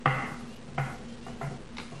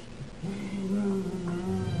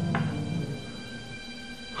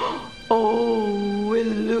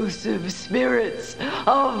elusive spirits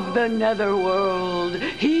of the netherworld,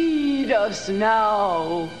 heed us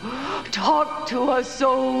now. Talk to us,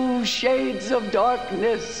 O shades of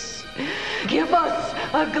darkness. Give us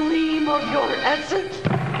a gleam of your essence.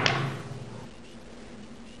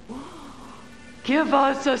 Give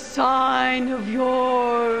us a sign of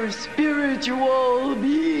your spiritual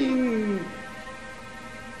being.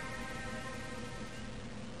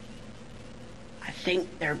 I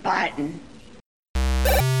think they're biting.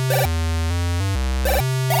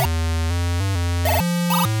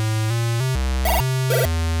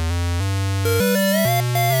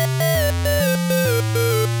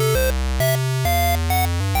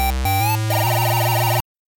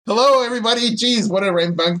 Hello, everybody. Jeez, what a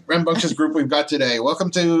rambunctious group we've got today.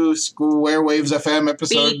 Welcome to Square Waves FM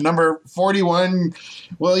episode number 41.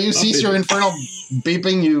 Will you cease your infernal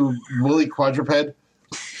beeping, you woolly quadruped?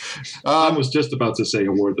 I was just about to say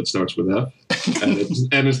a word that starts with F,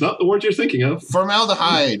 and it's not the word you're thinking of.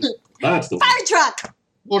 Formaldehyde. That's the Fire truck!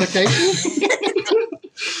 Fornication?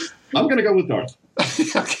 I'm going to go with Darth.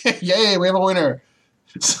 Okay, yay, we have a winner.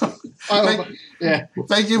 So,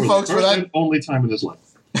 thank you, folks, for that. Only time in his life.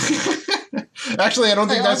 Actually, I don't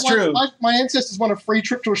think that's true. My ancestors won a free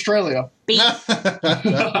trip to Australia. They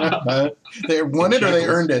won it or they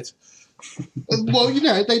earned it? Well, you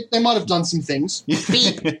know, they might have done some things.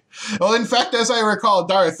 Well, in fact, as I recall,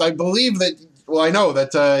 Darth, I believe that, well, I know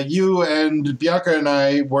that you and Bianca and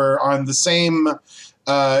I were on the same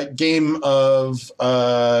game of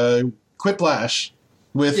Quiplash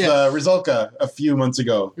with Rizulka a few months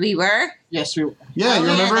ago. We were? Yes, we were. Yeah, you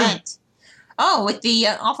remember? Oh, with the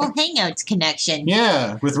Awful Hangouts connection.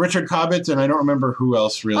 Yeah, with Richard Cobbett, and I don't remember who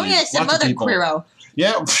else, really. Oh, yeah, some other queero.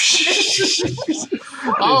 Yeah.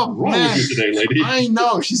 Oh, man. With you today, lady? I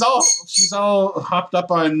know. She's all hopped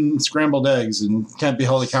up on scrambled eggs and can't be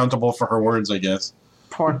held accountable for her words, I guess.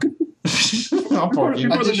 Pork. Oh, porky.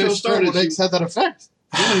 I didn't know scrambled eggs had that effect.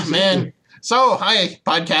 Man. So, hi,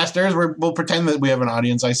 podcasters. We'll pretend that we have an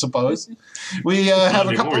audience, I suppose. We have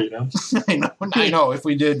a couple... I know. If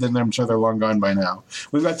we did, then I'm sure they're long gone by now.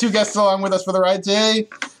 We've got two guests along with us for the ride today.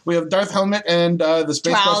 We have Darth Helmet and the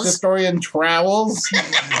Space Quest historian, Troels.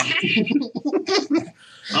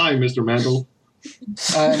 Hi, Mr. Mandel.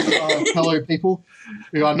 Hello, people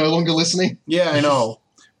who are no longer listening. Yeah, I know.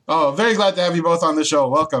 Oh, very glad to have you both on the show.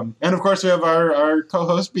 Welcome. And, of course, we have our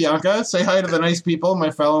co-host, Bianca. Say hi to the nice people,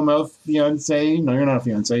 my fellow male fiancé. No, you're not a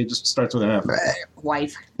fiancé. It just starts with an F.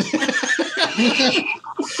 Wife.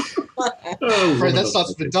 Right, that starts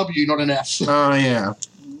with a W, not an F. Oh, yeah.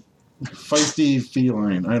 Feisty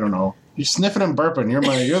feline. I don't know. You're sniffing and burping. You're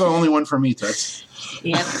the only one for me, Toots.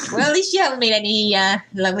 Yep. Well, at least you haven't made any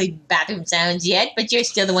lovely bathroom sounds yet, but you're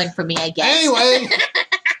still the one for me, I guess. Anyway.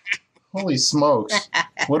 Holy smokes.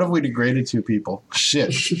 What have we degraded to, people?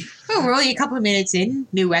 Shit. Well, we're only a couple of minutes in.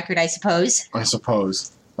 New record, I suppose. I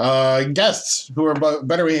suppose. Guests who are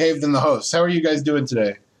better behaved than the hosts. How are you guys doing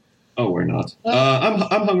today? Oh, we're not. I'm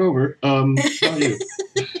hungover. How are you?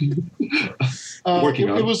 Working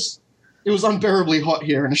on it. It was unbearably hot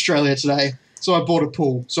here in Australia today, so I bought a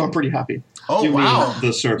pool, so I'm pretty happy. Oh, you wow. mean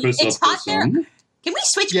the surface It's of the hot there. sun? Can we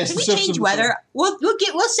switch? Yes, can we the surface change of the weather? We'll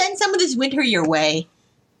send some of this winter your way.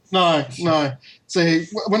 No. See,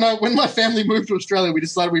 when my family moved to Australia, we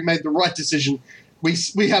decided we made the right decision. We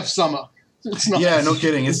have summer. It's nice. Yeah, no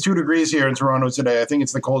kidding. It's 2 degrees here in Toronto today. I think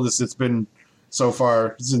it's the coldest it's been so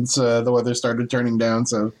far since the weather started turning down.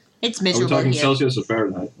 So it's Are we miserable talking here. Celsius or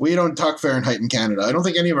Fahrenheit? we don't talk Fahrenheit in Canada. I don't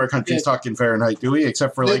think any of our countries talk in Fahrenheit, do we?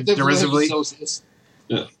 Except for like They've derisively.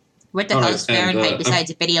 Yeah. What the All hell right, is Fahrenheit and,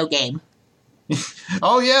 besides a video game?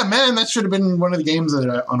 Oh yeah, man, that should have been one of the games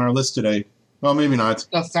on our list today. Well, maybe not.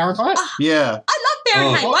 Fahrenheit? Yeah, I love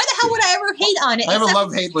Fahrenheit. Oh. Why the hell would I ever hate on it? I have a Except-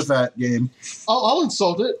 love-hate with that game. I'll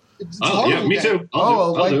insult it. It's a Oh, horrible yeah, me game. too.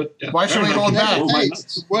 Oh, I'll do it. Yeah. why should we hold Fahrenheit. back? Oh, my Hey, nuts.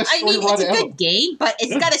 it's the worst I mean, story it's a ever. good game, but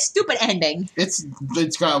it's got a stupid ending. It's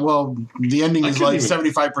got, well, the ending I is couldn't like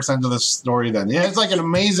even- 75% of the story then. Yeah, it's like an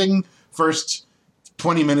amazing first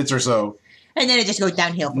 20 minutes or so. And then it just goes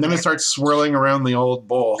downhill from And then there. it starts swirling around the old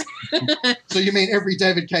bowl. So you mean every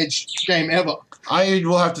David Cage game ever? I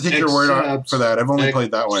will have to take your word on Except- for that. I've only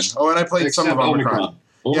played that one. Oh, and I played some of Except Omicron.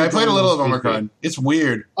 Yeah, I played a little of Omicron. It's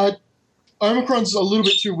weird. Omicron's a little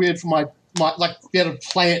bit too weird for my like be able to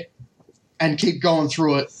play it and keep going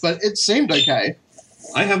through it, but it seemed okay.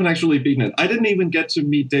 I haven't actually beaten it. I didn't even get to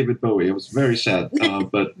meet David Bowie. It was very sad.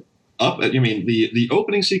 But the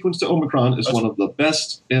opening sequence to Omicron is one of the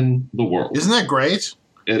best in the world. Isn't that great?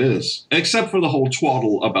 It is. Except for the whole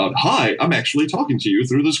twaddle about, hi, I'm actually talking to you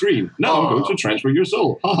through the screen. Now I'm going to transfer your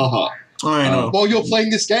soul. Ha ha ha. I know. While you're playing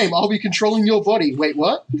this game, I'll be controlling your body. Wait,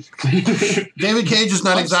 what? David Cage is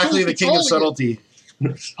not exactly the king of subtlety.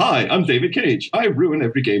 Hi, I'm David Cage. I ruin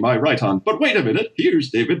every game I write on. But wait a minute, here's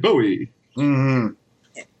David Bowie. Mm-hmm.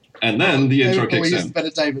 And then the intro kicks Bowie is in. the better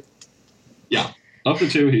David. Yeah. Of the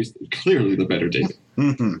two, he's clearly the better David.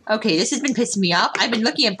 Mm-hmm. Okay, this has been pissing me off. I've been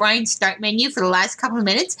looking at Brian's start menu for the last couple of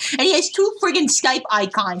minutes, and he has 2 friggin' Skype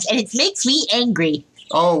icons, and it makes me angry.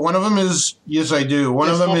 Oh, one of them is, yes, I do. One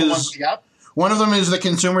of them is the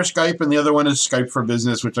consumer Skype, and the other one is Skype for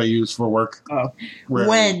Business, which I use for work.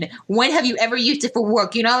 When have you ever used it for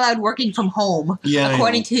work? You're not allowed working from home,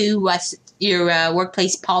 according to your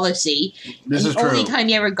workplace policy. This is true. The only time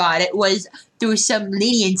you ever got it was through some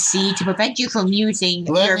leniency to prevent you from using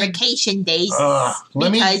your vacation days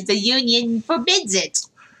because the union forbids it.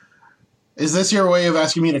 Is this your way of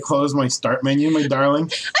asking me to close my start menu, my darling?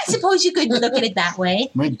 I suppose you could look at it that way.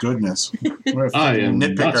 My goodness. I am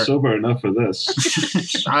not sober enough for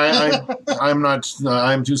this. I'm not.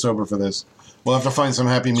 I'm too sober for this. We'll have to find some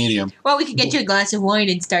happy medium. Well, we could get you a glass of wine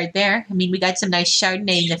and start there. I mean, we got some nice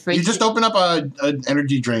Chardonnay in the fridge. You just open up an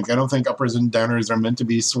energy drink. I don't think uppers and downers are meant to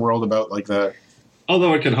be swirled about like that.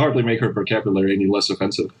 Although it can hardly make her vocabulary any less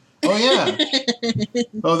offensive. Oh, yeah.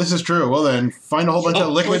 Oh, this is true. Well, then, find a whole bunch of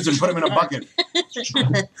liquids and put them in a bucket.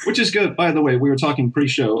 Which is good. By the way, we were talking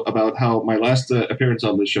pre-show about how my last appearance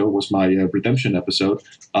on the show was my redemption episode.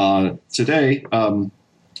 Today,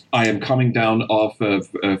 I am coming down off of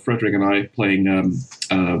Frederick and I playing...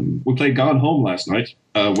 we played Gone Home last night,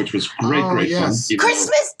 which was great fun.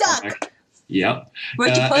 Christmas duck! Yeah.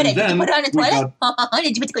 Where'd you put it? Did you put it on the toilet?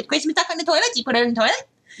 Did you put the Christmas duck on the toilet? Did you put it on the toilet?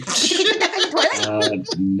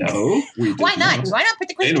 No. Why not? Why not put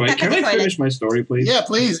the Christmas duck on the toilet? Can I finish my story, please? Yeah,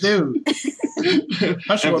 please do.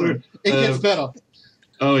 It gets better.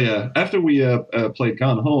 Oh, yeah. After we played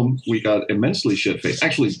Gone Home, we got immensely shit-faced.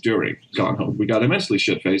 Actually, during Gone Home, we got immensely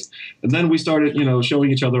shit-faced. And then we started,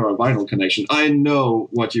 showing each other our vinyl connection. I know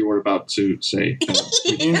what you were about to say.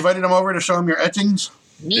 You invited him over to show him your etchings?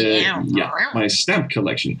 Yeah, my stamp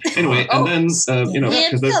collection. Anyway, and then,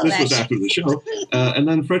 because this was after the show, and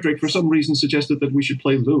then Frederick, for some reason, suggested that we should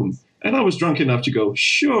play Loom. And I was drunk enough to go,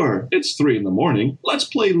 sure, it's 3 a.m, let's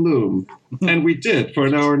play Loom. And we did for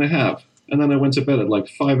an hour and a half. And then I went to bed at like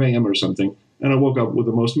 5 a.m. or something, and I woke up with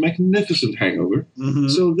the most magnificent hangover. Mm-hmm.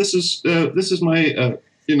 So this is my,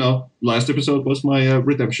 last episode was my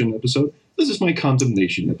redemption episode. This is my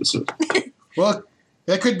condemnation episode. Well,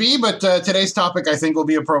 that could be, but today's topic, I think, will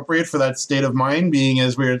be appropriate for that state of mind, being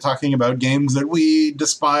as we're talking about games that we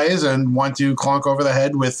despise and want to clonk over the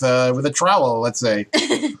head with a trowel, let's say.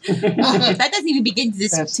 That doesn't even begin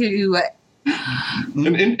to...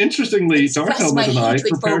 And interestingly, Darth Helmet and I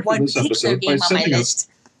prepared for this episode by sending us...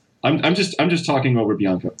 I'm just talking over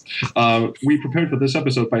Bianca. We prepared for this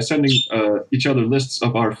episode by sending each other lists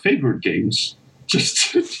of our favorite games.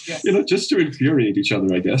 Just to infuriate each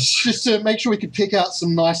other, I guess. Just to make sure we could pick out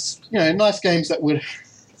some nice games that would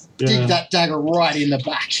dig that dagger right in the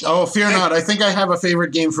back. Oh, fear not. I think I have a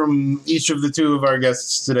favorite game from each of the 2 of our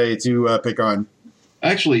guests today to pick on.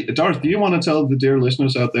 Actually, Darth, do you want to tell the dear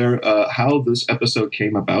listeners out there how this episode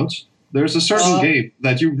came about? There's a certain game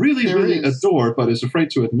that you really adore, but is afraid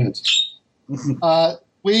to admit.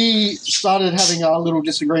 We started having a little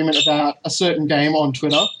disagreement about a certain game on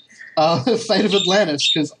Twitter. Fate of Atlantis,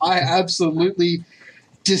 because I absolutely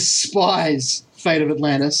despise Fate of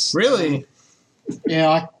Atlantis. Really?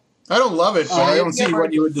 Yeah. I don't love it, but I don't see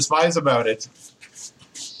what you would despise about it.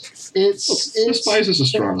 Despise is a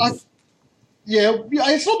strong word.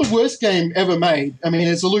 It's not the worst game ever made. I mean,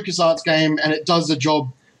 it's a LucasArts game, and it does the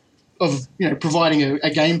job of providing a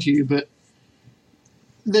game to you, but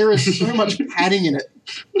there is so much padding in it.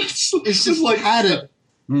 It's just like padded.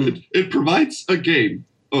 It provides a game.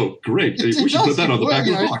 Oh, great. We should put that on the back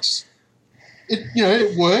of the box.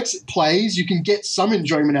 It works, it plays, you can get some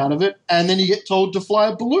enjoyment out of it, and then you get told to fly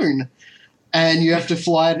a balloon. And you have to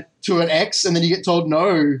fly it to an X, and then you get told,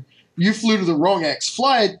 no, you flew to the wrong X.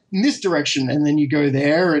 Fly it in this direction. And then you go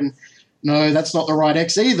there, and no, that's not the right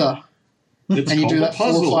X either. And you do that 4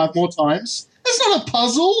 or 5 more times. That's not a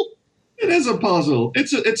puzzle. It is a puzzle.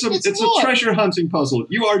 It's a treasure hunting puzzle.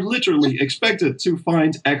 You are literally expected to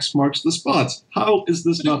find X marks the spot. How is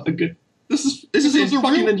this not a good? This is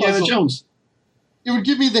fucking Indiana puzzle. Jones. It would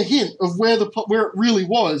give me the hint of where it really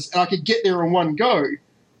was, and I could get there in one go.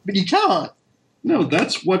 But you can't. No,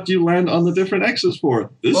 that's what you land on the different X's for.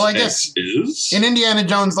 This I guess X is... in Indiana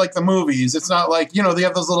Jones, like the movies, it's not like, they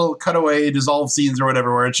have those little cutaway dissolve scenes or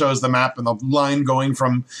whatever where it shows the map and the line going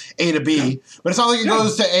from A to B. Yeah. But it's not like it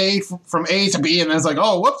goes to A from A to B and then it's like,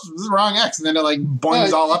 oh, whoops, this is the wrong X. And then it like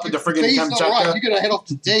boings all up into friggin' Kamchatka. Right. You're going to head off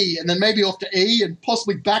to D and then maybe off to E and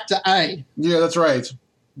possibly back to A. Yeah, that's right.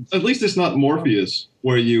 At least it's not Morpheus,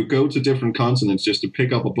 where you go to different continents just to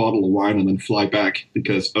pick up a bottle of wine and then fly back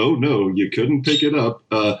because, oh no, you couldn't pick it up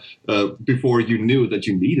before you knew that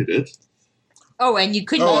you needed it. Oh, and you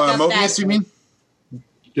couldn't look up Morpheus, you mean?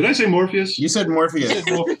 Did I say Morpheus? You said Morpheus. I was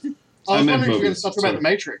wondering if you were going to talk about the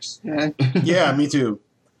Matrix. Yeah, yeah, me too.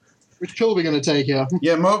 Which pill are we going to take here?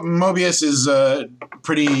 Yeah, Mobius is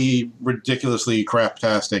pretty ridiculously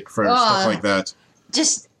craptastic for stuff like that.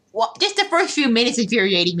 Just the first few minutes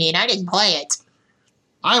infuriating me, and I didn't play it.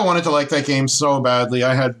 I wanted to like that game so badly.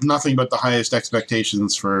 I had nothing but the highest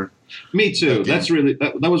expectations for. Me too. That's really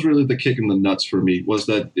that was really the kick in the nuts for me. Was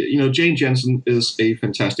that Jane Jensen is a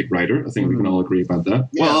fantastic writer. I think we can all agree about that.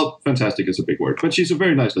 Yeah. Well, fantastic is a big word, but she's a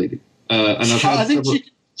very nice lady. And I think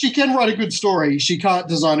she can write a good story. She can't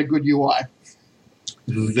design a good UI.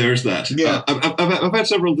 There's that. Yeah, I've had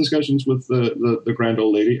several discussions with the grand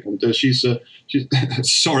old lady, and she's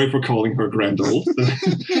sorry for calling her grand old.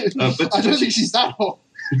 But I don't think she's that old.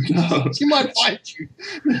 No. She might fight you.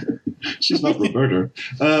 She's not Roberta.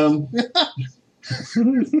 But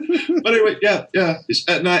anyway, yeah.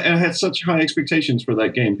 And I had such high expectations for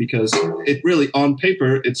that game because it really, on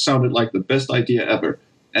paper, it sounded like the best idea ever,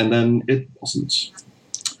 and then it wasn't.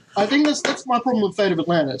 I think that's my problem with Fate of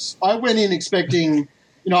Atlantis. I went in expecting,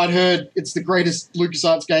 I'd heard it's the greatest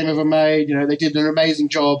LucasArts game ever made. They did an amazing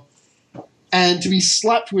job. And to be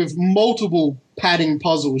slapped with multiple padding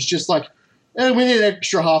puzzles, just like, we need an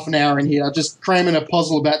extra half an hour in here, just cramming a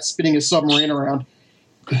puzzle about spinning a submarine around.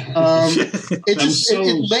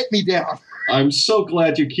 It let me down. I'm so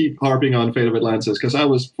glad you keep harping on Fate of Atlantis, because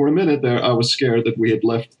for a minute there, I was scared that we had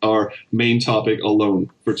left our main topic alone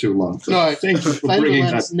for too long. So no, thank you for bringing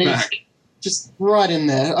that back. Just right in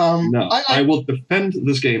there. I will defend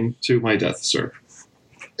this game to my death, sir.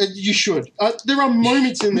 You should. There are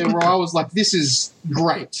moments in there where I was like, this is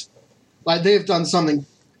great. Like, they've done something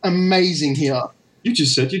amazing here. You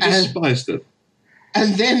just said you despised it.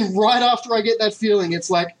 And then right after I get that feeling, it's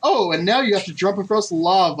like, oh, and now you have to jump across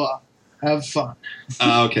lava. Have fun.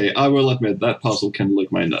 Okay, I will admit that puzzle can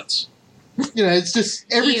lick my nuts. It's just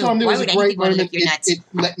every time there was a great moment, it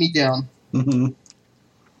let me down. Mm-hmm.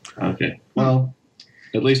 Okay, well,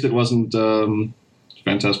 at least it wasn't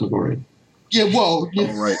Phantasmagoria. Yeah, well,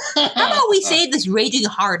 yeah. Right. How about we save this raging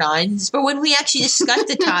hard-ons for when we actually discuss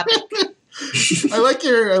the topic? I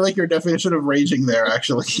like your definition of raging there,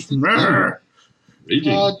 actually.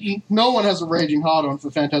 Raging. No one has a raging hard-on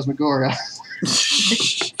for Phantasmagoria.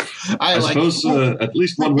 I suppose at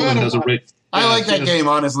least one woman has a raging. I like that game,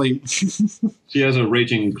 honestly. She has a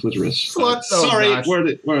raging clitoris. What? Sorry,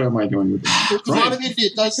 where am I going with this? Right.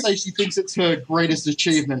 It does say she thinks it's her greatest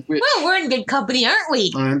achievement. Well, we're in good company, aren't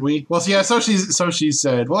we? Aren't we? Well, yeah. So she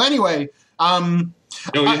said. Well, anyway.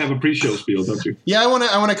 You have a pre-show spiel, don't you? Yeah, I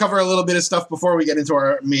want to cover a little bit of stuff before we get into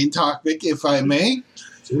our main topic, if I may.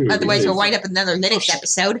 Otherwise, we'll wind up another Linux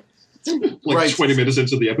episode. Like 20 minutes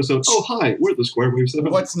into the episode. Oh, hi, we're the Square Wave 7.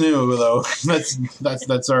 What's new, though?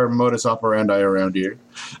 That's our modus operandi around here.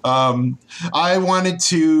 I wanted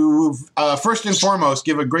to, first and foremost,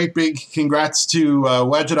 give a great big congrats to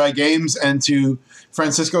Wadjedi Games and to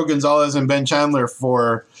Francisco Gonzalez and Ben Chandler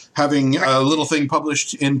for having a little thing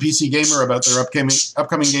published in PC Gamer about their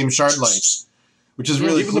upcoming game Shardlight, which is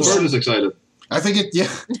really even cool. The bird is excited. I think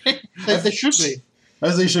they should be.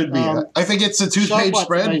 As they should be. I think it's a 2-page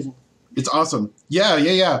spread. Amazing. It's awesome.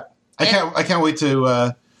 Yeah. I can't wait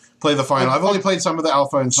to play the final. I've only played some of the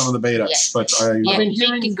alpha and some of the beta, but I've been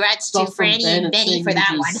hearing congrats to Franny and Benny for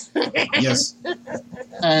that one. Yes.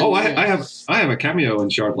 I have a cameo in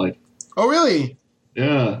Shardlight. Oh, really?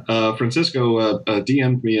 Yeah. Francisco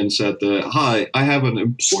DM'd me and said, "Hi, I have an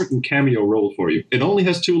important cameo role for you. It only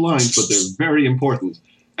has 2 lines, but they're very important."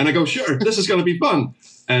 And I go, "Sure, this is going to be fun."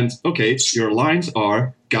 And, okay, your lines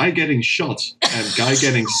are guy getting shot and guy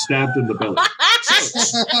getting stabbed in the belly.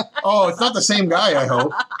 Oh, it's not the same guy, I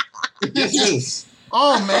hope. Yes, it is.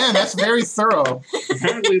 Oh, man, that's very thorough.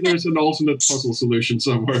 Apparently there's an alternate puzzle solution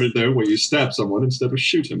somewhere in there where you stab someone instead of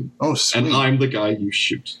shoot him. Oh, sweet. And I'm the guy you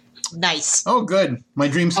shoot. Nice. Oh, good. My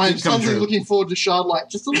dreams did come true. I'm suddenly looking forward to Shardlight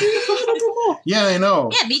just a little bit more. Yeah, I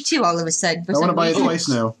know. Yeah, me too, all of a sudden. I want to buy it twice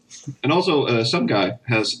now. And also, some guy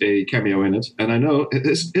has a cameo in it, and I know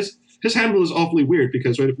his handle is awfully weird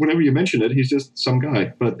because whenever you mention it, he's just some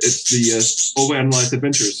guy. But it's the Overanalyzed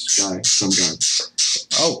Adventures guy, some guy.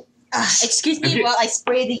 Oh. Excuse me while I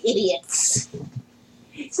spray the idiots.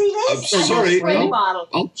 See this? Sorry. Spray bottle.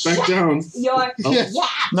 I'll back down.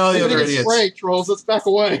 No, the other idiots. Spray, Troels. Let's back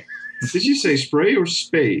away. Did you say spray or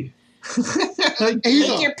spay?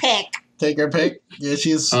 Take your pick. Take her pick. Yeah,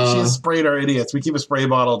 she's sprayed our idiots. We keep a spray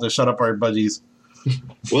bottle to shut up our budgies.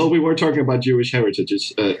 Well, we were talking about Jewish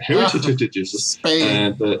heritages. Spain.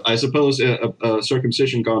 And I suppose a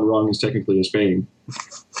circumcision gone wrong is technically a Spain.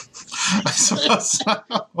 I suppose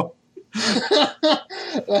so.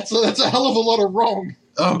 That's a hell of a lot of wrong.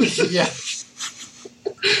 Oh, yeah.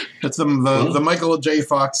 That's the Michael J.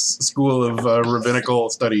 Fox School of Rabbinical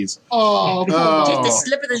Studies. Oh. Just a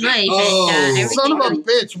slip of the knife. And, son of a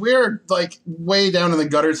bitch. We're like way down in the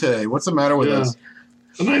gutter today. What's the matter with us?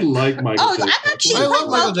 And I like Michael J. Fox. I love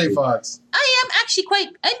Michael J. Fox. I am actually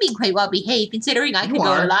I'm being quite well behaved considering I could go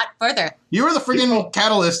a lot further. You were the friggin'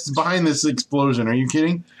 catalyst behind this explosion. Are you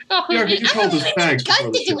kidding? Oh, Yeah, but you called us fags. I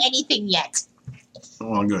haven't to do anything yet.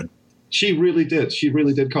 Oh, good. She really did. She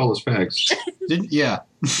really did call us fags. Yeah.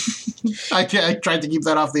 I tried to keep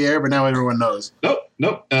that off the air, but now everyone knows. Nope. Which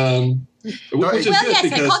is good I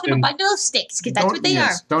because called them a bundle of sticks because that's what they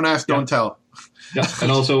are. Don't ask, don't tell. Yeah,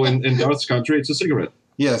 and also in Darth's country, it's a cigarette.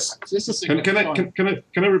 Yes. Just a cigarette.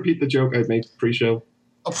 Can I repeat the joke I made pre-show?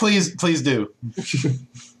 Oh, please do.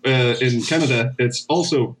 In Canada, it's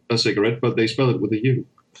also a cigarette, but they spell it with a U.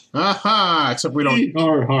 Aha! Except we don't.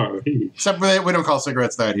 Except we don't call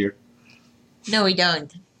cigarettes that here. No, we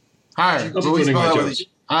don't. Hi. But we spell that with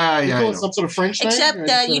a You call it some sort of French name? Except,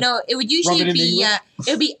 it would usually be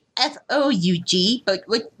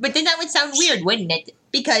Foug, but then that would sound weird, wouldn't it?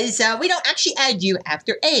 Because we don't actually add you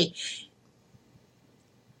after A.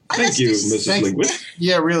 Thank you, Mrs. Linguist.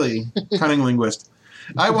 Yeah, really. Cunning linguist.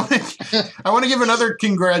 I want to give another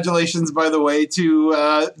congratulations, by the way, to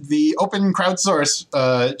the Open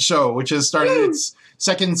Crowdsource show, which has started its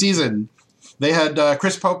second season. They had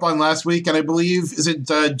Chris Pope on last week, and I believe, is it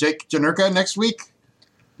Jake Janurka next week?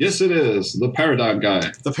 Yes, it is. The Paradigm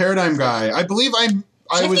Guy. The Paradigm Guy. I believe I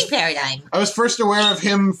was first aware of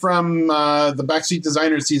him from the Backseat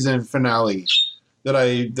Designer season finale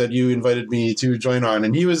that you invited me to join on,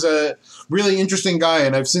 and he was a really interesting guy,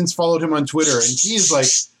 and I've since followed him on Twitter, and he's like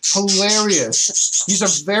hilarious. He's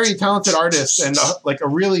a very talented artist and a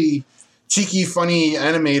really cheeky, funny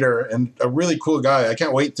animator, and a really cool guy. I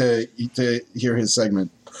can't wait to hear his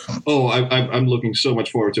segment. Oh, I'm looking so much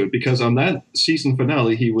forward to it because on that season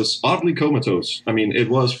finale, he was oddly comatose. I mean, it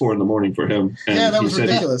was 4 a.m. for him. And yeah, that was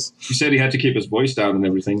ridiculous. He said he had to keep his voice down and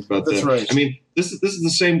everything. But that's right. I mean, this is the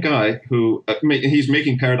same guy who he's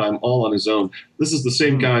making Paradigm all on his own. This is the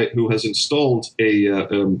same guy who has installed a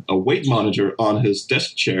weight monitor on his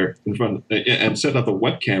desk chair in front and set up a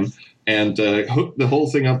webcam. And hooked the whole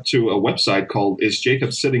thing up to a website called "Is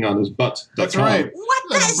Jacob Sitting on His Butt?" That's right. What?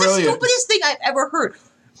 That's the stupidest thing I've ever heard.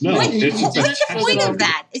 No, what's the point of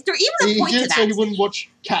that? Is there even a point to that? He did say he wouldn't watch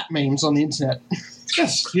cat memes on the internet.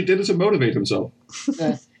 Yes, he did it to motivate himself.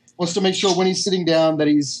 Yeah. Wants to make sure when he's sitting down that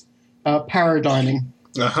he's paradigming.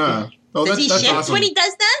 Uh-huh. Oh, does he shift awesome. when he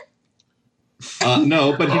does that?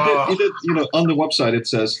 No, but he did. On the website it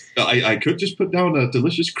says I could just put down a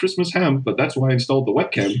delicious Christmas ham, but that's why I installed the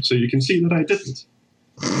webcam so you can see that I didn't.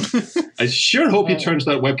 I sure hope he turns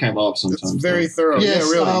that webcam off sometimes. It's very thorough.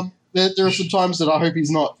 Yes, yeah, really. There are some times that I hope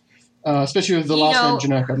he's not, especially with the last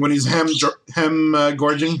name Janurka. When he's hem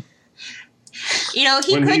gorging. He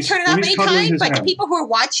could turn it off any time, but the people who are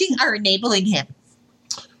watching are enabling him.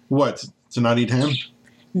 What? To not eat ham?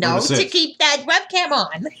 No, to keep that webcam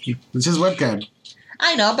on. It's his webcam.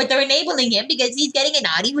 I know, but they're enabling him because he's getting a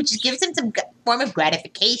naughty, which gives him some form of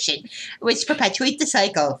gratification, which perpetuates the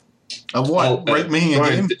cycle. Of what? Making a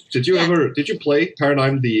game? Did you play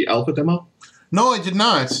Paradigm the alpha demo? No, I did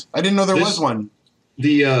not. I didn't know there was one.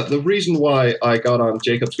 The reason why I got on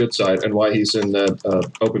Jacob's good side and why he's in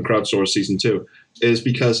Open Crowdsource Season 2 is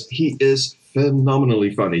because he is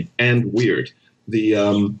phenomenally funny and weird.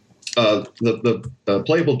 The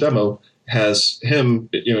playable demo has him,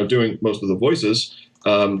 doing most of the voices.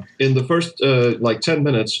 In the first 10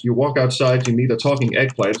 minutes, you walk outside, you meet a talking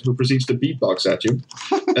eggplant who proceeds to beatbox at you,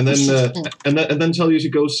 and then tell you to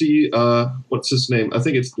go see what's his name? I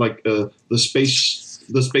think it's the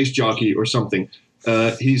space jockey or something.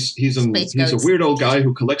 He's a weird old guy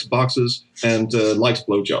who collects boxes and likes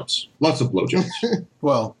blowjobs, lots of blowjobs.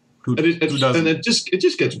 Well. Who doesn't? And it just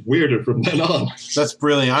gets weirder from then on. That's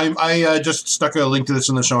brilliant. I just stuck a link to this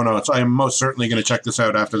in the show notes. I am most certainly going to check this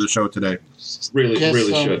out after the show today. Really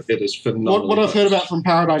should. It is phenomenal. What I've heard about from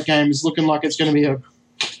Paradigm Game is looking like it's going to be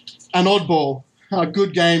an oddball. A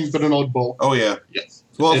good game, but an oddball. Oh, yeah. Yes.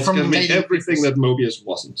 Well, it's going to be everything that Mobius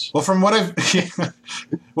wasn't. Well, from what I've...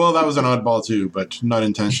 well, that was an oddball, too, but not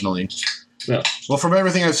intentionally. Yeah. Well, from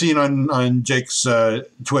everything I've seen on Jake's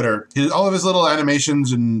Twitter, all of his little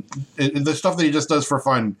animations and the stuff that he just does for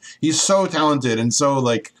fun, he's so talented and so,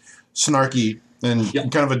 like, snarky and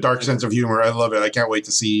kind of a dark sense of humor. I love it. I can't wait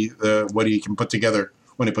to see what he can put together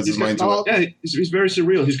when he puts his mind to it. Yeah, he's very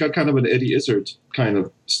surreal. He's got kind of an Eddie Izzard kind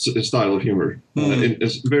of style of humor.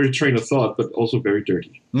 It's very train of thought, but also very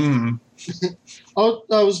dirty. Mm.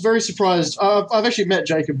 I was very surprised. I've actually met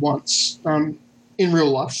Jacob once in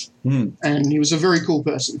real life, and he was a very cool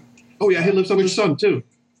person. Oh, yeah, he lives on the sun, too.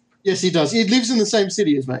 Yes, he does. He lives in the same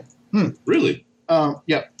city as me. Really?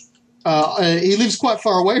 Yeah. He lives quite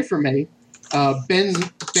far away from me. Ben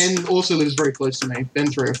also lives very close to me.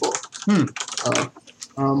 Ben 3 or 4.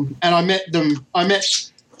 And I met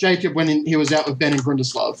Jacob when he was out with Ben and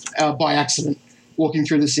Grundislav by accident, walking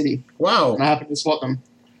through the city. Wow. And I happened to spot them.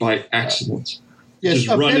 By accident. Yes,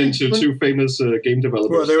 just run into two famous game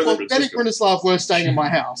developers. Well, Ben and Grundislav were staying in my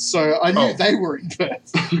house, so I knew they were in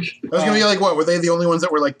Perth. I was going to be like, what? Were they the only ones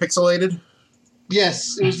that were, like, pixelated?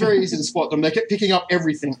 Yes, it was very easy to spot them. They kept picking up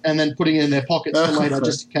everything and then putting it in their pockets for later,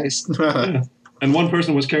 just in case. Yeah. And one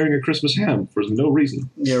person was carrying a Christmas ham for no reason.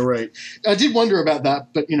 Yeah, right. I did wonder about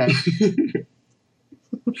that, but, you know.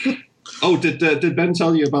 Oh, did Ben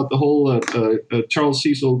tell you about the whole Charles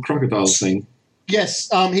Cecil crocodile thing? Yes,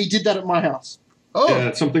 he did that at my house. Oh.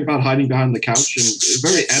 Yeah, something about hiding behind the couch and a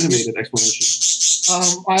very animated explanation.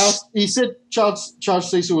 I asked, he said Charles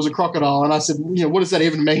Cecil was a crocodile, and I said, you know, what does that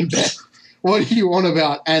even mean, Ben? What are you on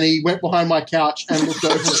about? And he went behind my couch and looked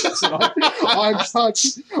over it and said,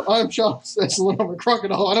 I'm Charles Cecil and I'm a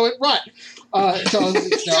crocodile. And I went, right. Charles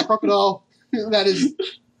is now a crocodile. That is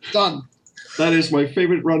done. That is my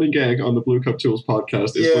favorite running gag on the Blue Cup Tools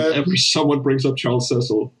podcast. Is whenever someone brings up Charles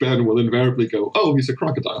Cecil, Ben will invariably go, "Oh, he's a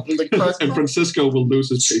crocodile," and Francisco will lose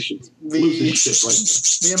his patience, lose his shit right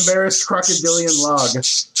there. The embarrassed crocodilian log.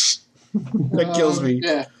 That kills me.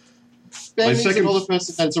 Yeah. Ben is another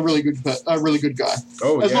person that's a really good guy.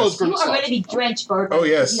 Oh, as well as you are going to be drenched, Bourbon. Oh,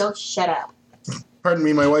 yes. You'll shut up. Pardon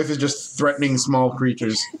me, my wife is just threatening small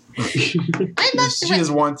creatures. She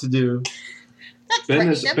is wont to do. Ben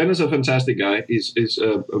is a fantastic guy. He's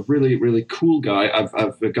a really, really cool guy.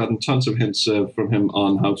 I've gotten tons of hints from him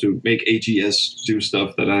on how to make AGS do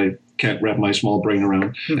stuff that I can't wrap my small brain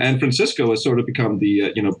around. And Francisco has sort of become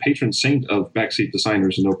the patron saint of backseat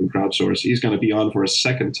designers and open crowdsource. He's going to be on for a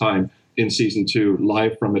second time in season 2,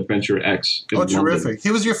 live from Adventure X. Oh, terrific! London.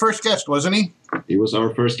 He was your first guest, wasn't he? He was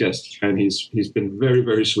our first guest, and he's been very,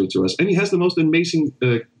 very sweet to us. And he has the most amazing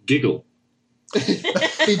giggle.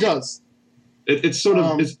 He does. It's sort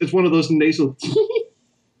of it's one of those nasal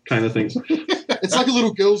kind of things. It's like a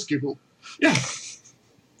little girl's giggle. Yeah,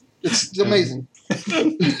 it's amazing.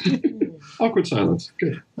 Awkward silence.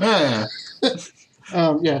 Good. Yeah.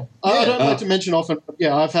 I don't like to mention often, but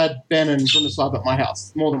yeah, I've had Ben and Grundislav at my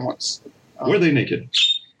house more than once. Were they naked?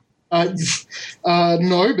 No,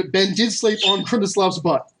 but Ben did sleep on Grundislav's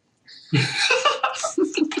butt.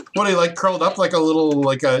 What, he like curled up like a little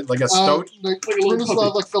like a stoat?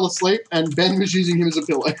 Grundislav fell asleep, and Ben was using him as a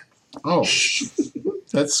pillow. Oh,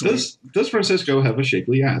 that's sweet. Does Francisco have a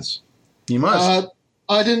shapely ass? He must.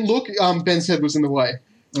 I didn't look. Ben's head was in the way.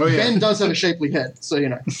 Oh yeah. Ben does have a shapely head, so you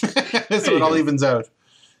know. So it all evens out.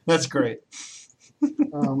 That's great.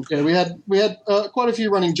 We had quite a few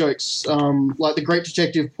running jokes, like the Great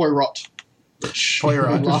Detective Poirot, which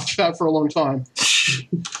I laughed about for a long time.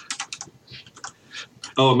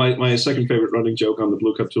 Oh, my second favorite running joke on the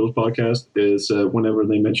Blue Cup Tools podcast is whenever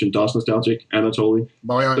they mention DOS Nostalgic, Anatoly,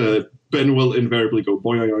 Ben will invariably go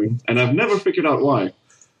boing, and I've never figured out why.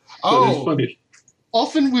 But it's funny.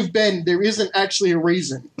 Often with Ben, there isn't actually a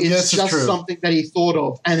reason. It's just something that he thought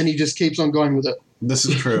of, and then he just keeps on going with it. This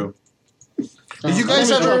is true. Did you guys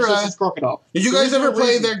ever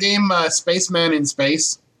play their game Spaceman in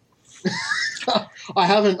Space? I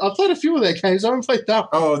haven't. I've played a few of their games. I haven't played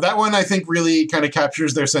that one. Oh, that one I think really kind of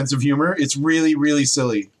captures their sense of humor. It's really, really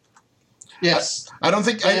silly. Yes. I don't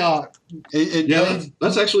think they are.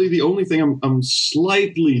 That's actually the only thing I'm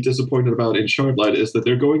slightly disappointed about in Shardlight is that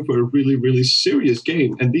they're going for a really, really serious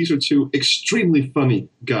game, and these are two extremely funny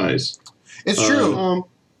guys. It's true.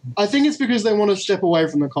 I think it's because they want to step away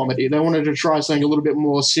from the comedy. They wanted to try something a little bit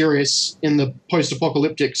more serious in the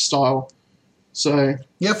post-apocalyptic style. So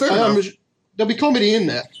yeah, fair enough. There'll be comedy in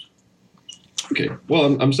there. Okay.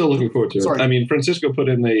 Well, I'm still looking forward to it. Sorry. I mean, Francisco put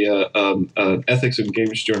in a ethics in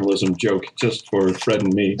games journalism joke just for Fred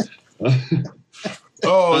and me.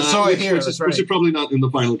 so I hear. Which is probably not in the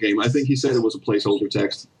final game. I think he said it was a placeholder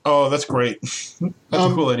text. Oh, that's great.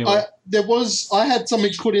 That's cool anyway. I had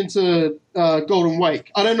something put into Golden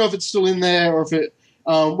Wake. I don't know if it's still in there or if it...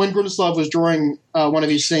 when Grunislav was drawing one of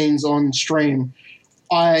his scenes on stream,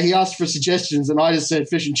 he asked for suggestions, and I just said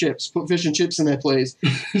fish and chips. Put fish and chips in there, please.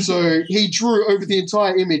 So he drew over the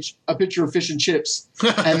entire image a picture of fish and chips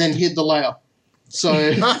and then hid the layer. So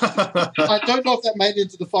I don't know if that made it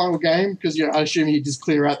into the final game because I assume he'd just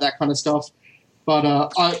clear out that kind of stuff. But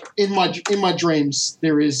in my dreams,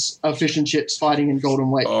 there is a fish and chips fighting in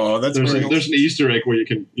Golden Wake. Oh, that's great. There's an Easter egg where you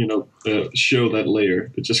can show that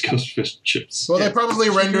layer. It just goes fish and chips. Well, they probably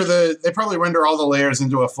render all the layers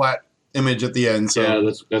into a flat image at the end. So.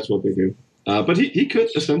 Yeah, that's what they do. But he could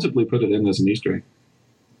ostensibly put it in as an Easter egg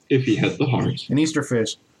if he had the heart. An Easter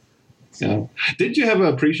fish. Yeah. Did you have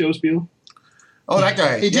a pre-show spiel? Oh, that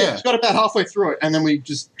guy. He did. He got about halfway through it, and then we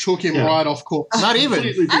just took him right off course. Not even.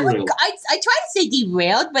 I try to say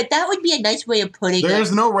derailed, but that would be a nice way of putting it.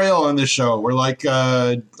 There's no rail on this show. We're like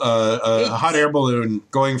a hot air balloon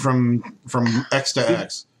going from X to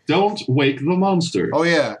X. Don't wake the monster. Oh,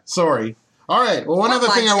 yeah. Sorry. All right. Well, one other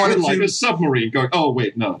thing I wanted to... like a submarine going... Oh,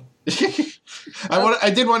 wait, no.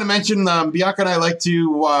 I did want to mention Bianca and I like to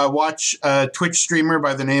watch a Twitch streamer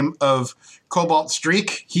by the name of Cobalt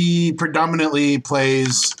Streak. He predominantly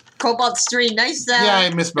plays... Cobalt Streak, nice. Yeah,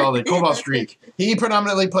 I misspelled it. Cobalt Streak. He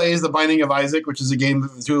predominantly plays The Binding of Isaac, which is a game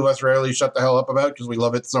that the two of us rarely shut the hell up about because we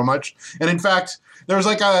love it so much. And in fact, there was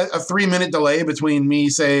like a 3-minute delay between me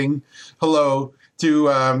saying hello to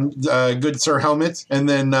good Sir Helmet and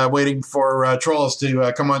then waiting for Troels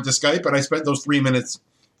to come on to Skype. And I spent those 3 minutes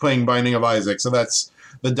playing Binding of Isaac. So that's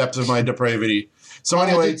the depth of my depravity. So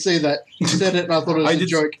anyway, I did see that. You said it, and I thought it was a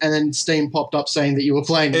joke. And then Steam popped up saying that you were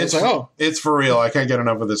playing. It's like, oh, it's for real. I can't get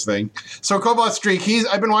enough of this thing. So Cobalt Streak, we've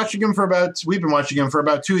been watching him for about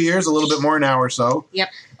 2 years, a little bit more now or so. Yep.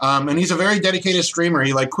 And he's a very dedicated streamer.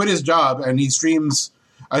 He quit his job and he streams,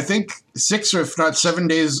 I think 6 or if not 7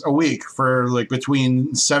 days a week for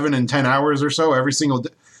between 7 and 10 hours or so every single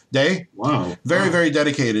day. Wow. Very, very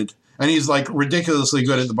dedicated. And he's ridiculously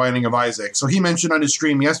good at The Binding of Isaac. So he mentioned on his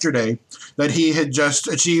stream yesterday that he had just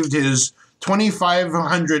achieved his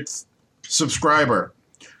 2,500th subscriber,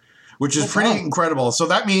 which is pretty incredible. So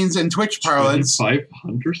that means in Twitch parlance...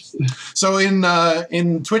 2,500th? So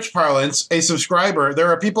in Twitch parlance, a subscriber, there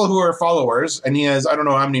are people who are followers, and he has, I don't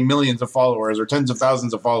know how many millions of followers or tens of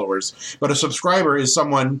thousands of followers, but a subscriber is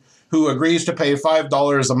someone who agrees to pay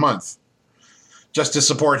 $5 a month just to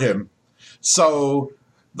support him. So...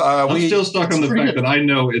 I'm still stuck on the fact that I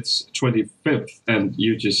know it's 25th, and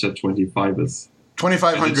you just said 25th.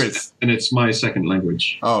 2,500th. And it's my second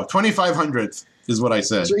language. Oh, 2,500th is what I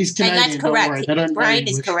said. So he's Canadian, and that's correct. Brian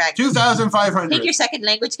is correct. 2,500. Take your second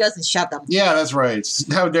language skills and shove them. Yeah, that's right.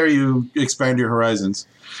 How dare you expand your horizons.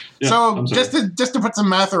 Yeah, so just to put some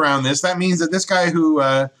math around this, that means that this guy who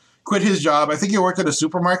quit his job, I think he worked at a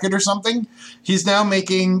supermarket or something, he's now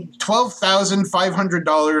making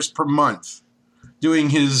 $12,500 per month.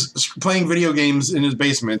 Playing video games in his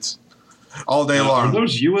basement all day long. Are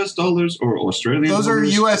those U.S. dollars or Australian dollars? Those are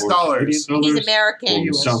U.S. dollars. He's American.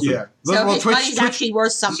 Yeah. So his money's actually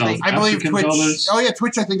worth something. I believe Twitch. Dollars. Oh, yeah,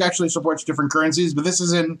 Twitch I think actually supports different currencies, but this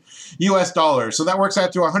is in U.S. dollars. So that works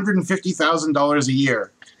out to $150,000 a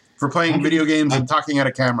year for playing video games and talking at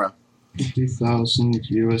a camera. 50,000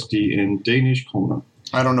 USD in Danish kroner.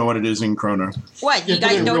 I don't know what it is in kroner. What? You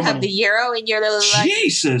guys don't have the euro in your little...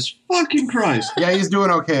 Jesus fucking Christ. Yeah, he's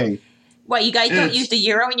doing okay. What, you guys don't use the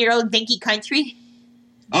euro in your little dinky country?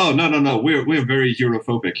 Oh, no. We're very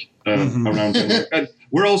Europhobic around here.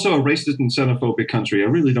 We're also a racist and xenophobic country. I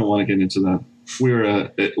really don't want to get into that.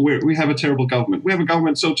 We have a terrible government. We have a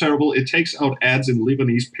government so terrible, it takes out ads in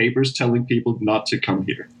Lebanese papers telling people not to come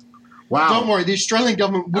here. Wow. Don't worry, the Australian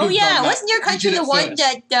government would have done that. Wasn't your country the one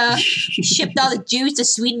that shipped all the Jews to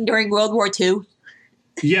Sweden during World War II?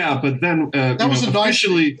 Yeah, but then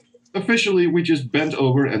officially we just bent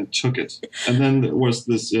over and took it. And then there was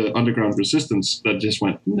this underground resistance that just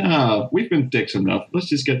went, nah, we've been dicks enough. Let's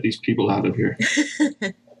just get these people out of here.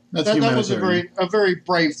 That was a very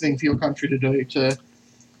brave thing for your country to do.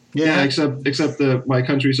 Yeah, except my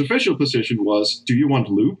country's official position was, do you want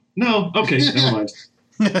lube? No? Okay, never mind.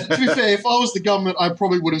 To be fair, if I was the government, I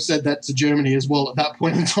probably would have said that to Germany as well at that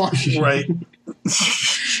point in time. Right.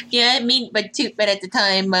 Yeah, but at the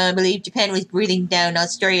time, I believe Japan was breathing down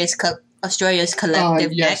Australia's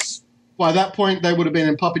collective neck. By that point, they would have been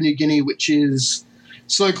in Papua New Guinea, which is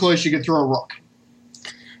so close you could throw a rock.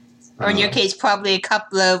 Or in your case, probably a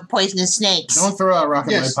couple of poisonous snakes. Don't throw a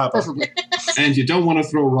rock at my papa. Preferably. And you don't want to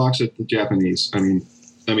throw rocks at the Japanese. I mean...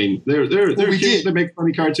 I mean, they're kids that make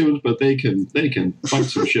funny cartoons, but they can bite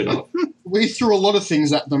some shit off. We threw a lot of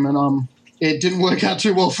things at them, and it didn't work out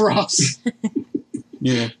too well for us.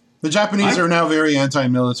 Yeah. The Japanese are now very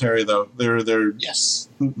anti-military, though. They're yes.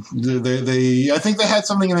 I think they had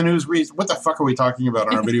something in the news. What the fuck are we talking about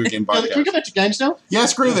on our video game podcast? Can we go back to games now? Yeah,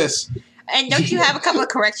 screw this. And don't you have a couple of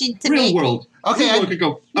corrections to make? Real world.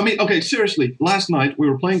 Okay, seriously. Last night we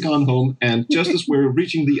were playing Gone Home, and just as we were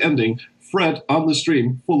reaching the ending, Fred on the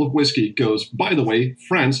stream, full of whiskey, goes, "By the way,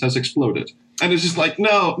 France has exploded." And it's just like,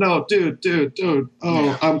 no, dude. Oh,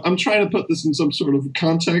 yeah. I'm trying to put this in some sort of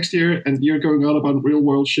context here, and you're going on about real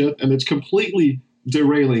world shit, and it's completely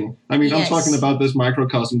derailing. I mean, yes. I'm talking about this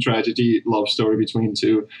microcosm tragedy love story between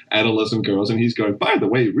two adolescent girls, and he's going, "By the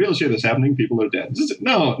way, real shit is happening. People are dead."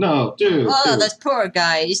 No, dude. Oh, dude. those poor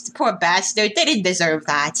guys, the poor bastard. They didn't deserve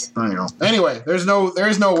that. I know. Anyway, there is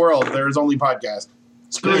no world. There is only podcast.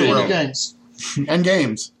 Screw the world. Games. And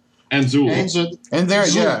games. And Zool. And there,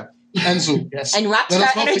 Zool. yeah. And Zool, yes. And Rockstar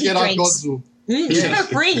Energy drinks. Yes.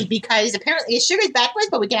 Sugar-free, because apparently sugar's bad for us,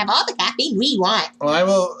 but we can have all the caffeine we want.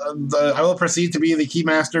 Well, I will proceed to be the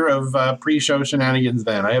keymaster of pre-show shenanigans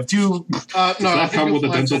then. I have two... Does that come with a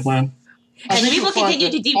dental plan? And we will continue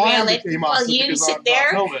to derail it while you sit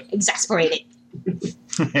there exasperated.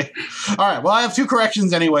 All right, well, I have two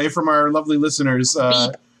corrections anyway from our lovely listeners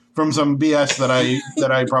from some BS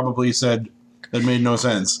that I probably said that made no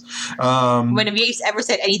sense. When have you ever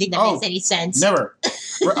said anything that makes any sense? Never.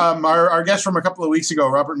 Our guest from a couple of weeks ago,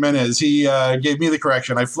 Robert Menez, he gave me the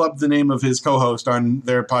correction. I flubbed the name of his co-host on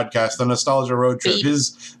their podcast, The Nostalgia Road Trip. Beep.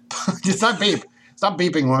 It's not beep. Stop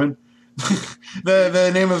beeping, woman.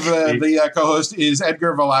 the name of the co-host is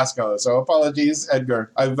Edgar Velasco. So apologies,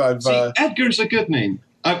 Edgar. See, Edgar's a good name.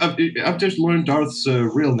 I've just learned Darth's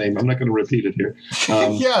real name. I'm not going to repeat it here.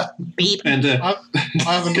 Yeah. Beep. And I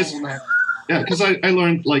have a normal name. Yeah, because I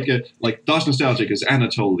learned like Das Nostalgic is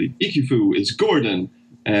Anatoly, Ikifu is Gordon,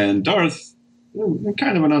 and Darth,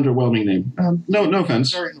 kind of an underwhelming name. No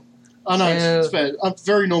offense. It's fair. A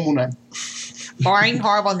very normal name. Boring,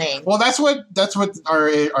 horrible name. Well, that's what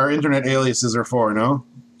our internet aliases are for, no?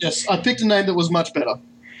 Yes, I picked a name that was much better.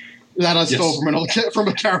 That I stole from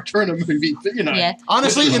a character in a movie, but Yeah.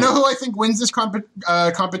 Honestly, you know who I think wins this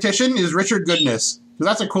competition is Richard Goodness.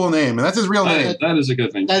 Because that's a cool name, and that's his real name. That is a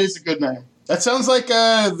good name. That is a good name. That sounds like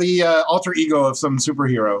the alter ego of some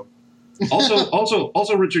superhero.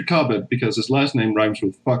 Also Richard Cobbett, because his last name rhymes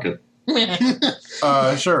with fuck it.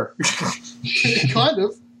 Sure. Kind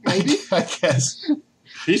of, maybe. I guess.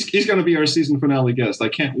 He's going to be our season finale guest. I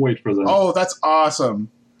can't wait for that. Oh, that's awesome.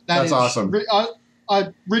 That's awesome.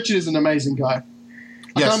 Richard is an amazing guy.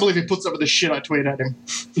 I can't believe he puts up with the shit I tweet at him.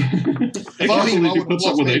 I can't believe he puts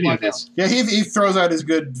up with any of this. Yeah, he throws out his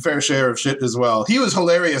good fair share of shit as well. He was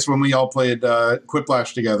hilarious when we all played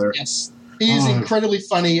Quiplash together. Yes. He is incredibly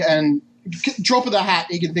funny, and drop of the hat,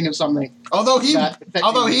 he can think of something. Although he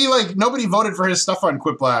nobody voted for his stuff on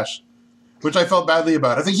Quiplash, which I felt badly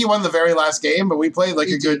about. I think he won the very last game, but we played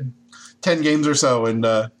a good 10 games or so, and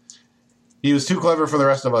he was too clever for the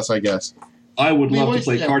rest of us, I guess. I would love to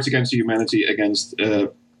play Cards Against Humanity against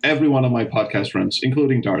every one of my podcast friends,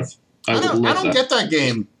 including Darth. I don't get that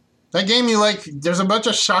game. That game there's a bunch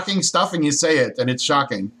of shocking stuff and you say it and it's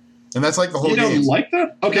shocking. And that's like the whole game. You don't like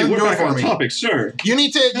that? Okay, we're back on topic, sir. You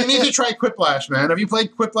need to try Quiplash, man. Have you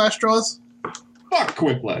played Quiplash, Troels? Fuck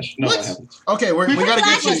Quiplash. No, I haven't. Okay, we got to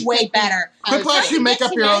get you. Quiplash is way better. Quiplash, you make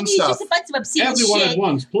up your own stuff. Just a bunch of obscene Everyone shit at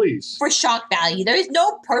once, please. for shock value. There is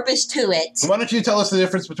no purpose to it. Why don't you tell us the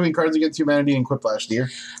difference between Cards Against Humanity and Quiplash, dear?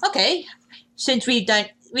 Okay, since we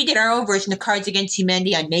did our own version of Cards Against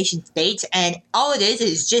Humanity on nation states, and all it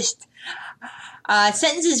is just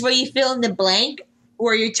sentences where you fill in the blank,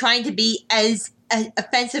 where you're trying to be as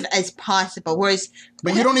offensive as possible.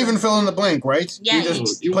 But you don't even fill in the blank, right? Yeah, you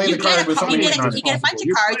just play the card with something. You get a bunch of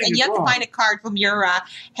cards, and you have to find a card from your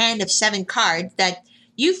hand of 7 cards that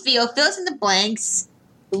you feel fills in the blanks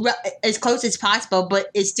as close as possible, but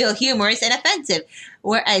is still humorous and offensive.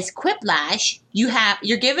 Whereas Quiplash,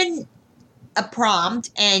 you're given a prompt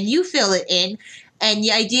and you fill it in, and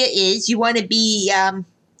the idea is you want to be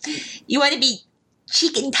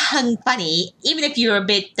cheek and tongue funny, even if you're a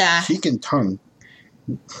bit cheek and tongue.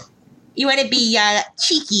 You want to be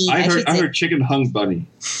cheeky. I heard chicken hung bunny.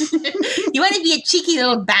 You want to be a cheeky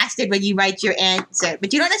little bastard when you write your answer,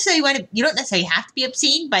 but you don't necessarily have to be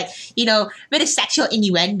obscene. But a bit of sexual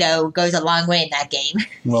innuendo goes a long way in that game.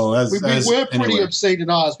 Well, we're pretty obscene in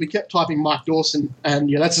ours. We kept typing Mark Dawson,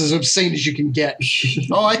 and that's as obscene as you can get.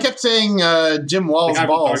 Oh, I kept saying Jim Wall's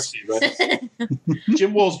balls. Right?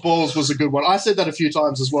 Jim Wall's balls was a good one. I said that a few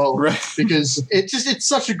times as well, right? Because it's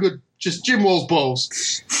such a good. Just Jim Wall's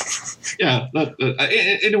balls. Yeah.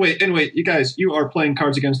 Anyway, you guys, you are playing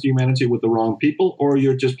Cards Against Humanity with the wrong people, or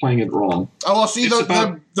you're just playing it wrong. Oh, well, see, the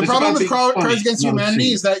problem with Cards Against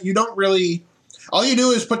Humanity is that you don't really... All you do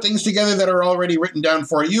is put things together that are already written down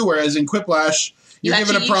for you, whereas in Quiplash, you're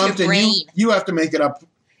given a prompt and you have to make it up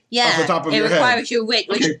off the top of your head. It requires your wit,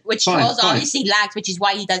 which Troels obviously lacks, which is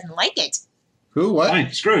why he doesn't like it. Who? What?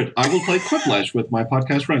 Fine, screw it. I will play Quiplash with my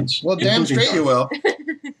podcast friends. Well, damn straight you will.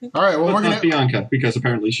 All right, well, we're going to... Bianca, because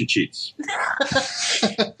apparently she cheats.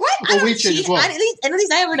 What? I don't cheat. Well. At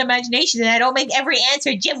least I have an imagination, and I don't make every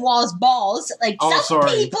answer Jim Wall's balls.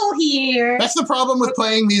 People here. That's the problem with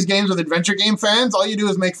playing these games with adventure game fans. All you do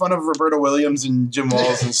is make fun of Roberta Williams and Jim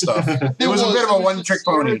Walls and stuff. It was a bit of a one-trick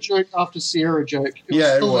pony. Joke after Sierra joke.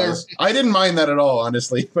 It was. I didn't mind that at all,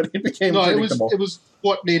 honestly, but it became predictable. It was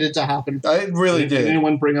what needed to happen. It really did. Did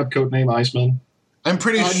anyone bring up Codename Iceman? I'm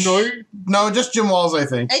pretty sure. No, just Jim Walls, I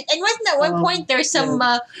think. And wasn't at one point there's some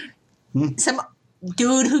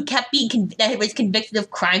dude who kept being that was convicted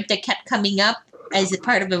of crime that kept coming up as a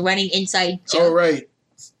part of a running inside joke? Oh,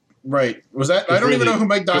 right. Was that? I don't even know who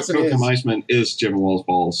Mike Dawson is. Codename Iceman is Jim Wall's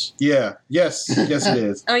balls. Yeah. Yes, it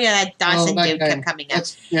is. Oh, yeah, that Dawson dude kept coming up.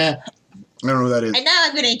 Yeah. I don't know who that is. And now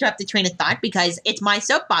I'm going to interrupt the train of thought because it's my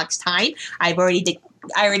soapbox time. I already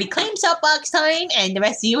claimed soapbox time, and the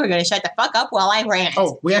rest of you are going to shut the fuck up while I rant.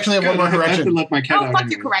 Oh, we actually have one more correction. I have to let my cat out fuck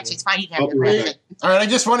your correction. It's fine. You can have your correction. All right, I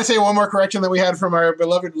just want to say one more correction that we had from our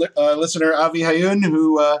beloved listener, Avi Hayun,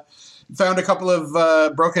 who found a couple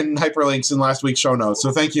of broken hyperlinks in last week's show notes.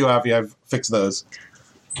 So thank you, Avi. I've fixed those.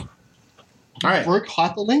 All right. Broke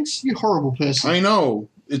hyperlinks? You horrible person. I know.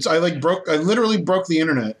 I literally broke the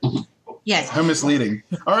internet. Yes. How misleading.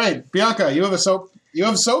 All right, Bianca, you have a soap. You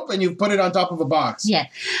have soap and you've put it on top of a box. Yeah.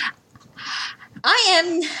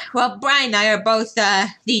 Brian and I are both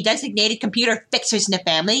the designated computer fixers in the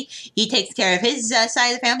family. He takes care of his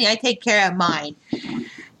side of the family. I take care of mine.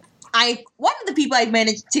 One of the people I've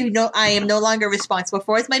managed to know I am no longer responsible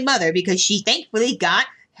for is my mother because she thankfully got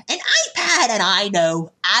an iPad, and I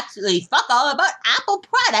know absolutely fuck all about Apple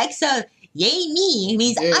products, so yay me. It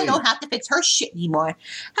means I don't have to fix her shit anymore.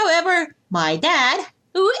 However, my dad,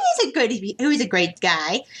 who is a great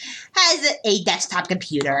guy, has a desktop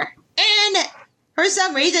computer, and for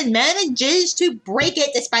some reason manages to break it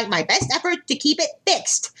despite my best effort to keep it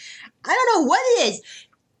fixed. I don't know what it is.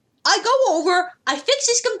 I go over, I fix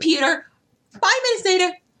his computer. 5 minutes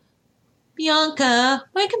later, Bianca,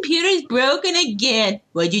 my computer is broken again.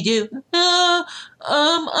 What'd you do?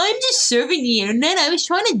 I'm just surfing the internet. I was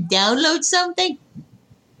trying to download something.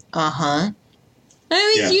 Uh-huh.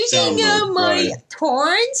 I was using my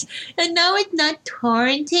torrents, and now it's not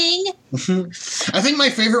torrenting. I think my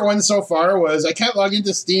favorite one so far was, I can't log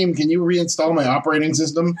into Steam. Can you reinstall my operating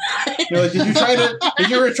system? You're like, did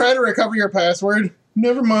you ever try to recover your password?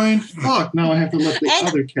 Never mind. Fuck, now I have to let the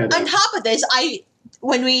other cat out. On top of this,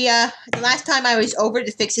 the last time I was over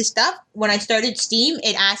to fix his stuff, when I started Steam,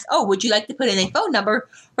 it asked, oh, would you like to put in a phone number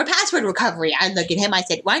for password recovery? I looked at him, I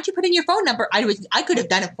said, why don't you put in your phone number? I could have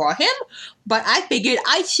done it for him, but I figured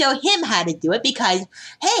I'd show him how to do it because,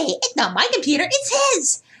 hey, it's not my computer, it's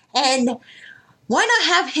his. And why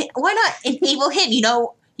not enable him?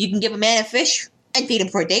 You can give a man a fish and feed him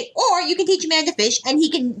for a day, or you can teach a man to fish and he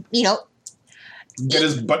can, get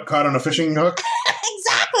his butt caught on a fishing hook.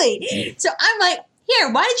 Exactly. So I'm like,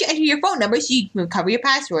 here, why don't you enter your phone number so you can recover your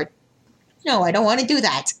password? No, I don't want to do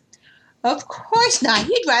that. Of course not.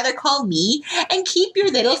 You'd rather call me and keep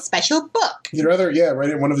your little special book. You'd rather,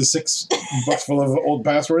 write in one of his 6 books full of old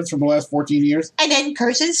passwords from the last 14 years. And then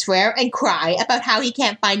curse and swear and cry about how he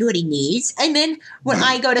can't find what he needs. And then when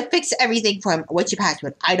I go to fix everything for him, what's your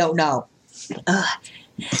password? I don't know. Ugh.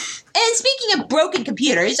 And speaking of broken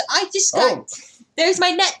computers, I just got... There's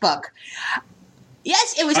my netbook.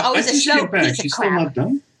 Yes, it was always a slow piece of crap. She's still not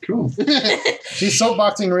done? Cool. She's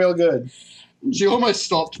soapboxing real good. She almost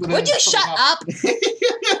stopped. Would you shut up? Thank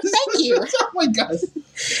you. Oh my God.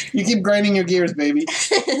 You keep grinding your gears, baby.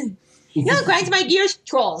 You know what grinds my gears?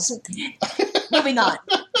 Trolls. Moving on.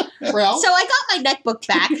 Well, so I got my netbook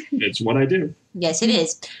back. It's what I do. Yes, it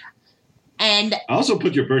is. And I also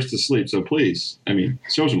put your birds to sleep, so please,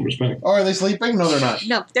 show some respect. Oh, are they sleeping? No, they're not.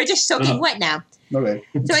 No, they're just soaking wet now. Okay.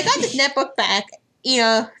 So I got this netbook back,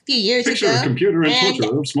 a few years Picture ago. a computer and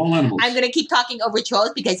photo of small animals. I'm going to keep talking over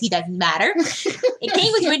Troels because he doesn't matter. It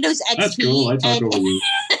came with Windows XP. That's cool. I talk over you.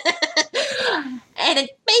 And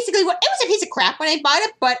it basically, it was a piece of crap when I bought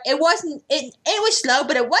it, but it wasn't, it was slow,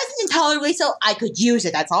 but it wasn't intolerably so I could use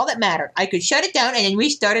it. That's all that mattered. I could shut it down and then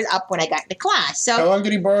restart it up when I got into class. So how long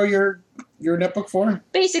did he borrow your netbook for?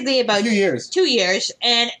 Basically about 2 years. 2 years,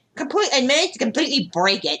 and managed to completely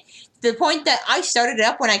break it. To the point that I started it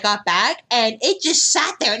up when I got back, and it just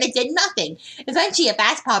sat there and it did nothing. Eventually, a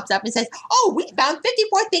batch pops up and says, "Oh, we found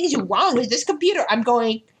 54 things wrong with this computer." I'm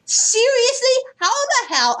going, seriously? How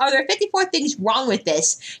the hell are there 54 things wrong with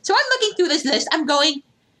this? So I'm looking through this list. I'm going,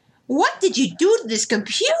 what did you do to this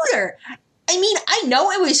computer? I mean, I know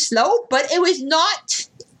it was slow, but it was not.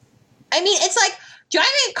 I mean, it's like driving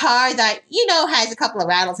a car that, has a couple of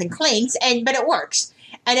rattles and clings, but it works.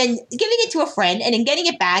 And then giving it to a friend and then getting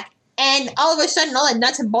it back. And all of a sudden, all the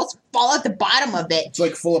nuts and bolts fall at the bottom of it. It's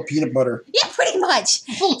like full of peanut butter. Yeah, pretty much.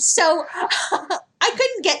 So I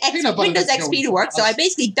couldn't get Windows XP to work, so I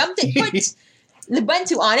basically dumped it, put the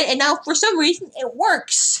Ubuntu on it, and now for some reason it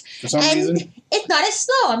works. For some reason? It's not as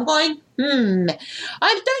slow. I'm going, I'm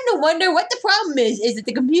starting to wonder what the problem is. Is it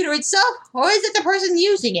the computer itself, or is it the person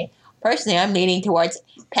using it? Personally, I'm leaning towards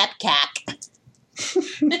PepCac.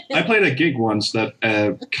 I played a gig once that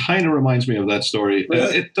kind of reminds me of that story.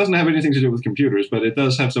 Really? It doesn't have anything to do with computers, but it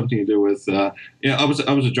does have something to do with. I was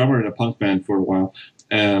a drummer in a punk band for a while,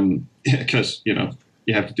 because you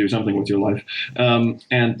have to do something with your life. And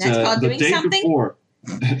That's called the doing day something? before,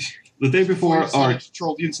 the day before our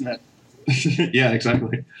troll the internet. yeah,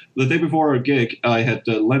 exactly. The day before our gig, I had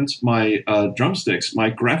lent my drumsticks,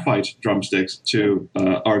 my graphite drumsticks, to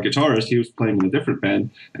our guitarist. He was playing in a different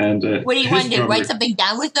band, and what do you want to write something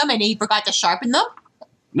down with them, and he forgot to sharpen them?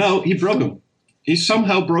 No, he broke them. He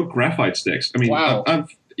somehow broke graphite sticks. I mean, wow.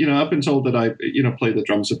 I've been told that I play the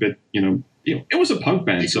drums a bit. It was a punk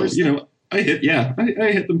band, so I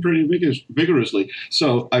hit them pretty vigorously.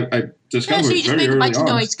 So I discovered so you just very make a early bunch on. of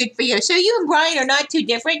noise. Good for you. So you and Brian are not too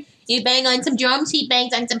different. You bang on some drums, he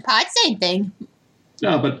bangs on some pots, same thing.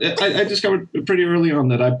 No, but I discovered pretty early on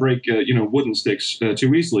that I break wooden sticks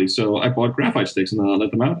too easily. So I bought graphite sticks and then I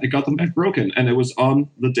let them out. I got them back broken, and it was on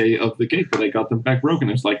the day of the gig that I got them back broken.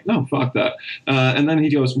 It's like, no, fuck that. And then he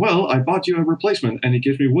goes, "Well, I bought you a replacement," and he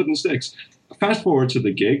gives me wooden sticks. Fast forward to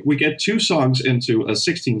the gig, we get 2 songs into a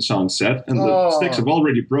 16-song set, and the sticks have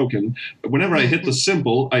already broken. Whenever I hit the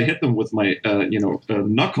cymbal, I hit them with my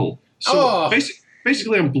knuckle. So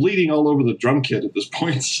basically, I'm bleeding all over the drum kit at this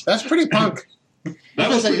point. That's pretty punk. That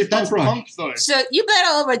was pretty punk, though. So you bled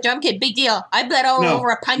all over a drum kit, big deal. I bled all over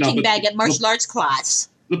a punching bag at martial arts class.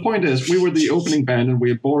 The point is, we were the opening band, and we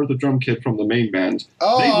had borrowed the drum kit from the main band. They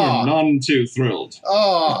were none too thrilled.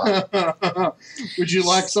 Would you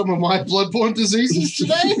like some of my bloodborne diseases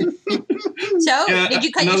today? So, did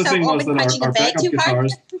you cut yourself open punching the bag too hard?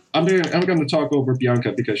 I'm going to talk over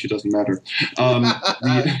Bianca because she doesn't matter.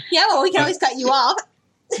 Yeah, well, we can always cut you off.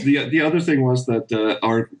 The other thing was that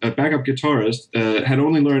our backup guitarist had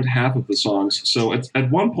only learned half of the songs. So at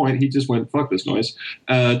one point, he just went, "Fuck this noise,"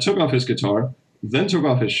 took off his guitar, then took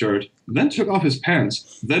off his shirt, then took off his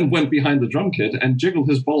pants, then went behind the drum kit and jiggled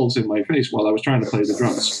his balls in my face while I was trying to play the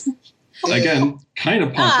drums. Again, kind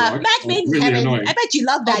of punk rock. Match made in really heaven. annoying. I bet you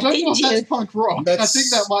love that, didn't you? That's punk rock. I think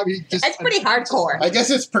that might be just... That's pretty hardcore. I guess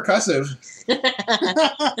it's percussive.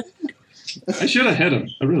 I should have hit him.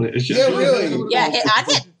 I should. Yeah, really. Yeah, I'd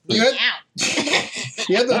hit him. You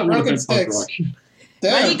had the That would have broken been punk sticks. rock.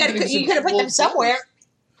 Well, you could have put them somewhere.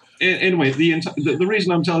 Anyway, the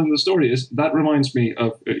reason I'm telling the story is that reminds me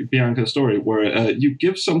of Bianca's story, where you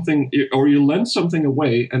give something or you lend something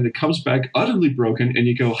away and it comes back utterly broken, and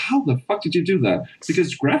you go, "How the fuck did you do that?"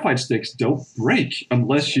 Because graphite sticks don't break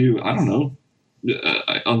unless you, I don't know,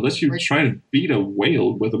 unless you try to beat a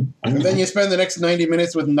whale with them. And then you spend the next 90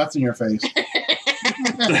 minutes with nuts in your face.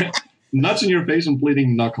 Nuts in your face and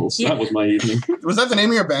bleeding knuckles. That was my evening. Was that the name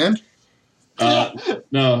of your band?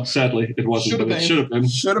 No, sadly, it wasn't, but it should have been.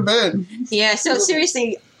 Should have been. Yeah, so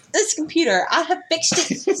seriously, this computer, I have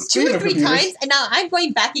fixed it 2 or 3 times, and now I'm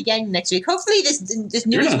going back again next week. Hopefully this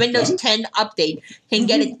newest Windows 10 update can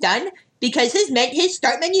get it done, because his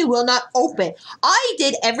start menu will not open. I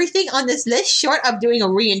did everything on this list short of doing a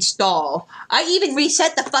reinstall. I even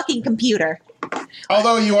reset the fucking computer.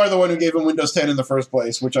 Although you are the one who gave him Windows 10 in the first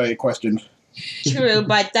place, which I questioned. True,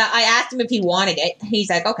 but I asked him if he wanted it. He's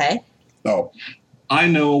like, okay. Oh. I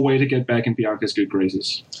know a way to get back in Bianca's good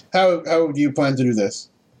graces. How do you plan to do this?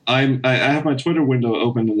 I have my Twitter window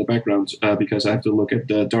open in the background because I have to look at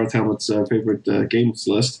Darth Helmet's favorite games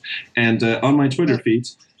list. And on my Twitter feed,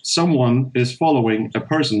 someone is following a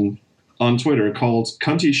person on Twitter called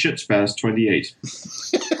CuntyShitSpaz28.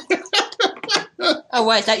 Oh,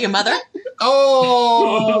 what? Is that your mother?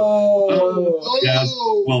 Oh! Yeah.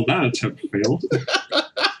 Well, that attempt failed.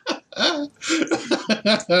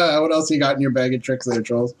 What else you got in your bag of tricks there,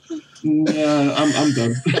 Troels? Yeah, I'm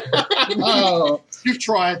done. Oh, You've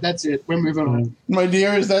tried. That's it. We're moving on. my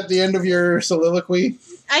dear, is that the end of your soliloquy?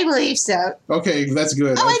 I believe so. Okay, that's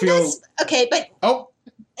good. Oh, I feel. Okay, but Oh,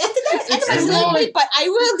 but I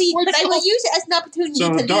will leave. But I will use it as an opportunity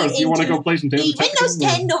So, to Darth, lead you want to into go play some table the Windows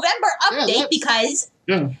 10 November update because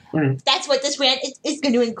that's what this rant is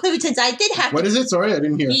going to include. Since I did have what is it? Sorry, I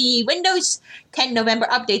didn't hear. the Windows 10 November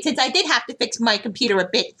update. Since I did have to fix my computer a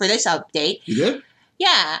bit for this update. You did?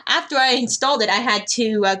 Yeah, after I installed it, I had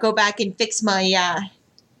to go back and fix my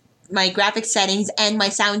my graphics settings and my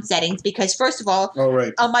sound settings because first of all,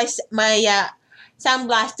 on my Sound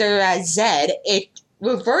Blaster Z, it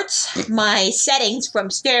reverts my settings from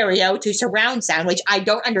stereo to surround sound, which I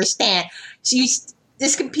don't understand. So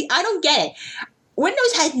I don't get it.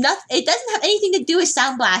 Windows has nothing. It doesn't have anything to do with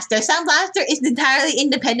Sound Blaster. Sound Blaster is an entirely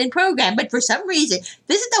independent program, but for some reason,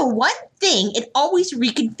 this is the one thing it always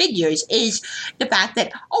reconfigures is the fact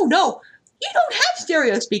that, oh no, you don't have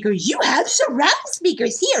stereo speakers. You have surround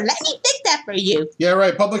speakers. Here, let me fix that for you. Yeah,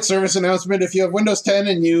 right. Public service announcement. If you have Windows 10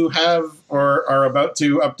 and you have or are about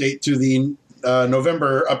to update to the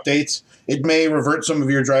November updates, it may revert some of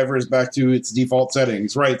your drivers back to its default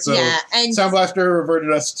settings. Right. So and Sound Blaster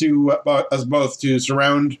reverted us both to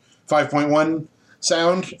surround 5.1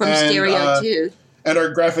 sound from stereo too. And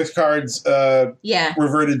our graphics cards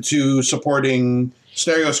reverted to supporting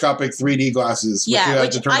stereoscopic 3D glasses. Which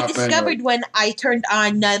I discovered when I turned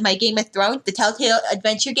on my Game of Thrones, the Telltale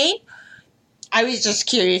Adventure game. I was just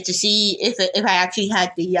curious to see if I actually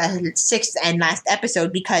had the 6th and last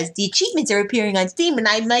episode because the achievements are appearing on Steam, and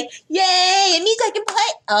I'm like, yay, it means I can play.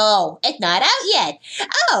 Oh, it's not out yet.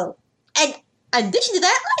 Oh, and in addition to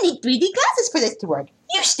that, I need 3D glasses for this to work.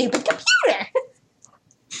 You stupid computer.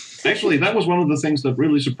 Actually, that was one of the things that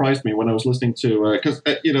really surprised me when I was listening to, because,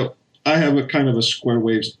 I have a kind of a Square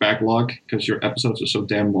Waves backlog because your episodes are so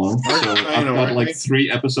damn long. So I've got like 3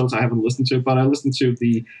 episodes I haven't listened to, but I listened to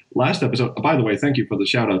the last episode. By the way, thank you for the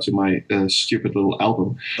shout out to my stupid little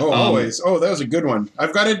album. Oh, always. Oh, that was a good one.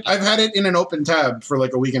 I've had it in an open tab for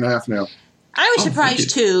like a week and a half now. I was surprised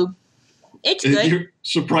too. It's good. You're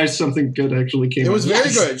surprised something good actually came out. It was very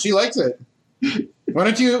good. She likes it. Why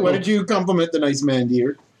don't you compliment the nice man,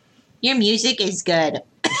 dear? Your music is good.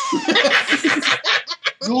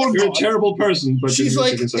 You're a terrible person, but she's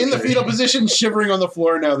like in the fetal position, shivering on the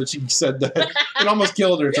floor now that she said that. It almost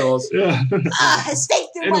killed her, Troels. Yeah. Stake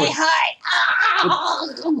through my heart.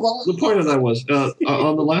 The point of that was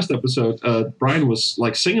on the last episode, Brian was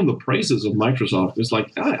like singing the praises of Microsoft. It's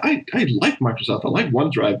like I like Microsoft. I like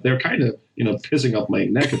OneDrive. They're kind of pissing up my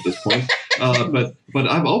neck at this point. But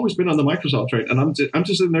I've always been on the Microsoft train, and I'm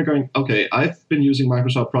just sitting there going, okay, I've been using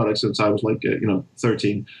Microsoft products since I was like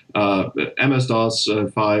 13. MS-DOS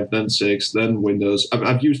 5, then 6, then Windows.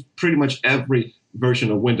 I've used pretty much every version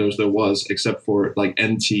of Windows there was, except for like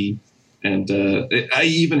NT, and I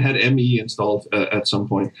even had ME installed at some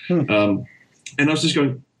point. And I was just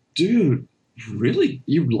going, dude, really?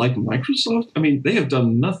 You like Microsoft? I mean, they have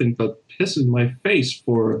done nothing but piss in my face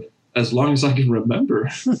for as long as I can remember.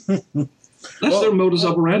 That's their modus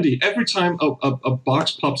operandi. Every time a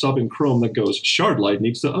box pops up in Chrome that goes, Shardlight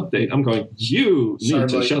needs to update, I'm going, you need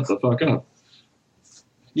to shut the fuck up.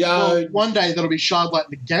 Yeah. Well, one day there'll be Shardlight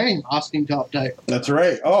in the game asking to update. That's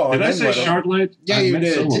right. Oh, did I say Shardlight? Yeah, you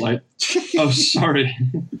did. Silverlight. Oh, sorry.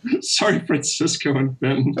 Sorry, Francisco and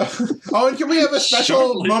Ben. Oh, and can we have a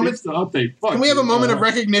special moment? Can we have a moment of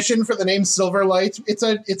recognition for the name Silverlight? It's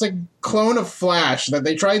a clone of Flash that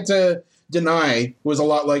they tried to deny was a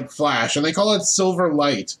lot like Flash, and they call it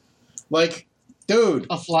Silverlight. Like, dude.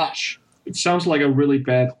 A Flash. It sounds like a really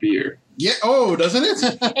bad beer. Yeah. Oh, doesn't it?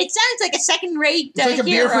 It sounds like a second-rate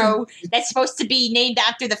hero that's supposed to be named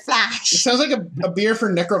after the Flash. It sounds like a beer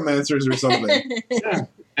for necromancers or something. Yeah.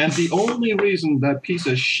 And the only reason that piece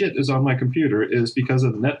of shit is on my computer is because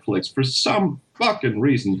of Netflix for some fucking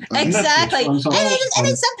reason. Exactly. And then sometimes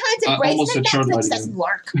it breaks and Netflix doesn't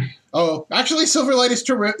work. Oh, actually, Silverlight is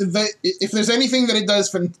terrific. If there's anything that it does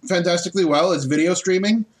fantastically well, it's video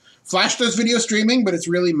streaming. Flash does video streaming, but it's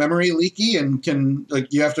really memory leaky and can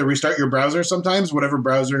you have to restart your browser sometimes, whatever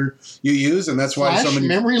browser you use, and that's why Flash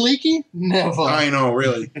memory leaky? Never. I know,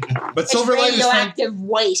 really. But Silverlight is radioactive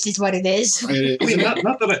waste, is what it is. I mean,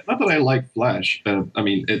 not that I like Flash. I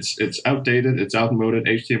mean, it's outdated, it's outmoded.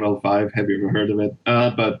 HTML5, have you ever heard of it?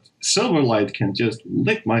 But Silverlight can just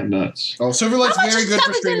lick my nuts. Oh, Silverlight's very good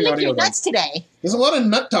for streaming audio. Your nuts today? There's a lot of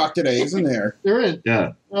nut talk today, isn't there? There is.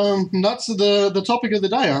 Yeah. Nuts are the topic of the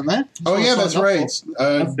day, aren't they? Oh yeah, that's right.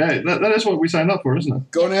 That is what we signed up for, isn't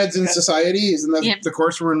it? Gonads in Society, isn't that the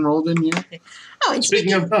course we're enrolled in here? Oh, and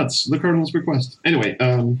speaking of nuts, the Colonel's request. Anyway,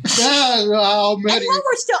 and while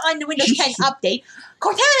we're still on the Windows 10 update,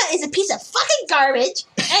 Cortana is a piece of fucking garbage,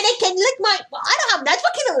 and it can lick my. Well, I don't have nuts.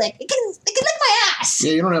 What can it lick? It can lick my ass.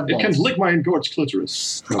 Yeah, you don't have balls. It can lick my engorged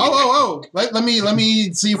clitoris. Oh! Let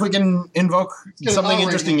me see if we can invoke something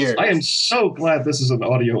interesting here. I am so glad this is an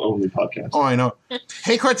audio only podcast. Oh, I know.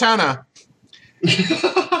 Hey, Cortana,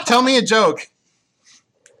 tell me a joke.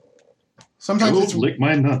 Sometimes it's lick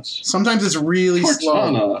my nuts. Sometimes it's really slow.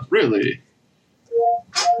 Cortana, really?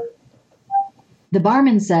 The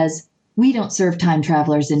barman says, "We don't serve time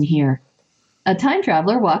travelers in here." A time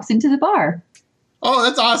traveler walks into the bar. Oh,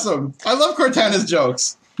 that's awesome. I love Cortana's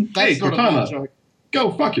jokes. Hey, Cortana,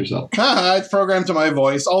 go fuck yourself. It's programmed to my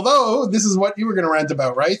voice. Although, this is what you were going to rant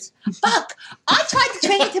about, right? Fuck! I tried to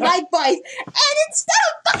train it to my voice, and instead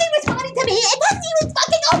of fucking responding to me, it doesn't even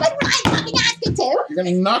fucking open when I fucking ask it to. You're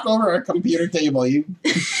going to knock over our computer table. You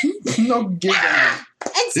no gig.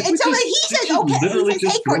 And so then he says, okay, he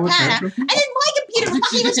says, hey, Cortana. And then my computer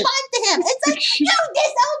fucking responds to him. It's like, you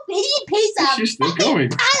disobedient piece of she's still going.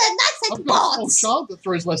 nuts and bolts. Child that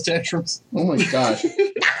throws less tantrums. Oh my gosh.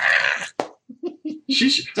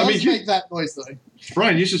 Make that noise though.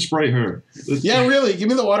 Brian, you should spray her. Yeah, really. Give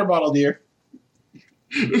me the water bottle, dear.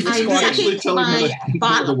 I'm actually telling me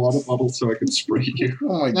the water bottle so I can spray you.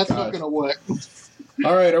 Oh my That's not going to work.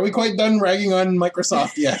 All right, are we quite done ragging on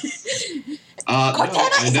Microsoft yet? No,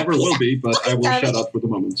 I never will be, but I will shut up for the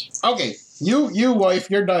moment. Okay, you wife,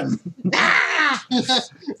 you're done. I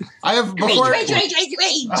have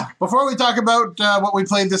before we talk about what we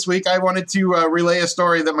played this week, I wanted to relay a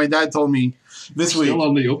story that my dad told me this week. Still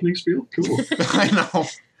on the opening spiel? Cool. I know.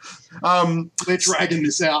 We're dragging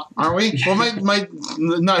this out, aren't we? Well, my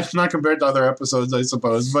not compared to other episodes, I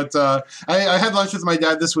suppose. But I had lunch with my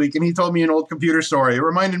dad this week, and he told me an old computer story. It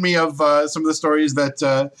reminded me of some of the stories that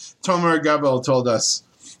Tomer Gabel told us.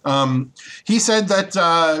 He said that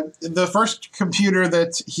the first computer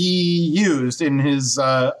that he used in his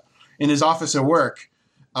office at work,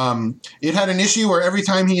 it had an issue where every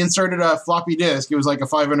time he inserted a floppy disk, it was like a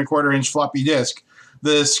 5 1/4 inch floppy disk,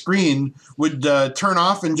 the screen would turn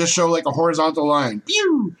off and just show like a horizontal line.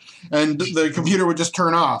 Pew! And the computer would just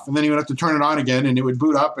turn off, and then he would have to turn it on again, and it would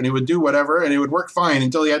boot up, and it would do whatever, and it would work fine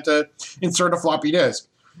until he had to insert a floppy disk.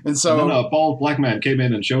 And so then a bald black man came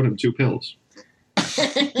in and showed him 2 pills.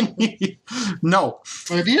 No.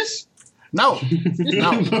 Mobius? No.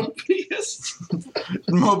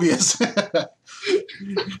 Mobius.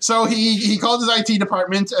 So he called his IT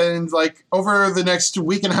department, and like over the next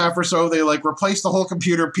week and a half or so, they like replaced the whole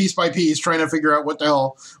computer piece by piece, trying to figure out what the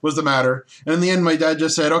hell was the matter. And in the end, my dad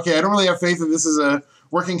just said, "Okay, I don't really have faith that this is a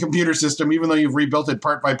working computer system, even though you've rebuilt it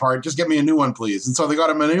part by part. Just get me a new one, please." And so they got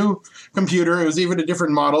him a new computer. It was even a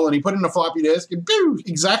different model, and he put in a floppy disk, and boom,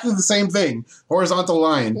 exactly the same thing, horizontal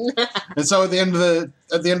line. And so at the end of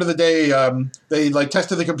the day, they like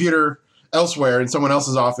tested the computer elsewhere in someone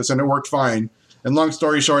else's office, and it worked fine. And long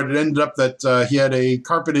story short, it ended up that he had a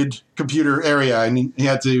carpeted computer area, and he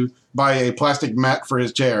had to buy a plastic mat for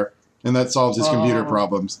his chair, and that solves his computer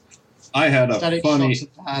problems. I had a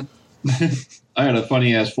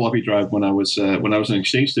funny ass floppy drive when I was an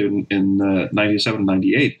exchange student in 97,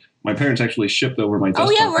 98. My parents actually shipped over my desktop.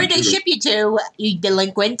 Oh yeah, where'd they ship you to, you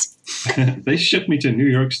delinquent? They shipped me to New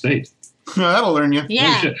York State. That'll learn you.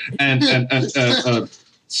 Yeah. And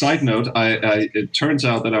side note, it turns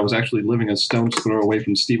out that I was actually living a stone's throw away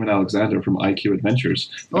from Stephen Alexander from IQ Adventures.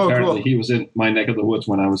 Oh, apparently, cool. He was in my neck of the woods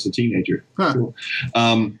when I was a teenager. Huh. Cool.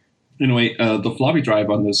 Anyway, the floppy drive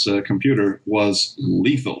on this computer was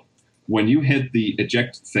lethal. When you hit the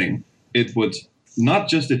eject thing, it would not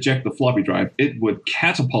just eject the floppy drive, it would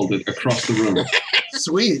catapult it across the room.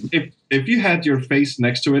 Sweet. If you had your face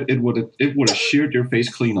next to it, it would have sheared your face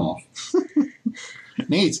clean off.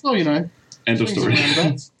 Neat. Oh, you know. End of story.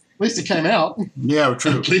 At least it came out. Yeah,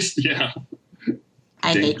 true. At least, yeah.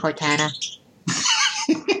 I hate Cortana.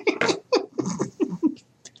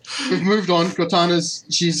 We've moved on. Cortana's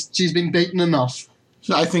she's been beaten enough.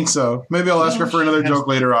 I think so. Maybe I'll ask her for another joke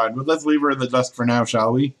later on, but let's leave her in the dust for now,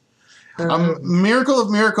 shall we? Miracle of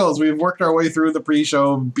miracles. We've worked our way through the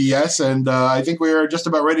pre-show BS, and I think we are just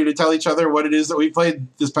about ready to tell each other what it is that we played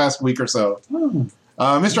this past week or so.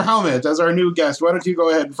 Mr. Helmet, as our new guest, why don't you go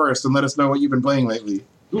ahead first and let us know what you've been playing lately?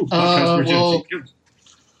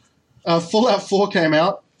 Fallout 4 came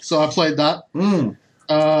out, so I played that.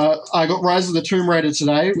 I got Rise of the Tomb Raider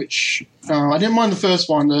today, which I didn't mind the first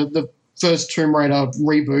one, the first Tomb Raider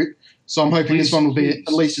reboot, so I'm hoping this one will be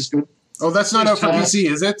at least as good. Oh, that's not out for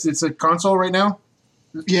PC, is it? It's a console right now?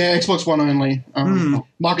 Yeah, Xbox One only.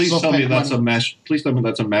 Please tell me that's a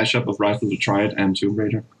mashup of Rise of the Triad and Tomb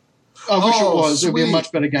Raider. I wish it was. It would be a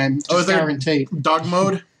much better game. Just guaranteed. Dog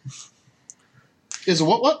mode? Is there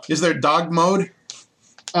what? Is there dog mode?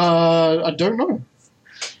 I don't know.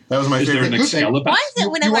 That was my favorite. Why is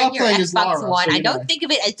it whenever I hear Xbox One, I don't think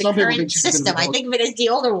of it as the current system. I think of it as the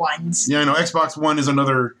older ones. Yeah, I know. Xbox One is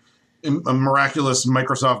another a miraculous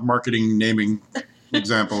Microsoft marketing naming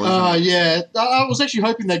example. Yeah. I was actually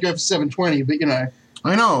hoping they'd go for 720, but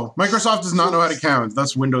I know. Microsoft does not know how to count.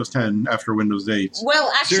 That's Windows 10 after Windows 8.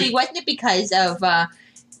 Well, actually, wasn't it because of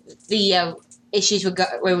the issues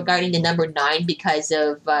regarding the number 9 because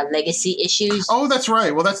of legacy issues? Oh, that's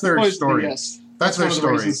right. Well, that's their story. Yes. That's their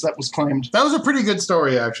story. That was claimed. That was a pretty good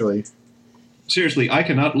story, actually. Seriously, I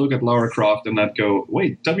cannot look at Lara Croft and not go,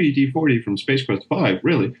 wait, WD-40 from Space Quest 5,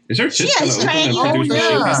 really? Is her tits going to open and produce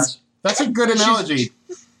machines? That's a good analogy.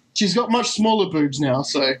 She's got much smaller boobs now,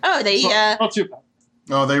 so... Oh, not too bad.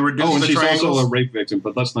 Oh, they reduced and the she's triangles? also a rape victim,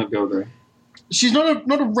 but let's not go there. She's not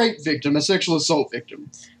a rape victim, a sexual assault victim.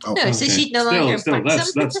 Oh, no, so she's no longer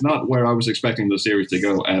that's not where I was expecting the series to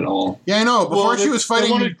go at all. Yeah, I know. Before she was fighting...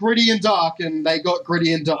 They wanted gritty and dark, and they got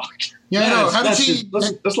gritty and dark. Yeah, I know. How did she...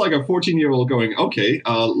 That's like a 14-year-old going, okay,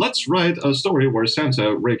 let's write a story where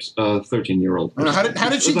Santa rapes a 13-year-old. How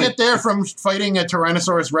did she get there from fighting a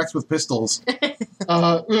Tyrannosaurus Rex with pistols?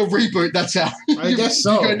 Reboot, that's how. I guess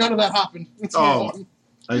so. None of that happened.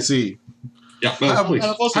 I see. Yeah, how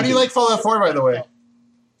do you like Fallout 4, by the way?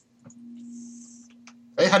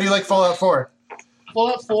 Hey, how do you like Fallout 4?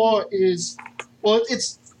 Fallout 4 is... Well,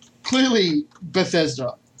 it's clearly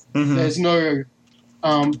Bethesda. Mm-hmm. There's no...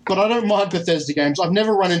 but I don't mind Bethesda games. I've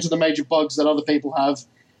never run into the major bugs that other people have.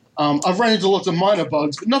 I've run into lots of minor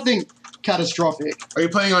bugs, but nothing catastrophic. Are you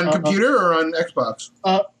playing on computer or on Xbox?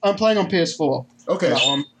 I'm playing on PS4. Okay.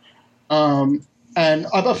 That one. And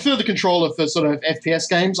I prefer the controller for sort of FPS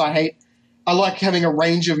games. I like having a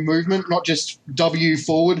range of movement, not just W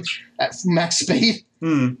forward at max speed.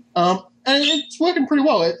 And it's working pretty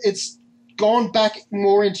well. It's gone back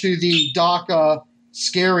more into the darker,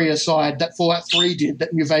 scarier side that Fallout 3 did,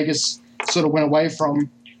 that New Vegas sort of went away from.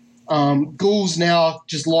 Ghouls now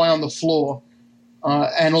just lie on the floor,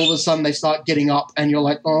 and all of a sudden they start getting up, and you're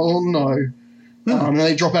like, oh no. And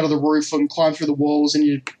they drop out of the roof and climb through the walls,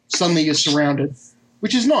 and suddenly you're surrounded,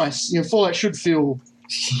 which is nice. Fallout should feel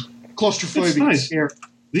claustrophobic. It's nice.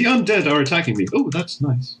 The undead are attacking me. Oh, that's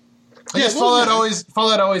nice. I guess Fallout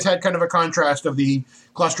always had kind of a contrast of the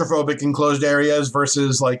claustrophobic enclosed areas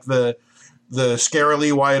versus like the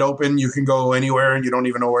scarily wide open, you can go anywhere and you don't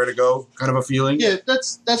even know where to go kind of a feeling. Yeah,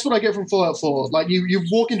 that's what I get from Fallout 4. Like you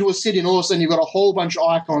walk into a city and all of a sudden you've got a whole bunch of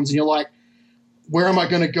icons and you're like, where am I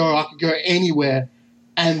going to go? I could go anywhere.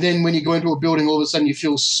 And then when you go into a building, all of a sudden you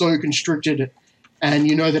feel so constricted and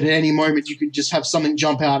you know that at any moment you could just have something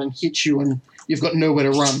jump out and hit you and you've got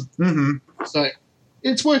nowhere to run. Mm-hmm. So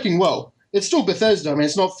it's working well. It's still Bethesda. I mean,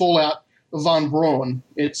 it's not Fallout Van Braun.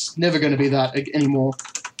 It's never going to be that anymore.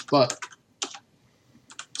 But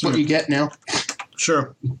it's what you get now.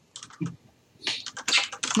 Sure.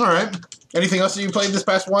 All right. Anything else that you played this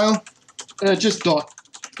past while? Just Dot.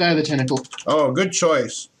 Day of the Tentacle. Oh, good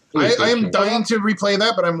choice. I am dying to replay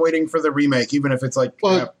that, but I'm waiting for the remake, even if it's like...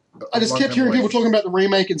 Well, I just kept hearing people talking about the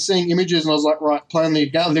remake and seeing images, and I was like, right, I'm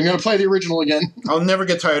going to play the original again. I'll never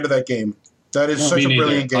get tired of that game. That is such a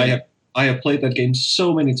brilliant game. I have played that game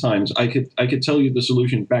so many times. I could tell you the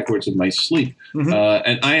solution backwards in my sleep. Mm-hmm.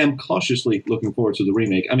 And I am cautiously looking forward to the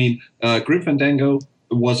remake. I mean, Grim Fandango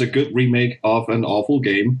was a good remake of an awful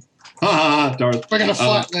game. Ha! Darth. We're gonna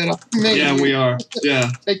fight later. Yeah, we are.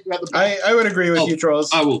 Yeah. I would agree with you, Troels.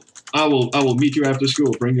 I will meet you after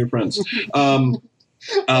school. Bring your friends. The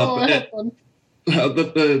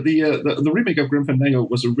remake of Grim Fandango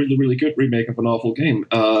was a really, really good remake of an awful game.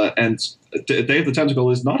 And Day of the Tentacle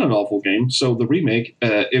is not an awful game. So the remake,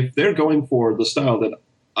 if they're going for the style that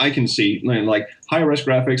I can see, like high-res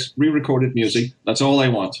graphics, re-recorded music, that's all I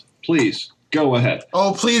want. Please, go ahead.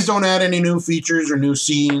 Oh, please don't add any new features or new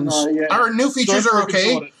scenes. Yeah. Our new features are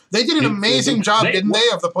okay. They did an amazing job, didn't they,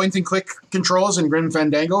 of the point-and-click controls in Grim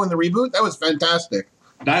Fandango in the reboot? That was fantastic.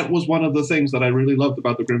 that was one of the things that I really loved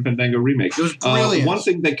about the Grim Fandango remake. It was brilliant. One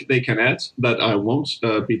thing that they can add that I won't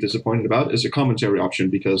be disappointed about is a commentary option,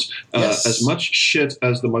 because as much shit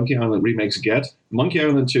as the Monkey Island remakes get, Monkey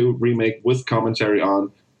Island 2 remake with commentary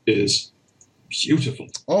on is beautiful.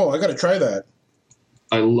 Oh, I got to try that.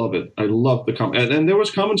 I love it. I love the and there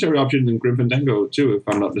was commentary option in Grim Fandango too, if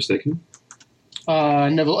I'm not mistaken.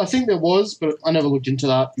 I think there was, but I never looked into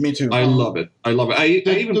that. Me too. I love it. I love it. I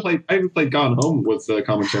even played Gone Home with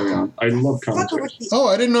commentary on. I love commentary. Oh,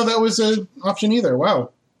 I didn't know that was an option either.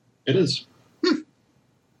 Wow. It is.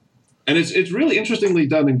 And it's really interestingly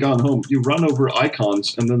done in Gone Home. You run over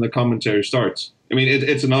icons and then the commentary starts. I mean,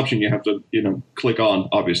 it's an option you have to click on,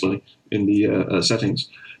 obviously, in the settings.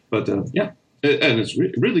 But yeah, and it's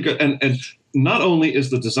really good. And not only is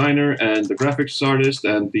the designer and the graphics artist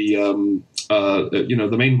and the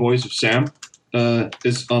the main voice of Sam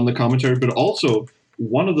is on the commentary, but also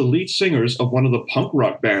one of the lead singers of one of the punk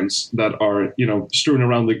rock bands that are strewn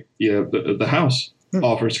around the house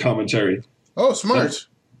offers commentary. Oh, smart!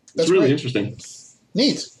 That's really interesting.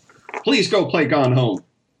 Neat. Please go play Gone Home.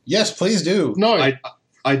 Yes, please do. No,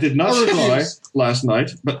 I did not try last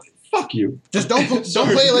night, but fuck you. Just don't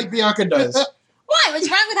play it like Bianca does. What? What's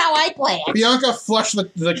wrong with how I play it? Bianca flushed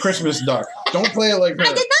the Christmas duck. Don't play it like her.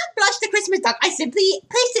 I did not flush the Christmas duck. I simply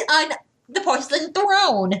placed it on the porcelain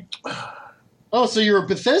throne. Oh, so you're a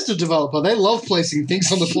Bethesda developer. They love placing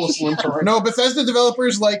things on the porcelain throne. No, Bethesda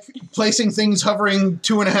developers like placing things hovering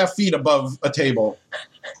 2.5 feet above a table.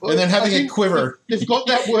 And then having it quiver. They've got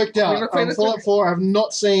that worked out. Fallout 4, I have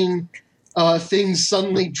not seen things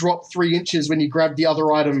suddenly drop 3 inches when you grab the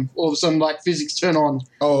other item. All of a sudden, physics turn on.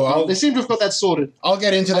 Oh, they seem to have got that sorted. I'll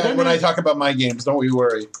get into that when I talk about my games. Don't you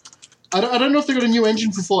worry. I don't know if they got a new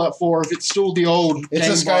engine for Fallout 4, or if it's still the old. It's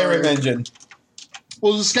a Skyrim engine.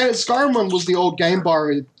 Well, the Skyrim one was the old Game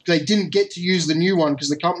Bar. They didn't get to use the new one because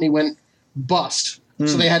the company went bust.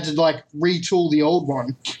 So they had to retool the old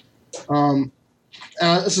one.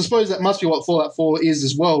 I suppose that must be what Fallout 4 is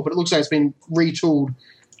as well, but it looks like it's been retooled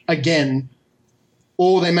again.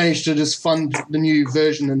 Or they managed to just fund the new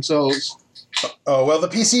version themselves. Oh, well, the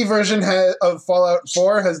PC version of Fallout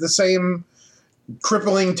 4 has the same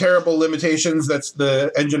crippling, terrible limitations that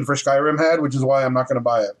the engine for Skyrim had, which is why I'm not going to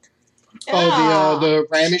buy it. Oh, the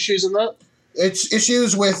RAM issues and that? It's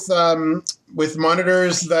issues with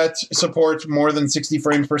monitors that support more than 60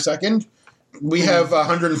 frames per second. We have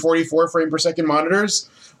 144 frame per second monitors,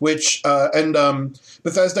 which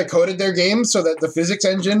Bethesda coded their game so that the physics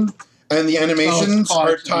engine and the animations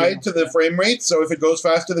are tied to the frame rate. So if it goes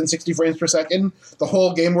faster than 60 frames per second, the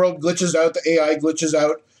whole game world glitches out, the AI glitches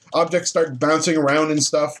out, objects start bouncing around and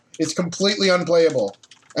stuff. It's completely unplayable.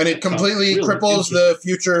 And it completely cripples the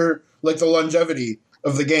future, the longevity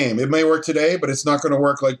of the game. It may work today, but it's not going to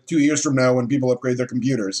work 2 years from now when people upgrade their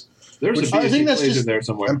computers. I think that's just in there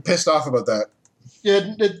somewhere. I'm pissed off about that.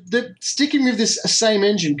 Yeah, they're sticking with this same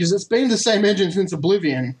engine because it's been the same engine since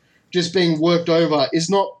Oblivion, just being worked over.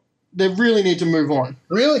 They really need to move on.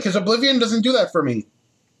 Really? Because Oblivion doesn't do that for me.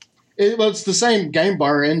 It's the same Game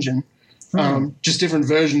Bar engine, just different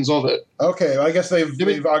versions of it. Okay, I guess they've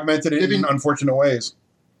augmented it in unfortunate ways.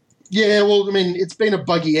 Yeah, well, I mean, it's been a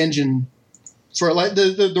buggy engine for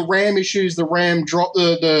the RAM issues, the RAM drop,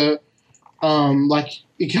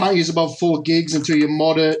 you can't use above 4 gigs until you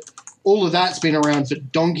mod it. All of that's been around for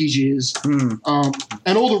donkey's years. And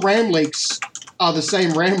all the RAM leaks are the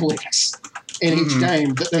same RAM leaks in each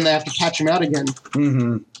game, but then they have to patch them out again.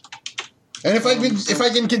 And if I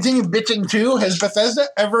can continue bitching too, has Bethesda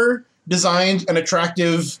ever designed an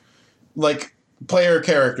attractive player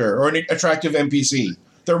character or an attractive NPC?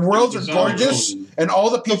 Their worlds are gorgeous, and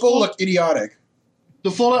all the people look idiotic.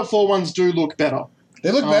 The Fallout 4 ones do look better.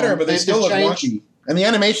 They look better, but they still look wonky. And the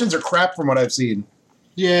animations are crap from what I've seen.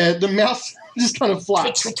 Yeah, the mouth just kind of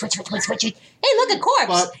flat. Twitch. Hey, look, a corpse.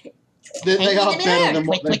 But they are better than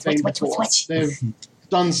what they've been before. They've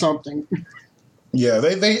done something. Yeah,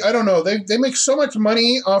 they I don't know. They make so much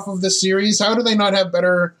money off of this series. How do they not have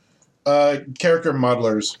better character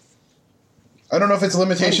modelers? I don't know if it's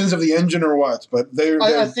limitations of the engine or what, but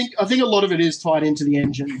I think a lot of it is tied into the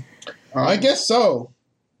engine. I guess so.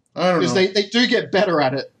 I don't know. Because they do get better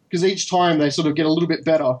at it, because each time they sort of get a little bit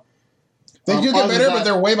better. They do get better, but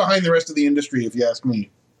they're way behind the rest of the industry, if you ask me.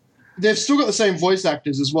 They've still got the same voice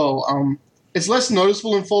actors as well. It's less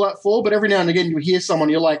noticeable in Fallout 4, but every now and again you hear someone,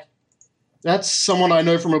 you're like, that's someone I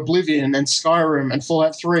know from Oblivion and Skyrim and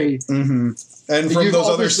Fallout 3. Mm-hmm. And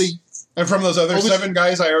from those other 7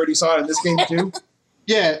 guys I already saw in this game too.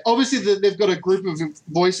 Yeah, obviously they've got a group of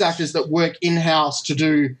voice actors that work in-house to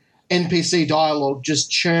do NPC dialogue, just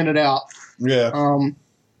churn it out. Yeah.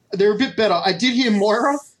 they're a bit better. I did hear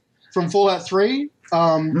Moira from Fallout 3,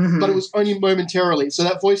 but it was only momentarily. So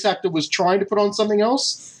that voice actor was trying to put on something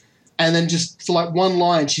else, and then just for like one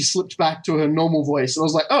line, she slipped back to her normal voice. And I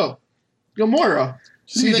was like, oh, you're Moira.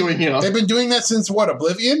 What are you doing here? They've been doing that since, what,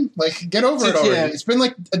 Oblivion? Like, get over it already. Yeah. It's been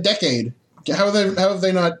like a decade. How have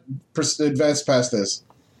they not advanced past this?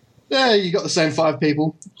 Yeah, you got the same 5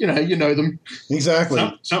 people. You know them. Exactly.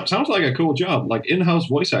 Sounds like a cool job. Like in-house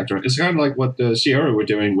voice actor. It's kind of like what Sierra were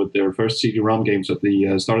doing with their first CD-ROM games at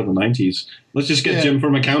the start of the 90s. Let's just get Jim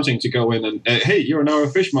from accounting to go in and, hey, you're now a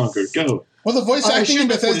fishmonger. Go. Well, the voice acting in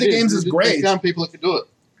Bethesda games is great. They found people that could do it.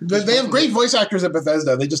 They have great voice actors at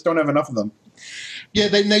Bethesda. They just don't have enough of them. Yeah,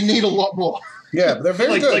 they need a lot more. Yeah, they're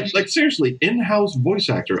very good. Like seriously, in-house voice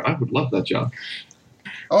actor. I would love that job.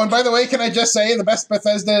 Oh, and by the way, can I just say the best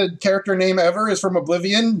Bethesda character name ever is from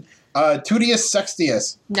Oblivion, Tudius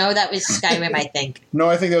Sextius. No, that was Skyrim, I think. No,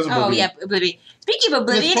 I think that was Oblivion. Oh, yeah, Oblivion. Speaking of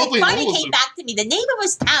Oblivion, it finally came back to me. The name of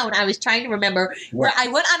his town I was trying to remember, where I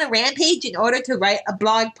went on a rampage in order to write a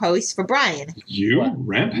blog post for Brian. You? What?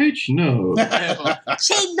 Rampage? No.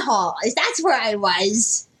 Shaden Hall. That's where I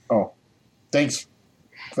was. Oh, thanks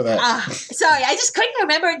for that. Sorry, I just couldn't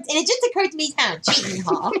remember, and it just occurred to me now. Shaden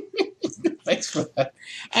Hall. Thanks for that.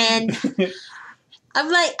 And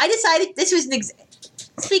I'm like, I decided this was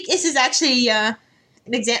this is actually an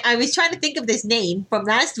example. I was trying to think of this name from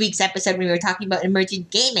last week's episode when we were talking about emergent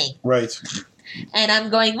gaming. Right. And I'm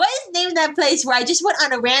going, what is the name of that place where I just went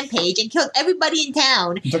on a rampage and killed everybody in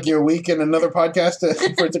town? It took you a week and another podcast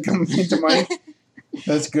for it to come into mind.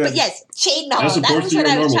 That's good. But yes, Shaden Hall. That was what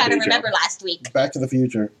I was trying to remember last week. Back to the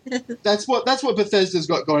Future. That's what Bethesda's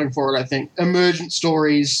got going for it, I think. Emergent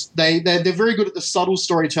stories. They're very good at the subtle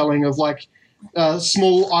storytelling of like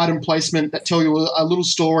small item placement that tell you a little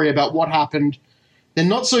story about what happened. They're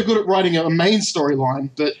not so good at writing a main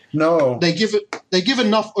storyline, but they give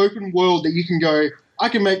enough open world that you can go, I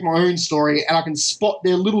can make my own story and I can spot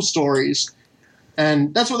their little stories,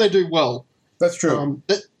 and that's what they do well. That's true.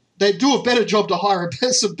 They do a better job to hire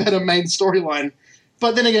a better main storyline.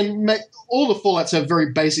 But then again, all the Fallouts have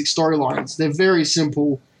very basic storylines. They're very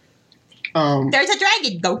simple. There's a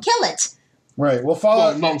dragon. Go kill it. Right. Well,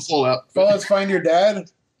 Fallout. Non-Fallout. Fallout's Find Your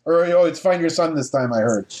Dad? Or, it's Find Your Son this time, I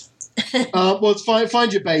heard. Well, it's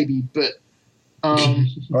Find Your Baby. But right.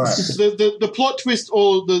 the plot twist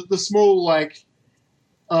or the small, like,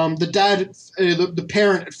 the dad, the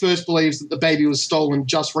parent at first believes that the baby was stolen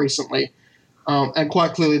just recently. And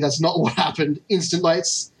quite clearly, that's not what happened.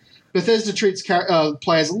 Bethesda treats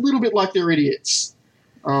players a little bit like they're idiots.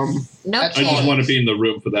 I just want to be in the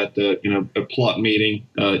room for that, a plot meeting.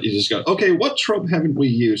 You just go, okay, what trope haven't we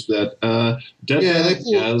used? That dead dad,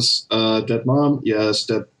 yes. Dead mom, yes.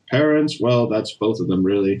 Dead parents, well, that's both of them,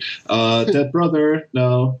 really. Dead brother,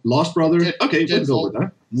 no. Lost brother, okay, we'll go with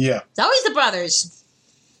that. Yeah. It's always the brothers.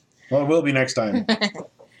 Well, it will be next time.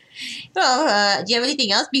 Well, do you have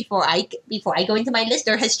anything else before I go into my list,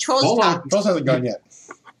 or has Troels talked? Troels hasn't gone yet.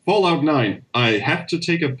 Fallout 9. I have to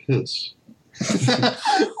take a piss.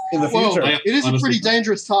 In the future. It is a pretty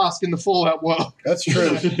dangerous task in the Fallout world. That's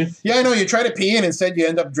true. Yeah, I know. You try to pee and instead you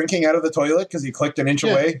end up drinking out of the toilet because you clicked an inch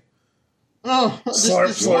away. Oh,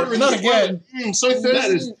 slurp. Not again. So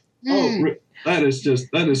thirsty. That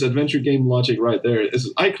is adventure game logic right there.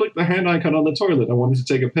 I clicked the hand icon on the toilet. I wanted to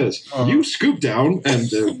take a piss. You scoop down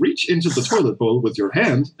and reach into the toilet bowl with your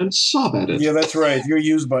hand and sob at it. Yeah, that's right. Your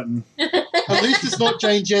use button. At least it's not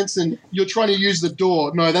Jane Jensen. You're trying to use the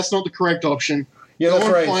door. No, that's not the correct option. Yeah, that's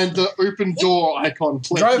right. Find the open door icon,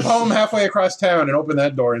 please. Drive home halfway across town and open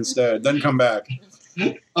that door instead. Then come back.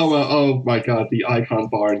 Oh my God, the icon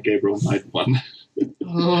bar in Gabriel Knight 1.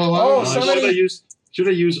 Should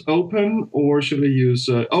I use open or should I use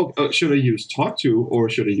should I use talk to or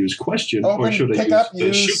should I use question open, or should I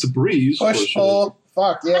use shoot the breeze? Push, pull,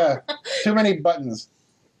 fuck, yeah. Too many buttons.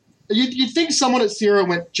 You'd think someone at Sierra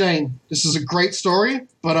went, Jane, this is a great story,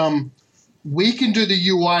 but we can do the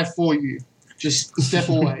UI for you. Just step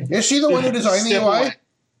away. Is she the one who designed the UI? Away.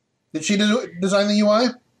 Did she design the UI?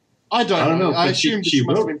 I don't know. I assume she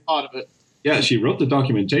must have been part of it. Yeah, she wrote the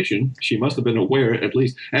documentation. She must have been aware, at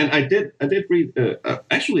least. And I did read.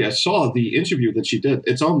 Actually, I saw the interview that she did.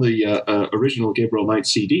 It's on the original Gabriel Knight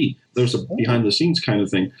CD. There's a behind-the-scenes kind of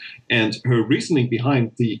thing. And her reasoning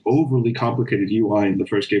behind the overly complicated UI in the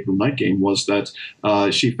first Gabriel Knight game was that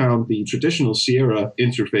she found the traditional Sierra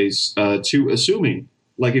interface too assuming.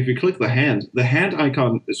 Like if you click the hand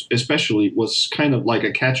icon especially was kind of like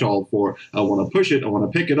a catch-all for I want to push it, I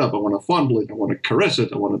want to pick it up, I want to fondle it, I want to caress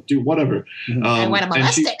it, I want to do whatever. I want to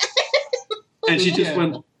molest it. And she just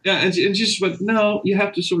went, Yeah, and she just went, no, you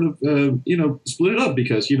have to sort of, split it up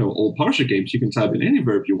because, old Parsha games, you can type in any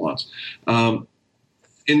verb you want.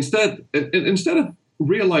 Instead of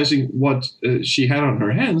realizing what she had on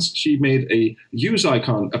her hands, she made a use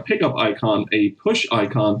icon, a pickup icon, a push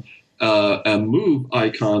icon, a move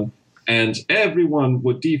icon, and everyone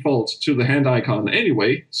would default to the hand icon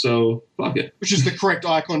anyway, so fuck it. Which is the correct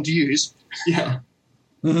icon to use. Yeah.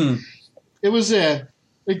 Mm-hmm. It was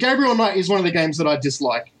Gabriel Knight is one of the games that I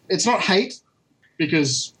dislike. It's not hate,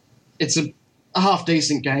 because it's a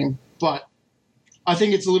half-decent game, but I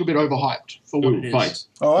think it's a little bit overhyped for what it is. Fight.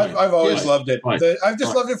 Oh, I've always loved it. I've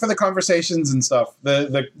just loved it for the conversations and stuff.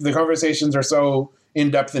 The conversations are so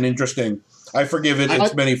in-depth and interesting. I forgive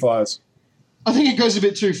its many flaws. I think it goes a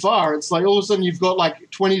bit too far. It's like all of a sudden you've got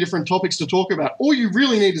like 20 different topics to talk about. All you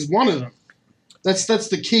really need is one of them. That's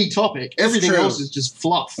the key topic. Everything else is just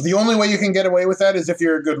fluff. The only way you can get away with that is if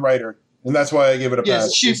you're a good writer. And that's why I give it a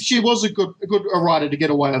pass. She was a good writer to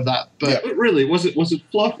get away with that. But really, was it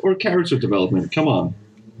fluff or character development? Come on.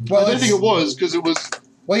 Well, I don't think it was, because it was...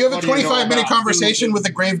 Well, you have a 25-minute conversation with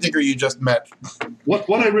the gravedigger you just met. What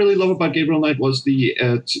I really love about Gabriel Knight was the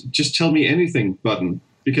just tell me anything button.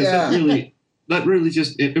 Because that really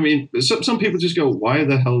just... I mean, some people just go, why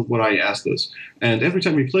the hell would I ask this? And every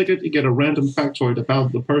time you click it, you get a random factoid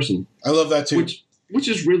about the person. I love that too. Which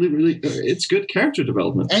is really, really... it's good character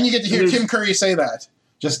development. And you get to hear Tim Curry say that.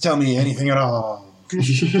 Just tell me anything at all.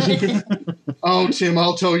 Oh, Tim,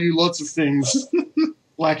 I'll tell you lots of things.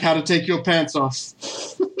 Like how to take your pants off.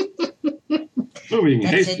 Moving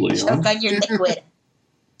hastily choke on your liquid.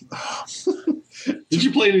 Did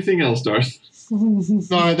you play anything else, Darth?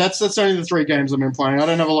 No, that's only the 3 games I've been playing. I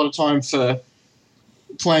don't have a lot of time for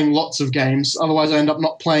playing lots of games. Otherwise, I end up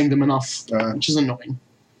not playing them enough, which is annoying.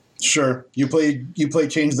 Sure. You play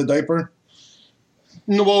Change the Diaper?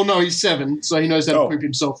 No, he's 7, so he knows how to poop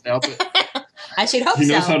himself now. But I should hope so. He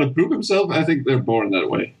knows how to poop himself? I think they're born that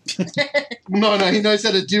way. No, he knows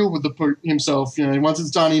how to deal with the poop himself. Once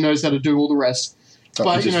it's done, he knows how to do all the rest.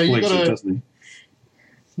 But, you got to...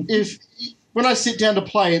 When I sit down to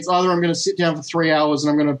play, it's either I'm going to sit down for 3 hours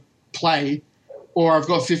and I'm going to play, or I've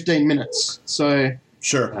got 15 minutes. So...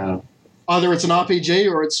 Sure. Either it's an RPG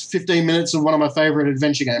or it's 15 minutes of one of my favorite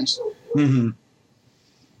adventure games. Mm-hmm.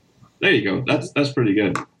 There you go. That's pretty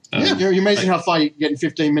good. You're amazing how far you can get in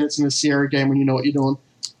 15 minutes in a Sierra game when you know what you're doing.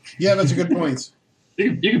 Yeah, that's a good point.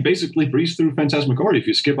 You can basically breeze through Phantasmagoria if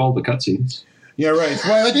you skip all the cutscenes. Yeah, right.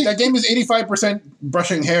 Well, I think that game is 85%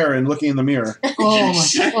 brushing hair and looking in the mirror. Oh,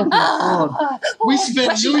 my God. We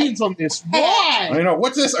spent millions on this. Why? I know.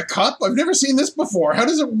 What's this, a cup? I've never seen this before. How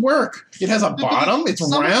does it work? It has a bottom. It's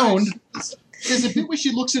round. There's a bit where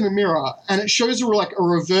she looks in a mirror and it shows her like a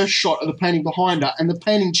reverse shot of the painting behind her and the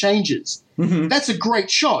painting changes. Mm-hmm. That's a great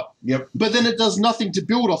shot. Yep. But then it does nothing to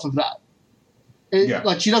build off of that.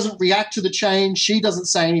 Like, she doesn't react to the change. She doesn't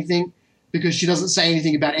say anything because she doesn't say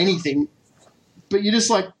anything about anything. But you're just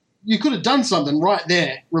like, you could have done something right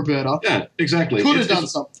there, Roberta. Yeah, exactly. Could have done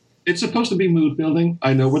something. It's supposed to be mood building.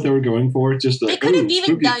 I know what they were going for. Just they could have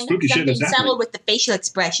even done something subtle with the facial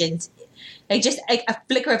expressions. Like just a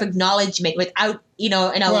flicker of acknowledgement without,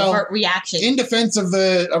 an overt reaction. In defense of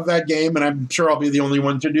that game, and I'm sure I'll be the only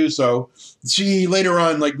one to do so, she later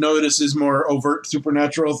on notices more overt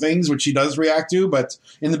supernatural things, which she does react to. But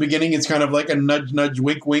in the beginning, it's kind of like a nudge, nudge,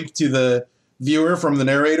 wink, wink to the viewer from the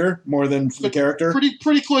narrator more than the character.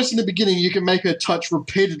 Pretty close in the beginning, you can make her touch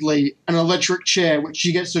repeatedly an electric chair, which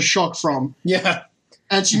she gets a shock from. Yeah.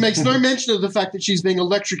 And she makes no mention of the fact that she's being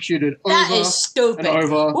electrocuted That is stupid.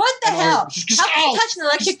 What the hell? How can you touch an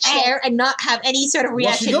electric chair and not have any sort of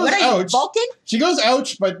reaction? What are you, Vulcan? She goes,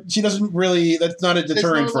 ouch, but she doesn't really, that's not a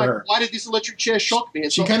deterrent for her. Why did this electric chair shock me?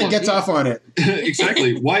 She kind of gets off on it.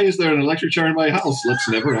 Exactly. Why is there an electric chair in my house? Let's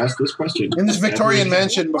never ask this question. In this Victorian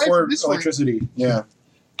mansion before electricity. Yeah.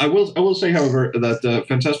 I will say, however, that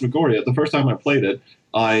Phantasmagoria, the first time I played it,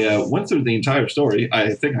 I went through the entire story.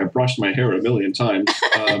 I think I brushed my hair a million times.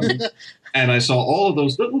 And I saw all of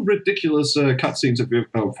those little ridiculous cutscenes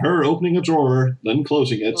of her opening a drawer, then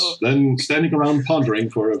closing it, then standing around pondering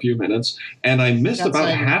for a few minutes. And I missed about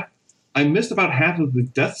half of the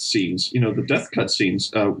death scenes, the death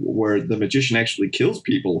cutscenes, where the magician actually kills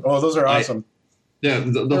people. Oh, those are awesome.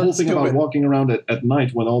 The whole thing about walking around at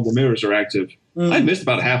night when all the mirrors are active. I missed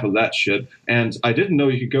about half of that shit, and I didn't know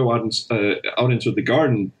you could go out into the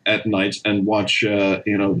garden at night and watch,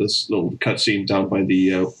 this little cutscene down by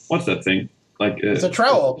the what's that thing? It's a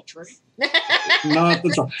trowel. Not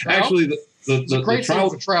the trowel. Actually, the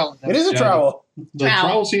trowel. It is a trowel. The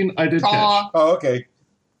trowel scene I did catch. Oh, okay.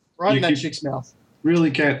 Right in that chick's mouth.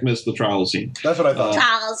 Really can't miss the trowel scene. That's what I thought.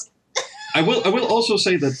 Trowels. I will also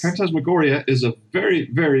say that Phantasmagoria is a very,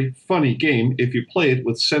 very funny game if you play it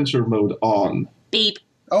with censor mode on. Beep.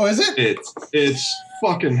 Oh, is it? It's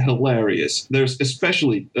fucking hilarious. There's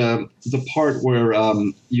especially the part where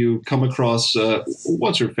you come across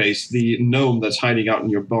what's her face, the gnome that's hiding out in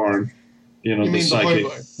your barn. You know, the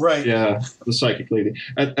psychic, right? Yeah, the psychic lady.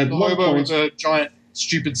 At the one hobo point, with a giant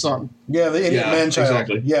stupid son. Yeah, the idiot man-child.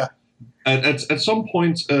 Exactly. Yeah. At some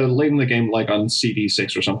point late in the game, like on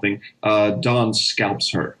CD6 or something, Dawn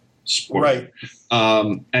scalps her. Spoiler. Right.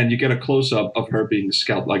 And you get a close-up of her being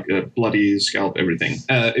scalped, like a bloody scalp, everything.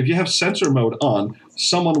 If you have censor mode on,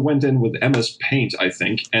 someone went in with MS Paint, I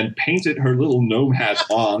think, and painted her little gnome hat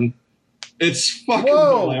on. It's fucking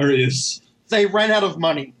hilarious. They ran out of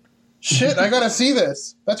money. Shit, I gotta see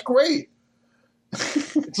this. That's great.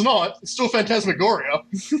 It's not. It's still Phantasmagoria.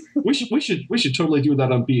 We should totally do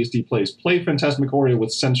that on BSD Plays. Play Phantasmagoria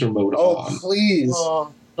with censor mode on. Oh, please.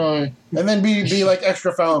 No. And then be like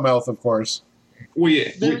extra foul mouth, of course. We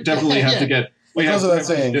definitely have to get. We because have of that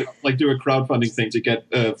saying. to do a crowdfunding thing to get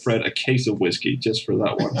Fred a case of whiskey just for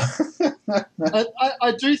that one.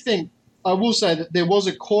 I do think, I will say that there was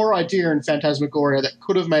a core idea in Phantasmagoria that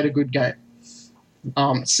could have made a good game.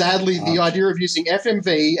 Sadly, the idea of using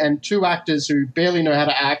FMV and 2 actors who barely know how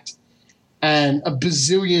to act and a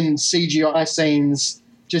bazillion CGI scenes,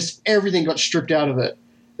 just everything got stripped out of it.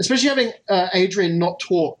 Especially having Adrian not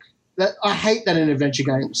talk. I hate that in adventure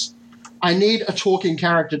games. I need a talking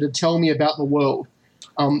character to tell me about the world,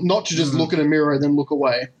 not to just look at a mirror and then look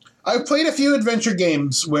away. I've played a few adventure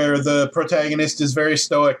games where the protagonist is very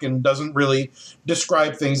stoic and doesn't really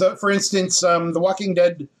describe things. For instance, the Walking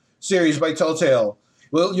Dead series by Telltale.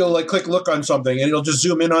 Well, you'll like click look on something and it'll just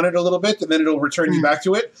zoom in on it a little bit and then it'll return you back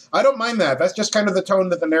to it. I don't mind that. That's just kind of the tone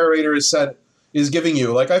that the narrator is giving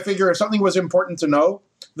you. Like I figure if something was important to know,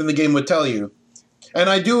 then the game would tell you. And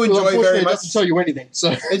I do enjoy very much. It doesn't tell you anything.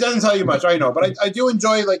 So it doesn't tell you much, I know, but I do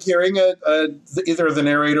enjoy like hearing either the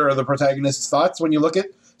narrator or the protagonist's thoughts when you look at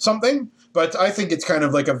something. But I think it's kind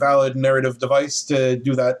of like a valid narrative device to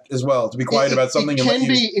do that as well, to be quiet about something. It can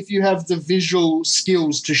be if you have the visual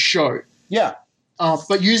skills to show. Yeah.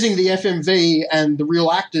 But using the FMV and the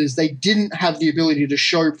real actors, they didn't have the ability to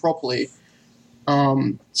show properly.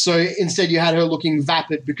 So instead you had her looking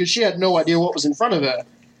vapid because she had no idea what was in front of her.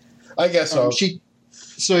 I guess so.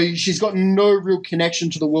 So she's got no real connection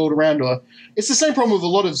to the world around her. It's the same problem with a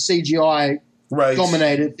lot of CGI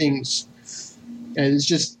dominated things. And it's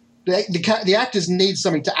just the actors need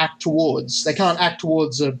something to act towards. They can't act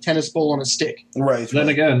towards a tennis ball on a stick. Right. Then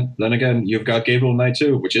again, you've got Gabriel Knight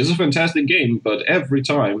 2, which is a fantastic game, but every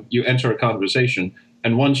time you enter a conversation,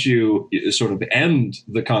 and once you sort of end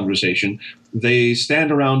the conversation, they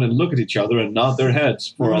stand around and look at each other and nod their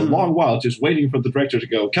heads for a long while, just waiting for the director to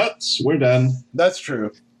go, cuts, we're done. That's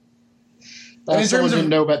true. Someone didn't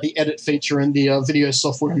know about the edit feature in the video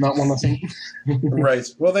software in that one, I think. Right.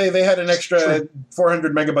 Well, they had an extra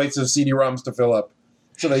 400 megabytes of CD-ROMs to fill up.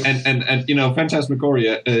 So they and you know,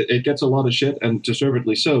 Phantasmagoria, it gets a lot of shit, and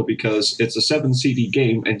deservedly so, because it's a 7 CD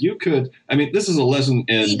game, and you could, I mean, this is a lesson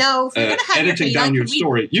in editing down your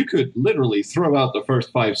story. You could literally throw out the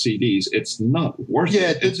first 5 CDs. It's not worth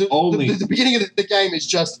it. It's the beginning of the game is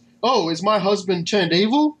just, oh, is my husband turned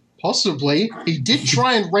evil? Possibly. He did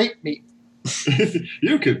try and rape me.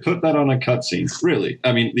 You could put that on a cutscene, really.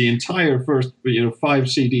 I mean, the entire first 5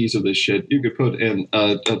 CDs of this shit, you could put in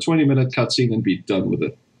a 20-minute cutscene and be done with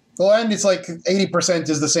it. Well, and it's like 80%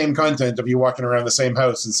 is the same content of you walking around the same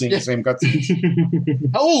house and seeing the same cutscenes.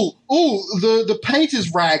 The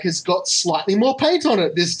painter's rag has got slightly more paint on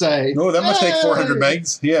it this day. Oh, that must take 400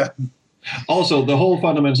 megs. Yeah. Also, the whole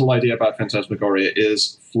fundamental idea about Phantasmagoria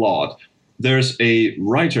is flawed. There's a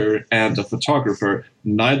writer and a photographer.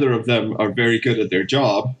 Neither of them are very good at their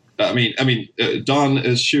job. I mean, Don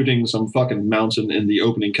is shooting some fucking mountain in the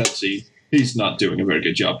opening cutscene. He's not doing a very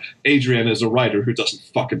good job. Adrian is a writer who doesn't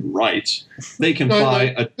fucking write. They can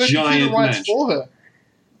buy a giant mansion. For her.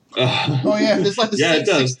 Oh yeah, there's like the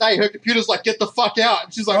sixth day. Her computer's like, "Get the fuck out!"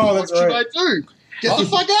 And she's like, "What should I do? Get the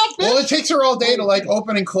fuck out, bitch!" Well, it takes her all day to like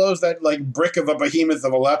open and close that like brick of a behemoth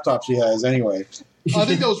of a laptop she has. Anyway. I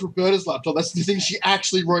think that was Roberta's laptop. That's the thing she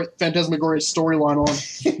actually wrote Phantasmagoria's storyline on.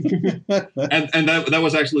 and that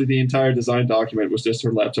was actually the entire design document, was just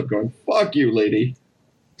her laptop going, "Fuck you, lady.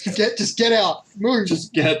 Just get out. Move.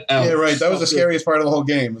 Just get out." Yeah, right. That was the scariest part of the whole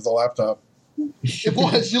game, was the laptop. It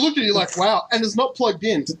was. You looked at it like, wow. And it's not plugged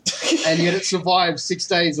in. And yet it survived 6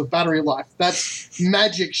 days of battery life. That's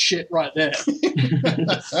magic shit right there.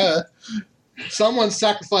 Someone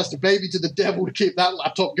sacrificed a baby to the devil to keep that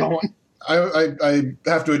laptop going. I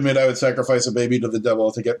have to admit I would sacrifice a baby to the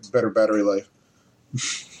devil to get better battery life.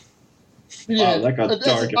 Yeah, that got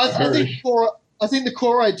dark. I think the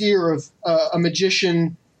core idea of a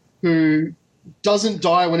magician who doesn't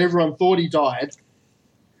die when everyone thought he died,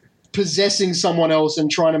 possessing someone else and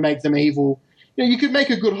trying to make them evil. You could make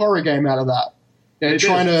a good horror game out of that.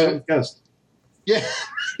 Trying to. Yeah,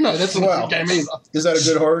 no, that's not a good game either. Is that a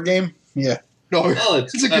good horror game? Yeah. No,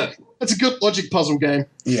 it's a good logic puzzle game.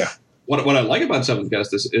 Yeah. What I like about Seventh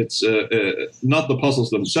Guest is it's not the puzzles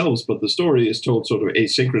themselves, but the story is told sort of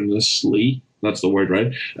asynchronously. That's the word,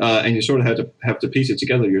 right? And you sort of have to piece it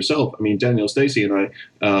together yourself. I mean, Daniel, Stacey, and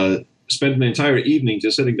I spent an entire evening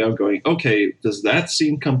just sitting down going, okay, does that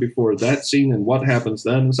scene come before that scene, and what happens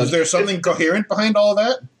then? Is there something coherent behind all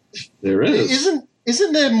that? There is.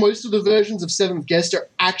 Isn't there most of the versions of Seventh Guest are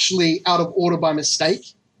actually out of order by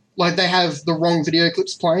mistake? Like they have the wrong video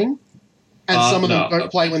clips playing? And some of them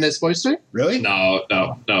don't play when they're supposed to? Really? No.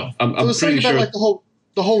 I'm pretty sure. Like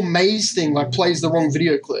the whole maze thing, like plays the wrong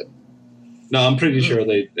video clip. No, I'm pretty sure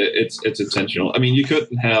it's intentional. I mean, you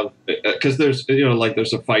couldn't have because there's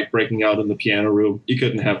there's a fight breaking out in the piano room. You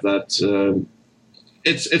couldn't have that.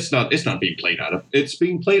 It's not being played out of. It's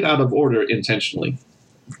being played out of order intentionally.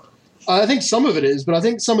 I think some of it is, but I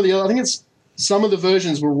think some of the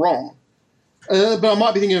versions were wrong. But I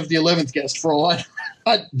might be thinking of the 11th Guest for all I.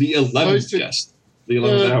 The 11th Guest, the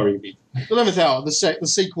 11th hour. You mean? The 11th hour, the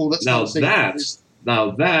sequel.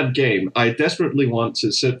 Now that game, I desperately want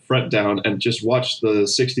to sit front down and just watch the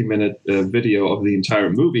 60-minute video of the entire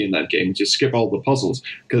movie in that game. Just skip all the puzzles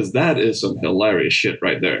because that is some hilarious shit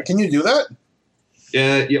right there. Can you do that?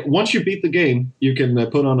 Yeah. Once you beat the game, you can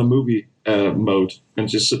put on a movie mode and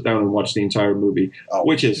just sit down and watch the entire movie,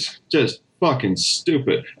 which is just fucking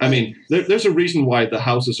stupid. I mean, there's a reason why the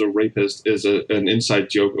house is a rapist is an inside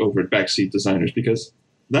joke over at Backseat Designers because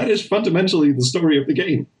that is fundamentally the story of the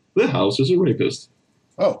game. The house is a rapist.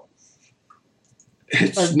 Oh.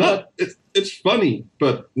 It's not. It's funny,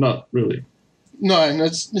 but not really. No,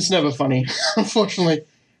 it's never funny, unfortunately.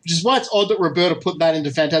 Which is why it's odd that Roberta put that into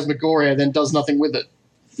Phantasmagoria, then does nothing with it.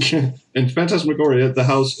 In Phantasmagoria, the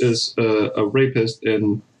house is a rapist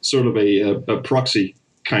in sort of a proxy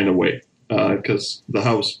kind of way, because the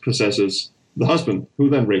house possesses the husband, who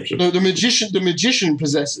then rapes her. No, the magician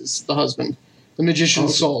possesses the husband. The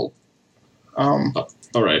magician's soul.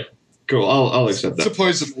 All right, cool. I'll accept that.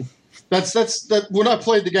 Supposedly, that's when I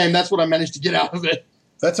played the game, that's what I managed to get out of it.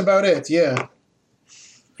 That's about it. Yeah.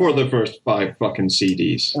 For the first 5 fucking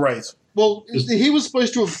CDs. Right. Well, he was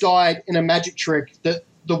supposed to have died in a magic trick that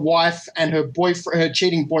the wife and her boyfriend, her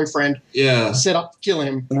cheating boyfriend, set up to kill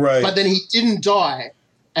him. Right. But then he didn't die,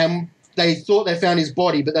 and they thought they found his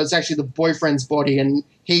body, but that was actually the boyfriend's body, and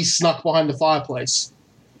he snuck behind the fireplace.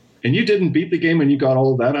 And you didn't beat the game, and you got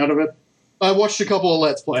all of that out of it? I watched a couple of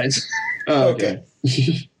Let's Plays. Okay.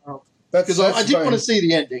 Because I did want to see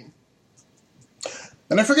the ending.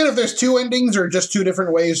 And I forget if there's 2 endings or just 2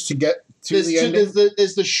 different ways to get to the ending.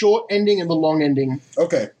 There's the short ending and the long ending.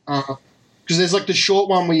 Okay. Because there's like the short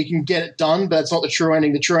one where you can get it done, but it's not the true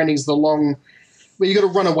ending. The true ending is the long, where you got to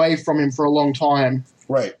run away from him for a long time.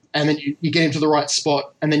 Right. And then you get him to the right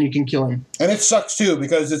spot, and then you can kill him. And it sucks too,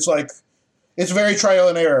 because it's like, it's very trial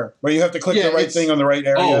and error, where you have to click the right thing on the right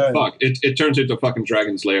area. Oh, fuck. It turns into fucking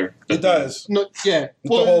Dragon's Lair. It does. No, yeah.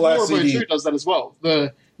 Well, the whole last CD. 2 does that as well.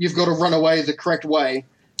 You've got to run away the correct way.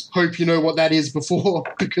 Hope you know what that is before,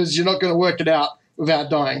 because you're not going to work it out without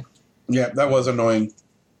dying. Yeah, that was annoying.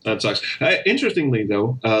 That sucks. Interestingly,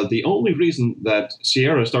 though, the only reason that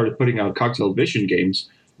Sierra started putting out Cocktail Vision games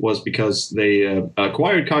was because they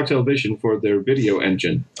acquired Cocktail Vision for their video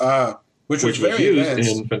engine, which was used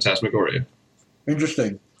advanced in Phantasmagoria.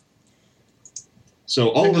 Interesting. So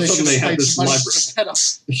all of a sudden they had this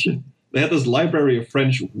library. They had this library of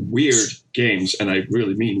French weird games, and I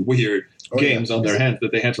really mean weird games on their hands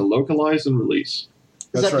that they had to localize and release.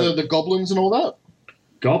 Is that the goblins and all that?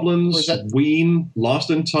 Goblins, Ween, Lost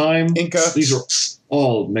in Time, Inca. These are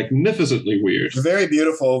all magnificently weird. Very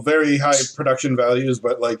beautiful, very high production values,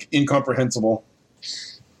 but like incomprehensible.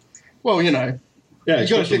 Well, you know. Yeah,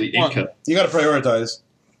 especially Inca. You got to prioritize.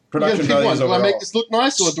 Production values overall. Do I make this look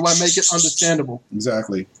nice, or do I make it understandable?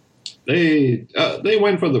 Exactly. They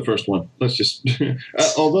went for the first one. Let's just.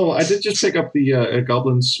 Although I did just pick up the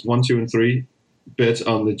Goblins 1, 2, and 3 bit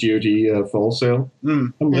on the GOG fall sale.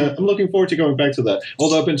 I'm looking forward to going back to that.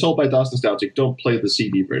 Although I've been told by Das Nostalgic, don't play the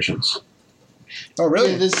CD versions. Oh,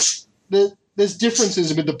 really? Yeah, there's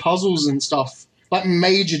differences with the puzzles and stuff, like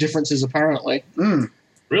major differences apparently.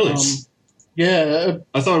 Really? Yeah.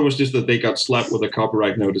 I thought it was just that they got slapped with a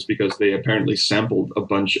copyright notice because they apparently sampled a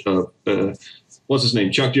bunch of what's his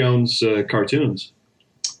name, Chuck Jones cartoons.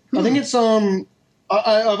 I think it's I've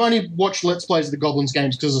only watched Let's Plays of the Goblins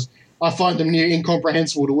games because I find them near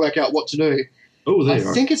incomprehensible to work out what to do. Oh, I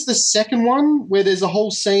think it's the second one where there's a whole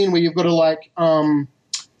scene where you've got to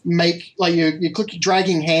make you click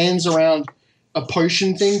dragging hands around a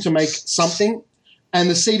potion thing to make something, and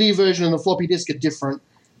the CD version and the floppy disk are different.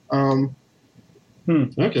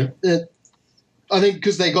 Okay. I think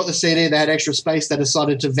because they got the CD, they had extra space. They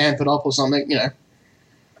decided to vamp it up or something.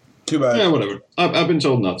 Too bad. Yeah, whatever. I've been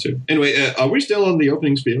told not to. Anyway, are we still on the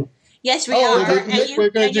opening spiel? Yes, we are. We're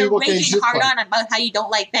going to do what games raging you hard play. on about how you don't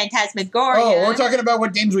like Phantasmagoria. Oh, we're talking about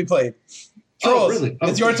what games we played. Troels, really?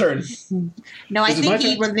 it's your turn. No, I Is it my think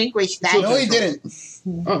he turn? relinquished that. No, he didn't.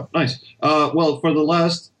 Oh, nice. Well, for the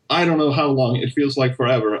last, I don't know how long, it feels like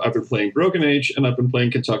forever, I've been playing Broken Age and I've been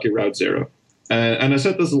playing Kentucky Route Zero. And I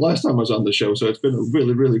said this the last time I was on the show, so it's been a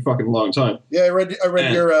really, really fucking long time. Yeah, I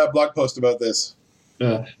read your blog post about this.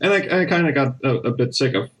 And I kind of got a bit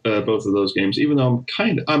sick of both of those games, even though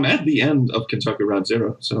I'm at the end of Kentucky Route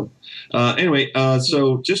Zero. So anyway,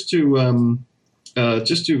 so just to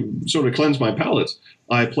sort of cleanse my palate,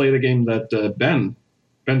 I played a game that Ben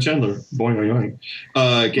Chandler, boing,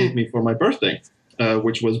 gave me for my birthday,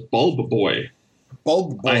 which was Bulb Boy.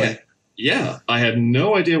 Bulb Boy. I had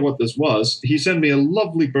no idea what this was. He sent me a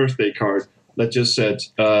lovely birthday card that just said,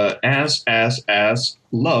 ass,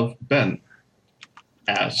 love, Ben.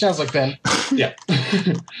 Ass. Sounds like Ben. Yeah.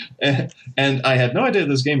 And I had no idea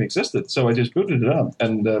this game existed, so I just booted it up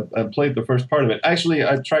and I played the first part of it. Actually,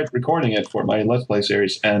 I tried recording it for my Let's Play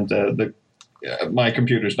series, and my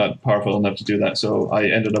computer's not powerful enough to do that, so I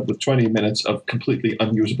ended up with 20 minutes of completely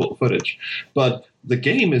unusable footage. But the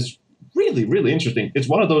game is really, really interesting. It's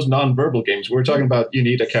one of those non-verbal games. We're talking about you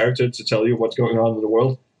need a character to tell you what's going on in the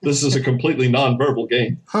world. This is a completely non-verbal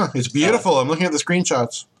game. Huh, it's beautiful. I'm looking at the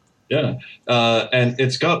screenshots. Yeah, and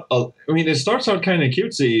it's got it starts out kind of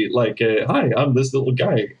cutesy, like, hi, I'm this little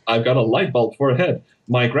guy. I've got a light bulb for a head.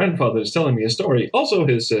 My grandfather is telling me a story. Also,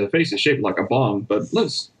 his face is shaped like a bomb, but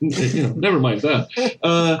let's, never mind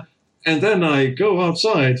that. And then I go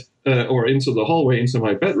outside, or into the hallway, into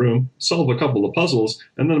my bedroom, solve a couple of puzzles,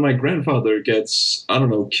 and then my grandfather gets,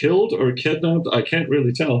 killed or kidnapped, I can't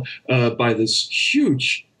really tell, by this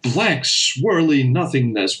huge black swirly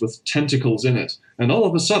nothingness with tentacles in it. And all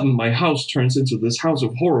of a sudden, my house turns into this house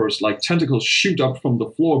of horrors, like tentacles shoot up from the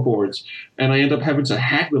floorboards, and I end up having to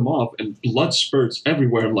hack them off, and blood spurts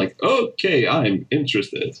everywhere. I'm like, okay, I'm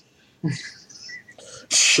interested.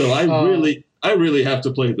 So I really have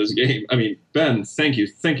to play this game. I mean, Ben, thank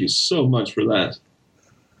you so much for that.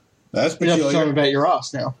 That's You have to peculiar. tell me about your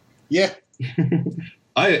ass now. Yeah.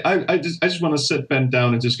 I just want to sit Ben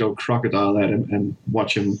down and just go crocodile at him and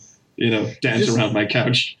watch him, dance around my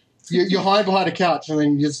couch. You hide behind a couch and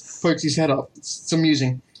then he just pokes his head up. It's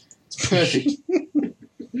amusing. It's perfect.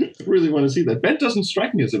 I really want to see that. Ben doesn't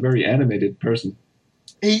strike me as a very animated person.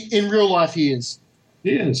 In real life, he is.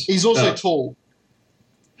 He is. He's also tall.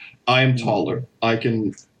 I am taller. I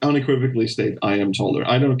can unequivocally state I am taller.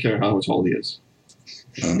 I don't care how tall he is.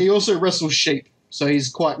 He also wrestles sheep, so he's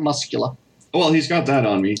quite muscular. Well, he's got that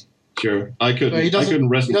on me. Sure, I couldn't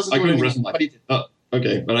wrestle. I couldn't wrestle my.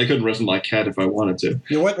 Okay, but I couldn't wrestle my cat if I wanted to.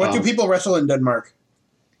 Yeah, what do people wrestle in Denmark?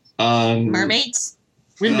 Mermaids?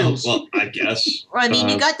 Windmills. Well, I guess. Well, I mean,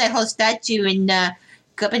 you got that whole statue in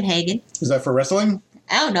Copenhagen. Is that for wrestling?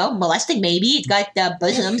 I don't know, molesting maybe. It's got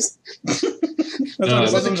bosoms. That's what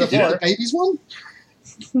it wasn't the before. babies one?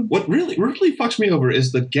 What really fucks me over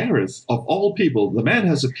is that Gareth, of all people, the man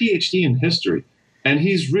has a PhD in history, and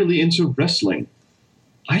he's really into wrestling.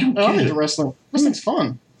 I don't get I'm it. into wrestling. Wrestling's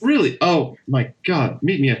fun. Really? Oh my God!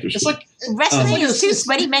 Meet me after It's school. like Wrestling is two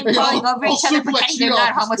sweaty men falling over each other pretending they're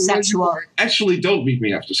not homosexual. Actually, don't meet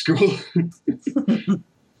me after school.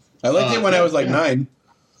 I liked it when I was like 9.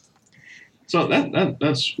 So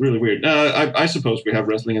that's really weird. I suppose we have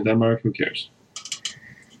wrestling in Denmark. Who cares?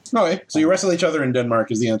 Okay, so you wrestle each other in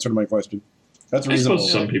Denmark is the answer to my question. That's I reasonable.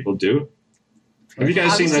 suppose some people do. Have you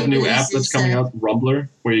guys seen that new app that's coming out, Rumbler,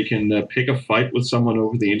 where you can pick a fight with someone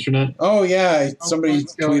over the internet? Oh yeah, somebody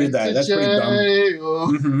tweeted that. That's pretty dumb.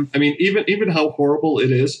 Mm-hmm. I mean, even how horrible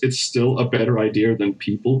it is, it's still a better idea than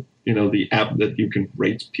people. The app that you can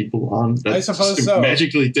rate people on. That I suppose so.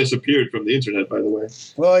 Magically disappeared from the internet, by the way.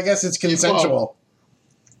 Well, I guess it's consensual.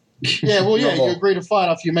 Yeah, well, yeah, you agree to fight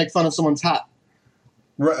after you make fun of someone's hat.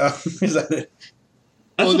 Is that it?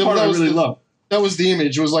 That's the part I really love. That was the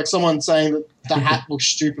image. It was like someone saying that the hat looks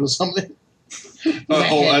stupid or something.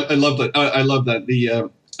 I love that. I love that.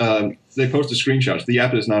 They posted screenshots. The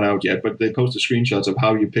app is not out yet, but they posted screenshots of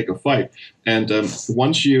how you pick a fight. And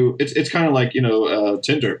once it's kind of like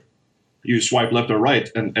Tinder. You swipe left or right,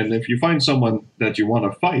 and if you find someone that you want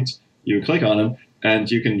to fight, you click on them, and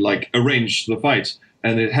you can arrange the fight.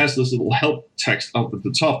 and it has this little help text up at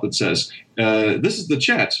the top that says, "This is the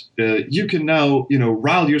chat. You can now,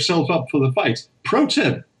 rile yourself up for the fight. Pro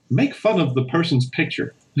tip: make fun of the person's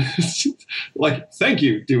picture." Like, thank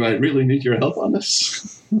you. Do I really need your help on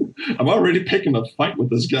this? I'm already picking a fight with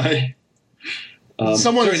this guy.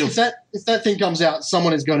 If that thing comes out,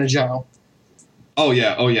 someone is going to jail. Oh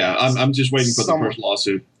yeah. I'm just waiting for the first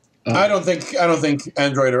lawsuit. I don't think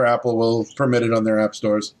Android or Apple will permit it on their app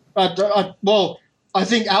stores. I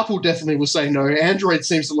think Apple definitely will say no. Android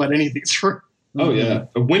seems to let anything through. Oh yeah,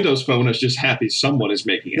 a Windows Phone is just happy someone is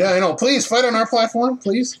making it. Yeah, I know. Please fight on our platform,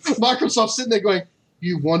 please. Microsoft's sitting there going,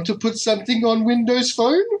 "You want to put something on Windows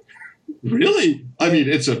Phone? Really? I mean,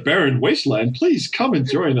 it's a barren wasteland. Please come and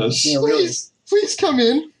join us. Yeah, really. Please come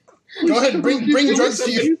in. Go ahead, bring drugs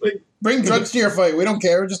to your fight. We don't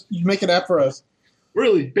care. Just make an app for us.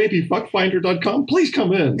 Really, babyfuckfinder.com. Please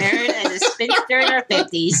come in. Baron and a spinster in her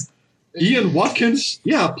 50s. Ian Watkins.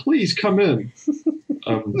 Yeah, please come in.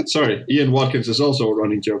 Sorry, Ian Watkins is also a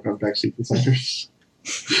running joke on Backseat Designers.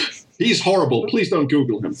 He's horrible. Please don't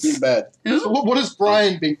Google him. He's bad. So what is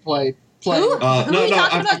Brian being played? Who? No,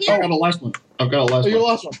 I've got a last one. Your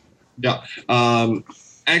last one. Yeah.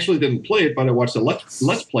 Actually didn't play it, but I watched a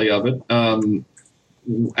let's play of it.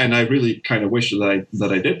 And I really kind of wish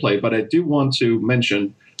that I did play it, but I do want to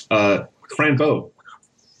mention Frambeau,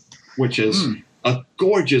 which is a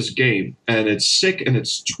gorgeous game, and it's sick and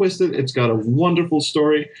it's twisted. It's got a wonderful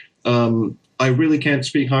story. I really can't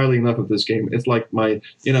speak highly enough of this game. It's like my,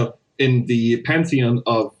 in the pantheon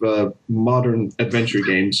of modern adventure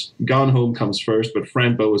games, Gone Home comes first, but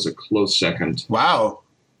Frambeau is a close second. Wow.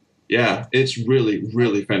 Yeah, it's really,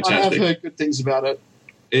 really fantastic. I have heard good things about it.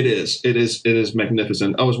 It is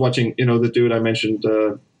magnificent. I was watching, the dude I mentioned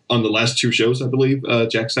on the last two shows, I believe,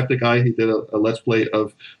 Jacksepticeye. He did a Let's Play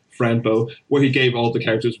of Frambeau where he gave all the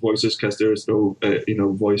characters voices because there's no,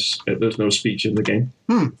 voice, there's no speech in the game,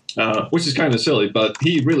 which is kind of silly. But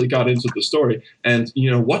he really got into the story, and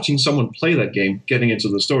watching someone play that game, getting into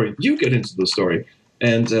the story, you get into the story,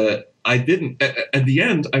 and I didn't. At the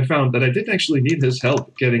end, I found that I didn't actually need his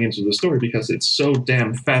help getting into the story because it's so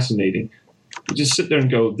damn fascinating. You just sit there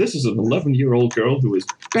and go, this is an 11-year-old girl who is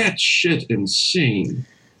batshit insane.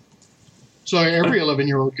 So every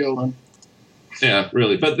 11-year-old girl then. Yeah,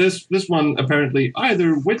 really. But this one apparently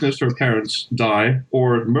either witnessed her parents die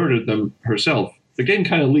or murdered them herself. The game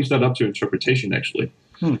kind of leaves that up to interpretation, actually.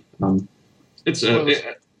 But it's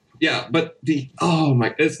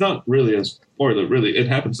not really a spoiler, really. It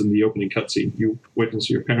happens in the opening cutscene. You witness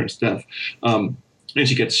your parents' death. And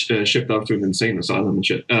she gets shipped off to an insane asylum and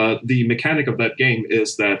shit. The mechanic of that game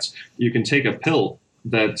is that you can take a pill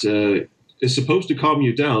that is supposed to calm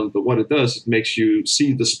you down, but what it does, it makes you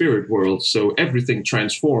see the spirit world. So everything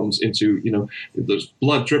transforms into, there's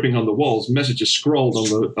blood dripping on the walls, messages scrawled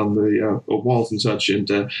on the walls and such, and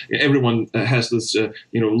everyone has this,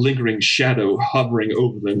 lingering shadow hovering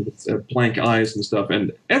over them with blank eyes and stuff.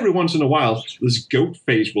 And every once in a while, this goat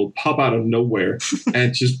face will pop out of nowhere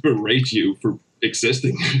and just berate you for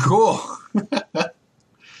existing. Cool.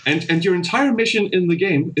 and your entire mission in the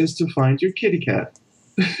game is to find your kitty cat.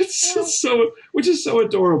 Which is so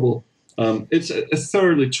adorable. It's a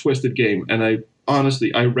thoroughly twisted game, and I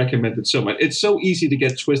recommend it so much. It's so easy to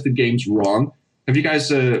get twisted games wrong. Have you guys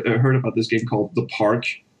heard about this game called The Park?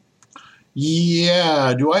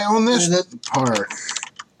 Yeah. Do I own this? The Park.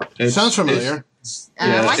 Sounds familiar.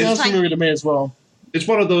 It sounds familiar to me as well. It's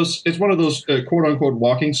one of those quote unquote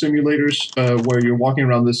walking simulators where you're walking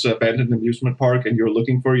around this abandoned amusement park and you're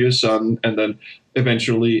looking for your son, and then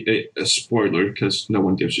eventually, a spoiler because no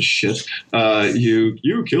one gives a shit,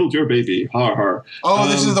 you killed your baby. Har har. Oh,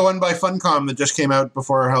 this is the one by Funcom that just came out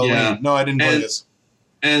before Halloween. Yeah. No, I didn't play this.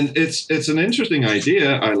 And it's an interesting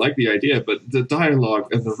idea. I like the idea, but the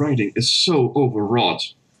dialogue and the writing is so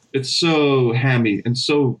overwrought. It's so hammy and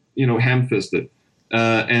so ham-fisted.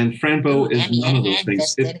 And Frambeau is none of those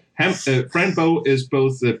things. Frambeau is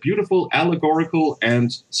both beautiful, allegorical,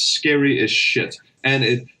 and scary as shit.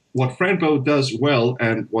 And what Frambeau does well,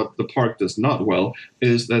 and what the park does not well,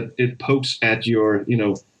 is that it pokes at your,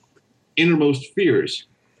 innermost fears.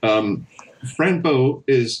 Frambeau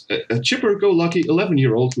is a chipper-go-lucky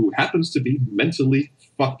 11-year-old who happens to be mentally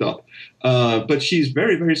fucked up. But she's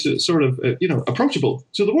very, very sort of, approachable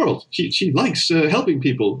to the world. She likes helping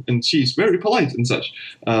people, and she's very polite and such.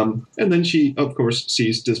 And then she, of course,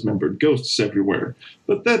 sees dismembered ghosts everywhere.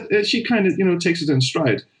 But that she kind of, takes it in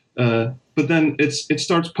stride. But then it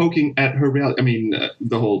starts poking at her reality. I mean,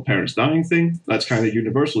 the whole parents dying thing, that's kind of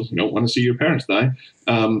universal. You don't want to see your parents die.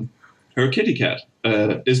 Her kitty cat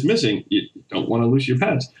is missing. You don't want to lose your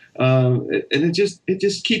pet. And it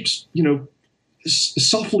just keeps,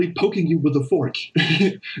 softly poking you with a fork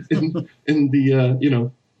in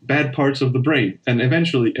the bad parts of the brain, and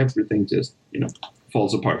eventually everything just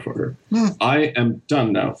falls apart for her. I am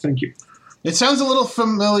done now. Thank you. It sounds a little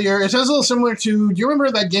familiar. It sounds a little similar to. Do you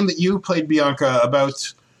remember that game that you played, Bianca? About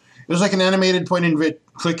it was like an animated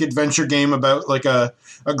point-and-click adventure game about like a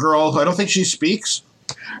girl who I don't think she speaks.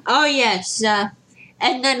 Oh yes,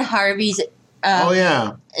 and then Harvey's.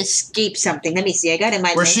 Escape something. Let me see. I got it in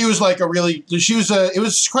my. Where list. She was like it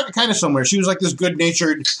was quite kind of similar. She was like this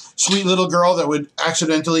good-natured, sweet little girl that would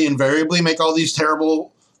accidentally, invariably make all these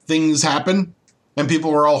terrible things happen, and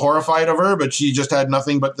people were all horrified of her. But she just had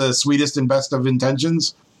nothing but the sweetest and best of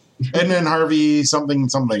intentions. And then Harvey something.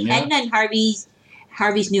 Yeah? And then Harvey's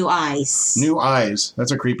New Eyes. New Eyes.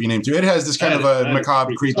 That's a creepy name too. It has this kind of a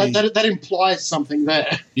macabre, creepy. That implies something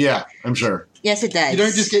there. Yeah, I'm sure. Yes, it does. You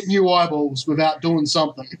don't just get new eyeballs without doing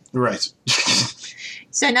something. Right.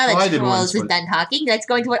 So now that Troels is done talking, let's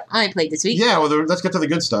go into what I played this week. Yeah, well, let's get to the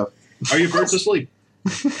good stuff. Are your birds asleep?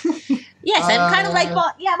 Yes, I'm kind of like,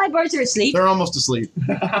 my birds are asleep. They're almost asleep.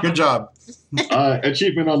 Good job.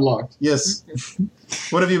 Achievement unlocked. Yes.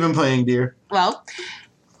 What have you been playing, dear? Well,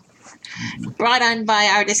 brought on by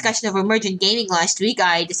our discussion of emergent gaming last week,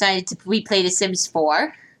 I decided to replay The Sims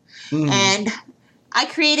 4. And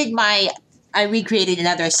I recreated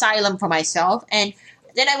another asylum for myself, and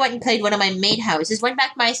then I went and played one of my main houses, went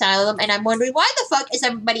back to my asylum, and I'm wondering, why the fuck is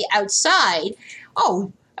everybody outside?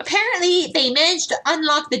 Oh, apparently they managed to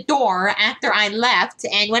unlock the door after I left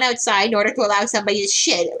and went outside in order to allow somebody to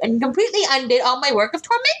shit, and completely undid all my work of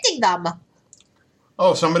tormenting them.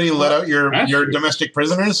 Oh, somebody let out your domestic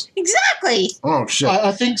prisoners? Exactly. Oh, shit.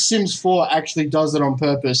 I think Sims 4 actually does it on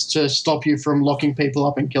purpose to stop you from locking people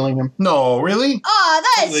up and killing them. No, really? Oh,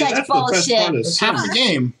 that is such bullshit. That's half the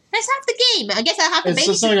game. That's half the game. I guess I'll have to babysit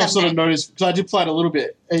them. It's something I've sort of noticed, because I did play it a little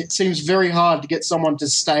bit. It seems very hard to get someone to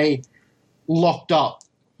stay locked up.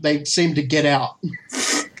 They seem to get out.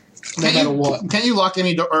 No matter what. Can you lock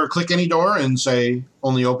any door or click any door and say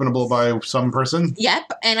only openable by some person?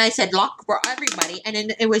 Yep, and I said lock for everybody, and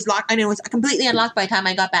then it was locked, and it was completely unlocked by the time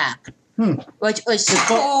I got back, which was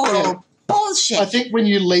total bullshit. I think when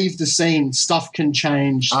you leave the scene, stuff can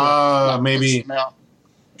change. Maybe.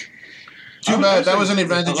 Too bad. That was an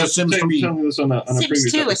advantage of Sims 3. This on a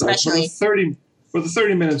Sims 2 especially. For the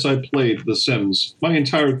 30 minutes I played The Sims, my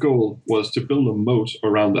entire goal was to build a moat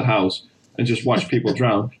around the house and just watch people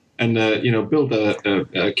drown. And, build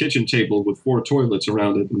a kitchen table with 4 toilets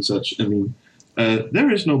around it and such. I mean,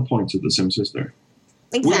 there is no point to The Sims, is there?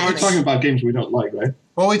 Exactly. We're talking about games we don't like, right?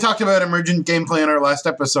 Well, we talked about emergent gameplay in our last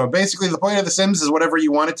episode. Basically, the point of The Sims is whatever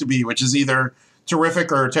you want it to be, which is either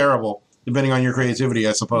terrific or terrible, depending on your creativity,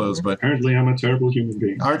 I suppose. But apparently, I'm a terrible human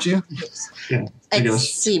being. Aren't you? Yeah. Let's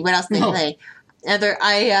see, what else did they play?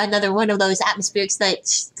 Another one of those atmospheric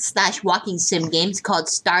 / walking sim games called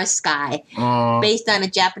Star Sky, based on a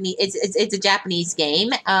Japanese. It's a Japanese game.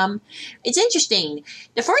 It's interesting.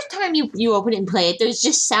 The first time you open it and play it, there's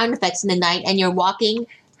just sound effects in the night, and you're walking.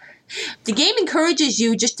 The game encourages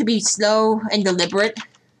you just to be slow and deliberate.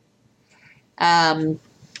 Second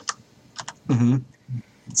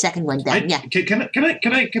one done. Yeah. Can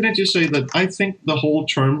I just say that I think the whole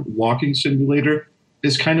term walking simulator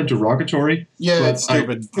is kind of derogatory. Yeah, it's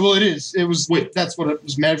stupid. Well, it is. That's what it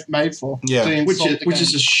was made for. Yeah, which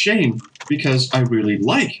is a shame, because I really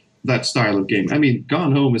like that style of game. I mean,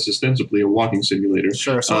 Gone Home is ostensibly a walking simulator.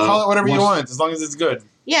 Sure, so call it whatever you want, as long as it's good.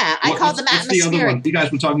 Yeah, I call them atmospheric. What's the other one? You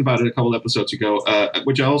guys were talking about it a couple episodes ago,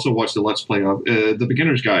 which I also watched the Let's Play of, The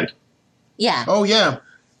Beginner's Guide. Yeah. Oh, yeah.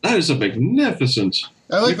 That is a magnificent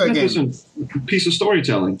piece of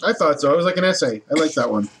storytelling. I thought so. It was like an essay. I like that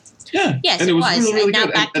one. Yeah. Yes, and it was. Really, really now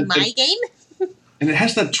good. back to my game. And it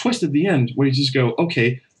has that twist at the end where you just go,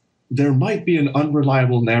 okay, there might be an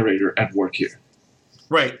unreliable narrator at work here.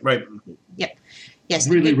 Right. Yep. Yes.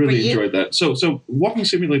 Really enjoyed that. So walking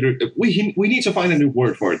simulator, we need to find a new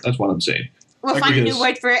word for it. That's what I'm saying. We'll find a new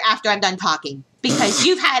word for it after I'm done talking, because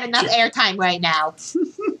you've had enough airtime right now.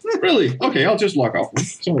 Really? Okay, I'll just log off.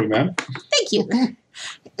 Sorry, man. Thank you.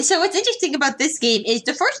 So what's interesting about this game is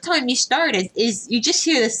the first time you start it is you just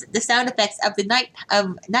hear the sound effects of the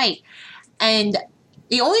night, and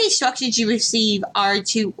the only instructions you receive are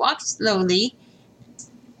to walk slowly.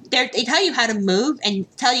 They tell you how to move and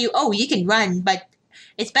tell you, oh, you can run, but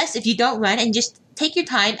it's best if you don't run and just take your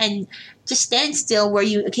time and just stand still where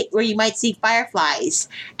you might see fireflies,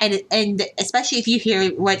 and especially if you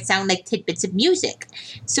hear what sound like tidbits of music.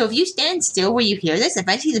 So if you stand still where you hear this,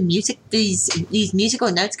 eventually these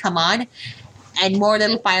musical notes come on, and more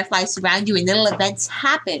little fireflies surround you, and little events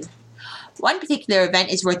happen. One particular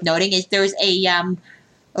event is worth noting is there's a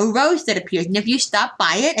a rose that appears. And if you stop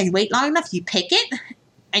by it and wait long enough, you pick it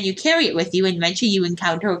and you carry it with you. And eventually you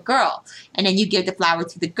encounter a girl. And then you give the flower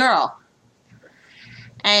to the girl.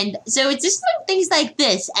 And so it's just things like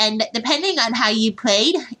this. And depending on how you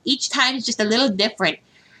played, each time is just a little different.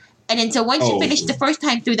 And then so once you finish the first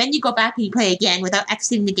time through, then you go back and you play again without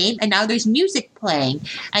exiting the game. And now there's music playing.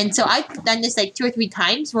 And so I've done this like 2 or 3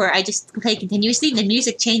 times where I just play continuously and the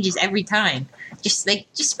music changes every time. Just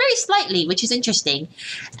very slightly, which is interesting.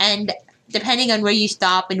 And depending on where you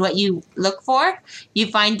stop and what you look for, you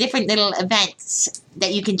find different little events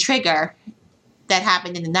that you can trigger that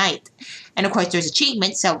happen in the night. And of course there's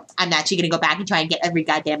achievements, so I'm naturally going to go back and try and get every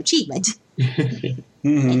goddamn achievement.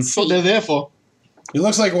 That's what they're there for. It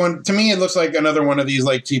looks like to me it looks like another one of these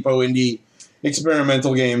like cheapo indie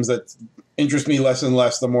experimental games that interest me less and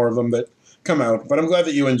less the more of them that come out. But I'm glad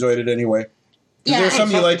that you enjoyed it anyway. Yeah, there's some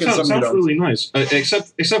you like and some you don't. Sounds really nice.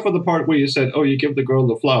 Except for the part where you said, "Oh, you give the girl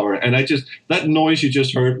the flower," and that noise you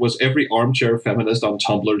just heard was every armchair feminist on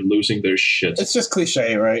Tumblr losing their shit. It's just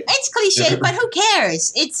cliche, right? It's cliche, but who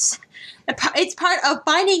cares? It's part of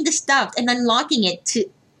finding the stuff and unlocking it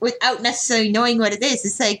without necessarily knowing what it is.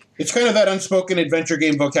 It's like it's kind of that unspoken adventure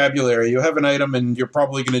game vocabulary. You have an item, and you're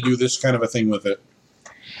probably going to do this kind of a thing with it.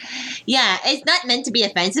 Yeah, it's not meant to be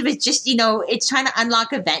offensive. It's just, it's trying to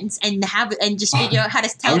unlock events and just figure out how to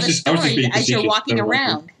tell the story as you're walking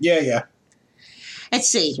around. Yeah. Let's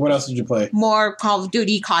see. So what else did you play? More Call of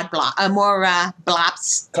Duty, more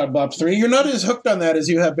Blops. COD Blops 3. You're not as hooked on that as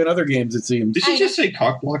you have been other games, it seems. Did you just say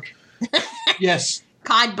cockblock? Yes.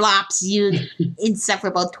 COD Blops, you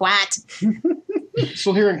insufferable twat.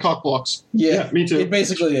 Still hearing cockblocks. Yeah, me too. It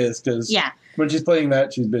basically is, because when she's playing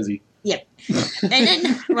that, she's busy. Yep. And then,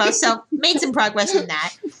 so made some progress on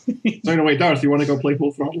that. So anyway, Darth, you want to go play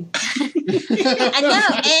Full Throttle?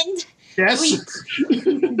 Yes.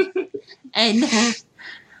 And was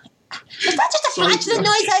that just a flatulent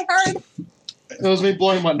noise I heard? It was me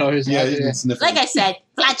blowing my nose. Yeah, like I said,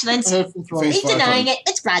 flatulence. He's denying it.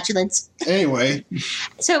 It's flatulence. Anyway.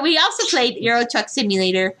 So we also played Euro Truck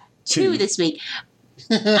Simulator 2 this week.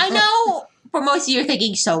 I know for most of you are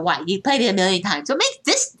thinking, so what? You played it a million times. What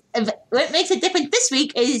makes it different this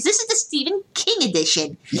week is this is the Stephen King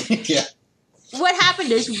edition. Yeah. What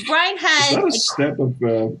happened is Brian had a step of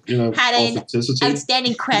had an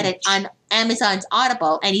outstanding credit on Amazon's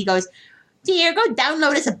Audible, and he goes, "Dear, go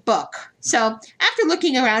download us a book." So after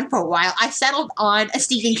looking around for a while, I settled on a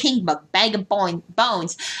Stephen King book, Bag of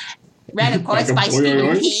Bones, read of course by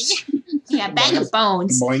Stephen King. Yeah, Bag of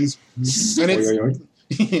Bones. Boings.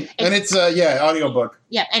 And it's audiobook.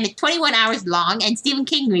 Yeah, and it's 21 hours long, and Stephen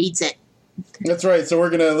King reads it. That's right. So we're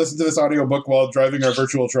going to listen to this audiobook while driving our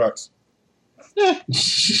virtual trucks.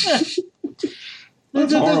 That's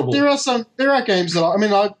horrible. There are games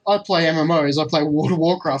that I play MMOs. I play World of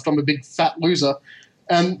Warcraft. I'm a big fat loser,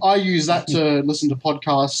 and I use that to listen to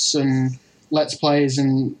podcasts and Let's Plays.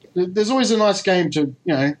 And there's always a nice game to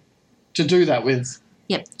do that with.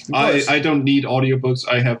 Yep. I don't need audiobooks.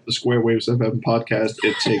 I have the Square Waves FM podcast.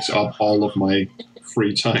 It takes up all of my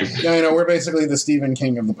free time. Yeah, I know. We're basically the Stephen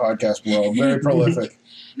King of the podcast world. Very prolific.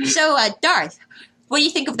 So, Darth, what do you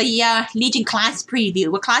think of the Legion class preview?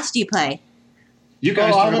 What class do you play? You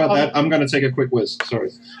guys talk about that. I'm going to take a quick whiz.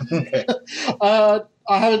 Sorry. Okay. I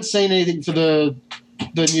haven't seen anything for the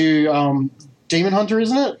new Demon Hunter,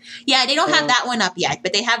 isn't it? Yeah, they don't have that one up yet,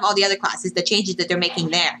 but they have all the other classes, the changes that they're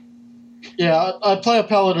making there. Yeah, I play a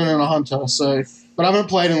Paladin and a Hunter, but I haven't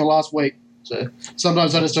played in the last week, so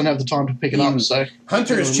sometimes I just don't have the time to pick it up. So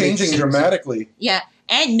Hunter is changing dramatically. Yeah,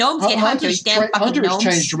 and gnomes get hunters. Hunter has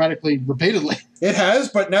changed dramatically repeatedly. It has,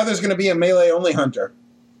 but now there's going to be a melee-only Hunter.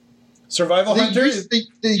 Survival Hunters?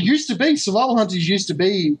 There used to be. Survival Hunters used to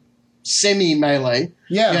be semi-melee.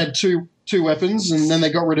 Yeah. You had two weapons, and then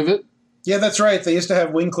they got rid of it. Yeah, that's right. They used to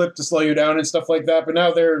have wing clip to slow you down and stuff like that, but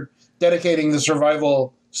now they're dedicating the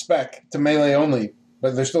survival spec to melee only,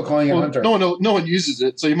 but they're still calling it Hunter. No one uses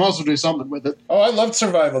it, so you might as well do something with it. Oh, I loved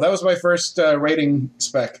survival. That was my first rating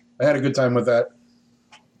spec. I had a good time with that.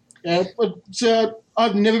 Yeah, but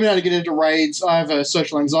I've never been able to get into raids. I have a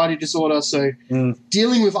social anxiety disorder, so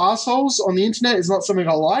dealing with assholes on the internet is not something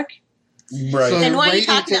I like. Right. So then why are you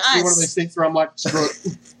talking to us? One of those things where I'm like, screw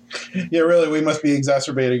it. Yeah, really, we must be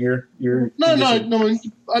exacerbating your No.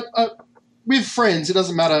 With friends, it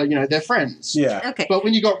doesn't matter. They're friends. Yeah. Okay. But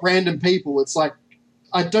when you got random people, it's like,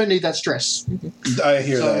 I don't need that stress. I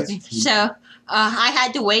hear that. So I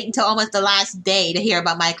had to wait until almost the last day to hear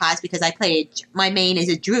about my class because my main is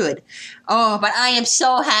a druid. Oh, but I am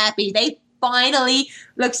so happy. They finally,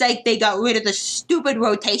 looks like they got rid of the stupid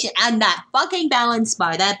rotation and that fucking balance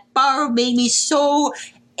bar. That bar made me so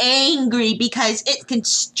angry because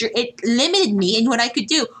it limited me in what I could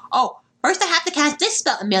do. Oh, first I have to cast this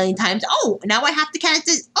spell a million times. Oh, now I have to cast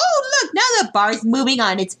this. Oh, look, now the bar's moving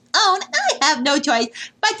on its own. I have no choice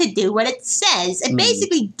but to do what it says. It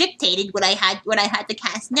basically dictated what I had to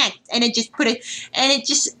cast next, and it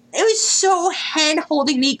was so hand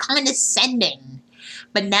holding me, condescending.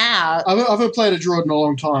 But now I haven't played a druid in a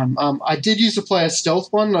long time. I did used to play a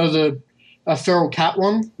stealth one, or a feral cat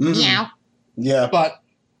one. Yeah, but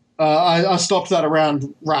I stopped that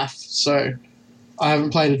around Wrath, so I haven't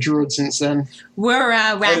played a druid since then. We're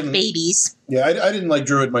Wrath babies. Yeah, I didn't like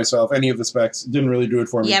druid myself. Any of the specs didn't really do it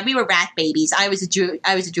for me. Yeah, we were Wrath babies. I was a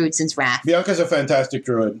druid since Wrath. Bianca's a fantastic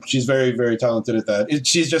druid. She's very, very talented at that.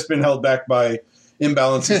 She's just been held back by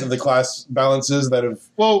imbalances of the class balances that have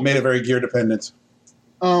made it very gear dependent.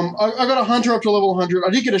 I got a hunter up to level 100.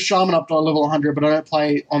 I did get a shaman up to level 100, but I don't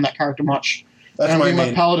play on that character much. That's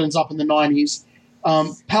my paladin's up in the 90s.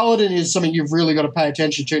 Paladin is something you've really got to pay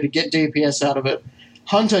attention to get DPS out of it.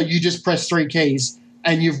 Hunter, you just press 3 keys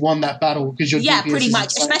and you've won that battle because your DPS pretty is much,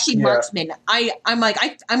 insane. especially marksman. I'm like,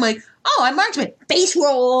 oh, I'm marksman. Base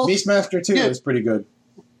roll. Beastmaster too is pretty good.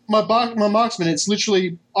 My marksman, it's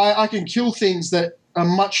literally I can kill things that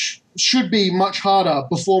are should be much harder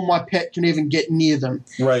before my pet can even get near them.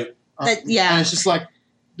 Right. And it's just like,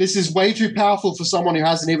 this is way too powerful for someone who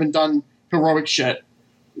hasn't even done heroic shit.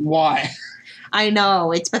 Why? I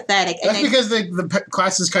know, it's pathetic. That's because the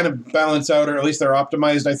classes kind of balance out, or at least they're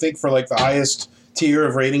optimized, I think, for like the highest tier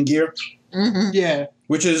of rating gear. Mm-hmm. Yeah.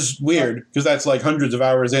 Which is weird, because that's like hundreds of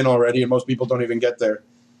hours in already, and most people don't even get there.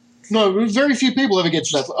 No, very few people ever get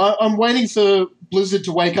to that. I'm waiting for Blizzard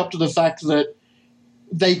to wake up to the fact that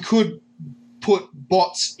they could put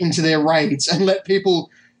bots into their raids and let people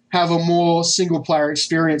have a more single-player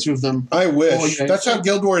experience with them. I wish. That's how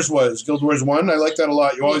Guild Wars was. Guild Wars 1, I like that a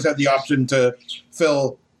lot. You always had the option to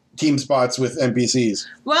fill team spots with NPCs.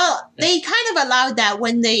 Well, they kind of allowed that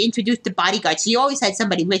when they introduced the bodyguards. So you always had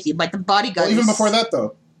somebody with you, but the bodyguards... Well, even before that,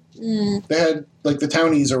 though. They had, like, the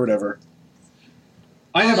townies or whatever.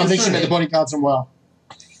 I think she made the bodyguards and WoW.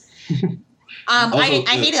 I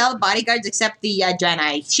hated all the bodyguards except the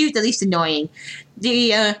Draenei. She was the least annoying.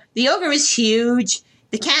 The ogre was huge.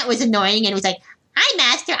 The cat was annoying and was like, "Hi,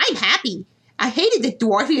 master, I'm happy." I hated the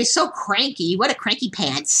dwarf. He was so cranky. What a cranky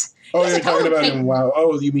pants. Oh, you're talking about him. Wow.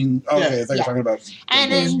 Oh, you mean... Okay, I thought you were talking about...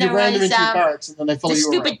 And then there was the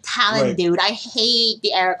stupid Talon dude. I hate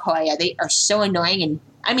the Arakoya. They are so annoying. And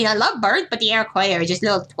I mean, I love birds, but the Arakoya are just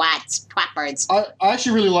little twat birds. I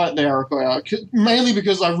actually really like the Arakoya, mainly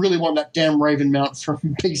because I really want that damn Raven mount from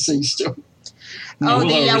PC still. The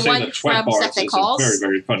one from Sethic Halls? It's a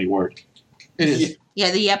very, very funny word. It is.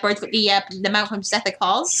 Yeah, the mount from Sethic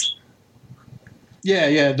Halls?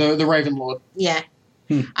 Yeah, the Raven Lord. Yeah.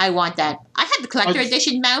 I want that. I have the collector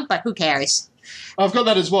edition mount, but who cares? I've got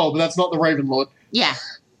that as well, but that's not the Raven Lord. Yeah.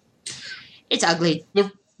 It's ugly.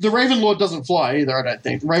 The Raven Lord doesn't fly either, I don't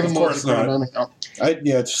think. Raven Lord is ground mount.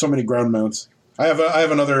 It's so many ground mounts. I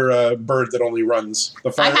have another bird that only runs.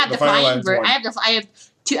 I have the flying bird. I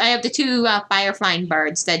have the two fire flying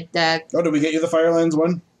birds that. Did we get you the Firelands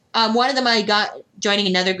one? One of them I got joining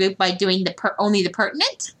another group by doing only the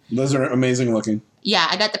pertinent. Those are amazing looking. Yeah,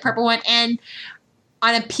 I got the purple one, and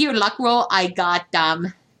on a pure luck roll, I got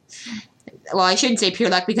well, I shouldn't say pure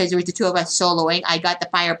luck because there was the two of us soloing. I got the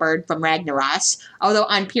Firebird from Ragnaros. Although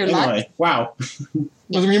on pure luck. Wow.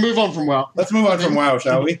 Let me move on from WoW. Let's move on from WoW,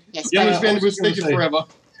 shall we? Yes. Yeah, we're speaking forever.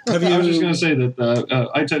 I was just going to say that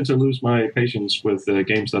I tend to lose my patience with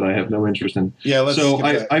games that I have no interest in. Yeah, let's. So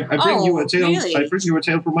I bring you a tale. Really? I bring you a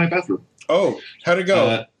tale from my bathroom. Oh, how'd it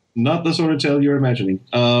go? Not the sort of tale you're imagining.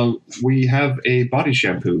 We have a body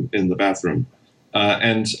shampoo in the bathroom.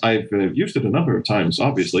 And I've used it a number of times,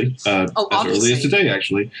 obviously, as early as today,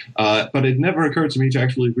 actually. But it never occurred to me to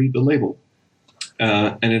actually read the label.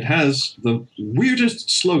 And it has the weirdest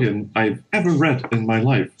slogan I've ever read in my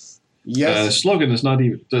life. Yes. Slogan is not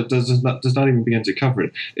even does not even begin to cover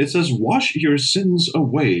it. It says, "Wash your sins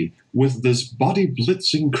away with this body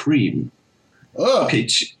blitzing cream." Ugh. Okay,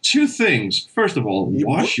 two things. First of all,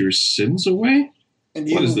 wash your sins away.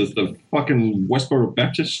 What is this, the fucking Westboro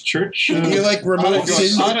Baptist Church? You remove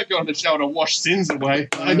sins? I don't go in the shower to wash sins away.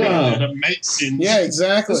 I go there to make sins. Yeah,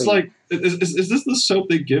 exactly. It's like, is this the soap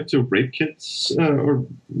they give to rape kits? Or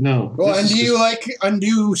no? Well, and do you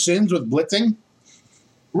undo sins with blitzing?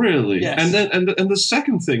 Really? Yes. And the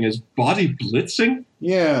second thing is body blitzing?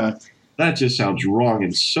 Yeah. That just sounds wrong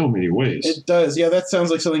in so many ways. It does. Yeah, that sounds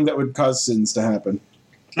like something that would cause sins to happen.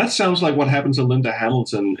 That sounds like what happened to Linda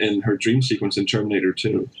Hamilton in her dream sequence in Terminator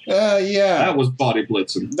 2. Yeah. That was body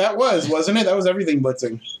blitzing. That wasn't it? That was everything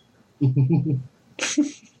blitzing.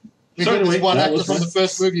 We got this one actor from the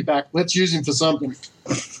first movie back. Let's use him for something.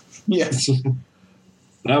 Yes.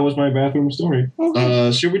 That was my bathroom story.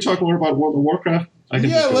 Okay. Should we talk more about World of Warcraft? I can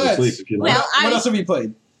just go to sleep if you like. Well, what else have you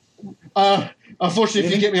played? Unfortunately,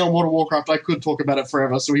 if you get me on World of Warcraft, I could talk about it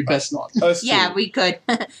forever, so we best not. Yeah, we could.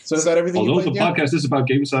 So is that everything Although you played? the podcast is about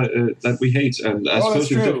games that we hate, and I suppose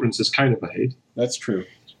the difference is kind of a hate. That's true.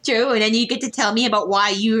 True, and then you get to tell me about why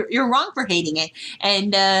you're wrong for hating it.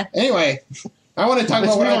 And anyway, I want to talk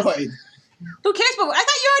about what I played. Who cares? But I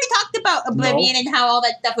thought you already talked about Oblivion and how all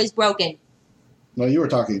that stuff was broken. No, you were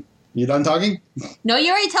talking. You done talking? No,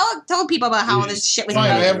 you already told people about how all this shit was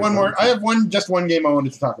broken. I have one more. I have just one game I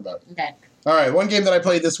wanted to talk about. Okay. All right, one game that I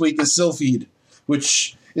played this week is Sylpheed,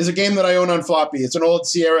 which is a game that I own on floppy. It's an old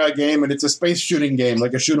Sierra game, and it's a space shooting game,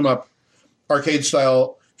 like a shoot-'em-up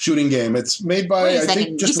arcade-style shooting game. It's made by, I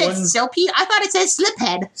think, just one... You said Sylpheed? I thought it said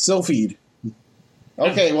Sliphead. Sylpheed.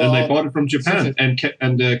 Okay, well... And they bought it from Japan, and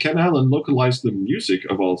Ken Allen localized the music,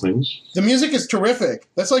 of all things. The music is terrific.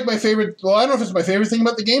 That's like my favorite... Well, I don't know if it's my favorite thing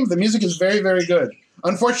about the game. The music is very, very good.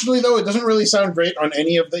 Unfortunately, though, it doesn't really sound great on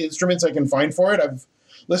any of the instruments I can find for it. I've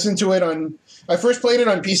listened to it on... I first played it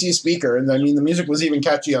on PC speaker, and I mean, the music was even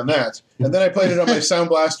catchy on that. And then I played it on my Sound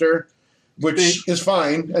Blaster, which is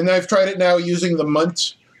fine. And I've tried it now using the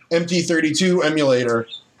Munt MT32 emulator,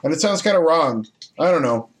 and it sounds kind of wrong. I don't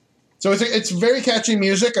know. So it's very catchy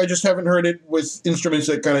music. I just haven't heard it with instruments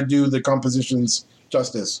that kind of do the compositions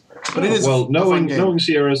justice. But it is knowing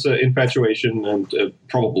Sierra's infatuation and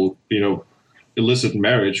probable, illicit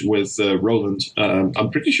marriage with Roland, I'm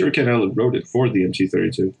pretty sure Ken Allen wrote it for the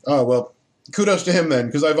MT32. Oh well, kudos to him then,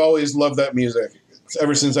 because I've always loved that music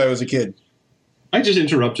ever since I was a kid. I just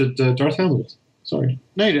interrupted Darth Helmet. Sorry.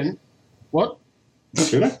 No, you didn't. What?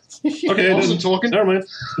 Did I? Okay, I wasn't talking. Never mind.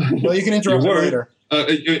 Well, you can interrupt him later.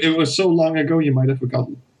 It was so long ago, you might have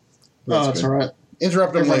forgotten. That's all right.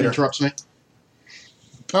 Interrupt him later. Interrupts me.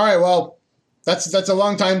 All right, well, that's a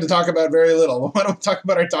long time to talk about very little. Why don't we talk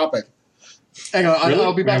about our topic? Hang on, Really?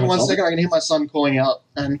 I'll be back in 1 second. I can hear my son calling out,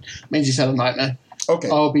 and it means he's had a nightmare. Okay.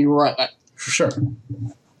 I'll be right back. Sure.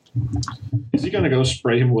 Is he going to go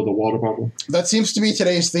spray him with a water bottle? That seems to be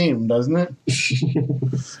today's theme, doesn't it?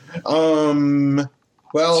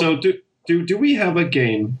 Well... So do we have a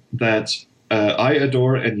game that I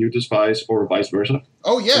adore and you despise, or vice versa?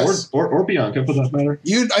 Oh, yes. Or Bianca, for that matter.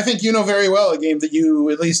 I think you know very well a game that you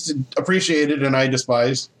at least appreciated and I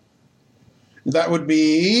despise. That would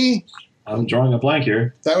be... I'm drawing a blank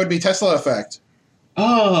here. That would be Tesla Effect.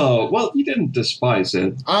 Oh, well, you didn't despise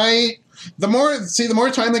it. The more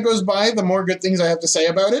time that goes by, the more good things I have to say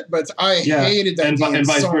about it, but I hated that game and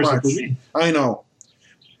vice so versa much. For me. I know.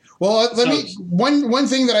 Well, one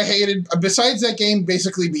thing that I hated, besides that game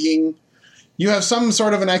basically being, you have some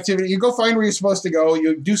sort of an activity, you go find where you're supposed to go,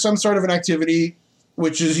 you do some sort of an activity,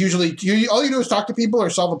 which is usually, all you do is talk to people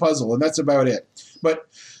or solve a puzzle, and that's about it. But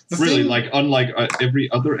unlike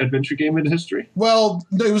every other adventure game in history? Well,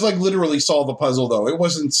 it was like literally solve a puzzle, though. It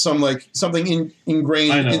wasn't something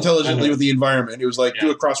ingrained intelligently with the environment. It was like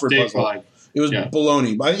do a crossword puzzle. 5. It was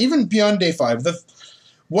baloney. But even beyond day 5,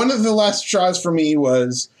 one of the last straws for me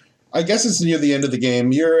was, I guess it's near the end of the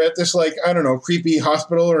game. You're at this, creepy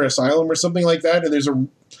hospital or asylum or something like that, and there's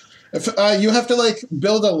you have to,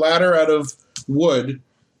 build a ladder out of wood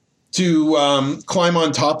to climb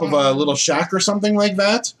on top of a little shack or something like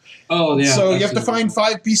that. Oh, yeah. So you have to find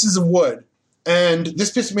 5 pieces of wood. And this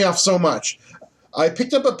pissed me off so much. I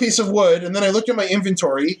picked up a piece of wood, and then I looked at my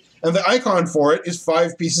inventory, and the icon for it is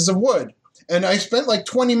 5 pieces of wood. And I spent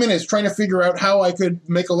 20 minutes trying to figure out how I could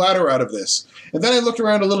make a ladder out of this. And then I looked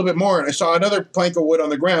around a little bit more, and I saw another plank of wood on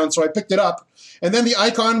the ground, so I picked it up. And then the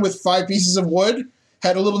icon with 5 pieces of wood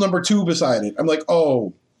had a little number 2 beside it. I'm like,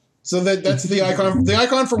 oh. So that's the icon. The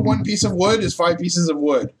icon for 1 piece of wood is 5 pieces of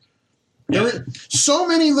wood. There were so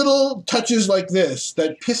many little touches like this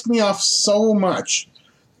that pissed me off so much.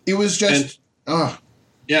 It was just...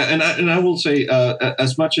 Yeah, and I will say,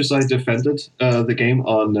 as much as I defended the game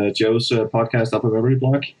on Joe's podcast, Upper Memory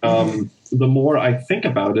Block, the more I think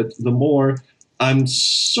about it, the more I'm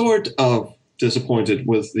sort of disappointed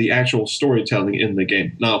with the actual storytelling in the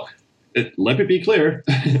game. Now, let me be clear.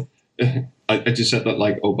 I just said that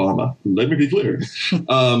like Obama. Let me be clear.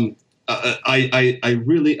 I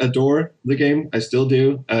really adore the game. I still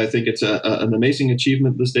do. I think it's an amazing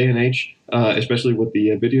achievement this day and age, especially with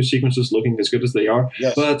the video sequences looking as good as they are.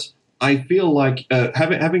 Yes. But I feel like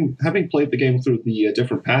having played the game through the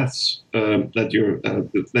different paths that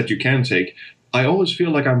you can take, I always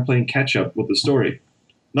feel like I'm playing catch up with the story.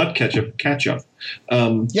 not ketchup, catch-up.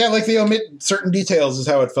 Yeah, like they omit certain details is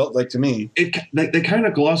how it felt like to me. They kind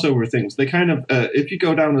of gloss over things. They kind of, if you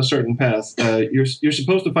go down a certain path, you're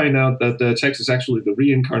supposed to find out that Tex is actually the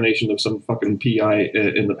reincarnation of some fucking PI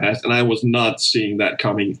in the past, and I was not seeing that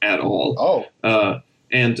coming at all. Oh.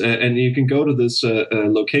 And you can go to this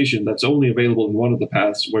location that's only available in one of the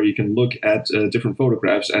paths where you can look at different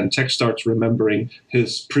photographs, and Tex starts remembering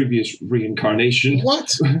his previous reincarnation.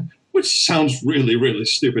 What? Which sounds really, really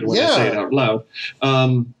stupid when I say it out loud.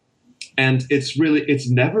 And it's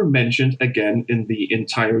never mentioned again in the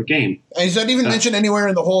entire game. Is that even mentioned anywhere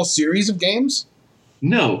in the whole series of games?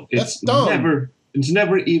 No, it's never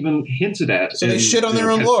even hinted at. So they shit on their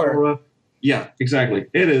own lore. Yeah, exactly.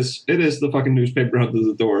 It is the fucking newspaper under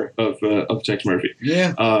the door of Tex Murphy.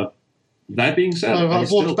 Yeah. That being said, I've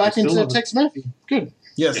walked back into Tex Murphy. Good.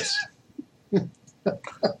 Yes.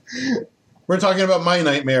 We're talking about my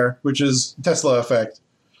nightmare, which is Tesla Effect.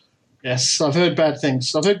 Yes, I've heard bad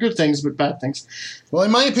things. I've heard good things, but bad things. Well,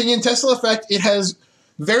 in my opinion, Tesla Effect, it has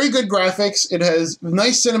very good graphics. It has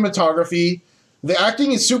nice cinematography. The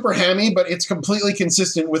acting is super hammy, but it's completely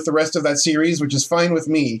consistent with the rest of that series, which is fine with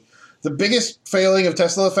me. The biggest failing of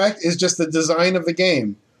Tesla Effect is just the design of the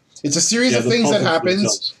game. It's a series of things that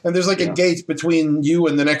happens, and there's like a gate between you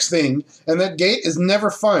and the next thing, and that gate is never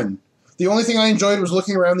fun. The only thing I enjoyed was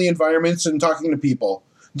looking around the environments and talking to people.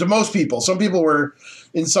 To most people. Some people were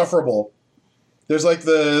insufferable. There's like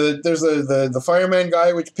the fireman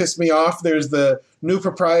guy, which pissed me off. There's the new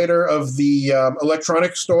proprietor of the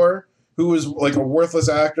electronics store, who was like a worthless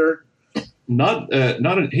actor.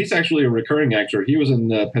 He's actually a recurring actor. He was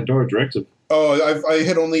in Pandora Directive. Oh, I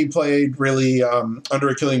had only played really Under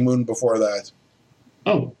a Killing Moon before that.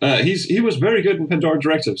 Oh, he was very good in Pandora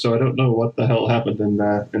Directive, so I don't know what the hell happened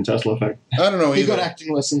in Tesla Effect. I don't know. He got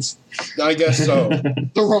acting lessons. I guess so.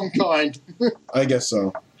 The wrong kind. I guess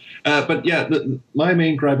so. But yeah, my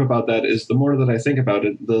main gripe about that is the more that I think about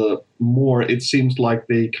it, the more it seems like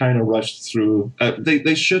they kind of rushed through.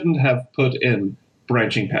 They shouldn't have put in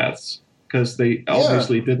branching paths because they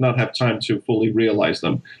obviously did not have time to fully realize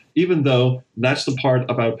them. Even though that's the part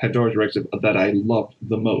about Pandora Directive that I loved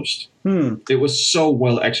the most. It was so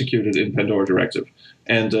well executed in Pandora Directive.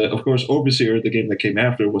 And, of course, Overseer, the game that came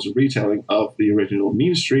after, was a retelling of the original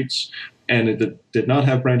Mean Streets, and it did not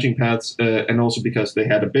have branching paths, and also because they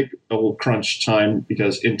had a big old crunch time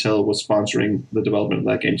because Intel was sponsoring the development of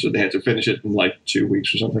that game, so they had to finish it in like 2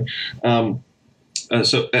 weeks or something. And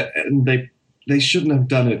they shouldn't have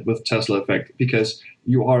done it with Tesla Effect because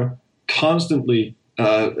you are constantly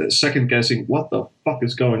second guessing what the fuck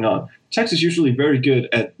is going on. Tex is usually very good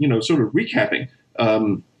at, sort of recapping.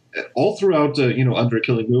 All throughout, Under a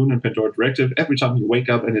Killing Moon and Pandora Directive, every time you wake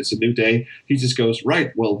up and it's a new day, he just goes,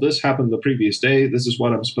 right, well, this happened the previous day. This is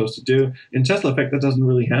what I'm supposed to do. In Tesla Effect, that doesn't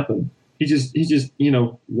really happen. He just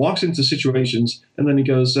walks into situations and then he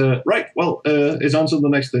goes, right, well, it's on to the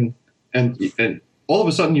next thing. And all of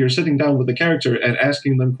a sudden you're sitting down with the character and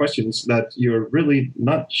asking them questions that you're really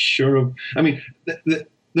not sure of. I mean,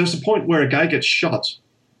 there's a point where a guy gets shot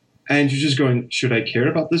and you're just going, should I care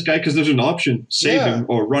about this guy? Because there's an option, save him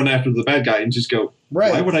or run after the bad guy and just go,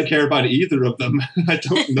 why would I care about either of them? I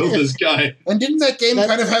don't know this guy. And didn't that game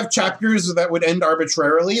kind of have chapters that would end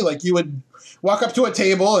arbitrarily? Like you would walk up to a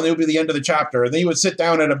table and it would be the end of the chapter. And then you would sit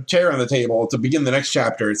down at a chair on the table to begin the next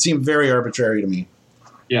chapter. It seemed very arbitrary to me.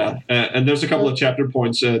 Yeah, and there's a couple of chapter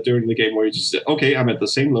points during the game where you just say, okay, I'm at the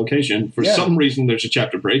same location. For some reason, there's a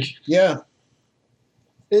chapter break. Yeah.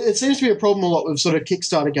 It seems to be a problem a lot with sort of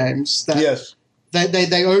Kickstarter games. That they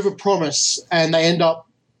overpromise and they end up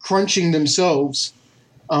crunching themselves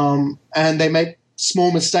and they make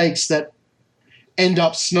small mistakes that end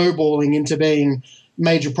up snowballing into being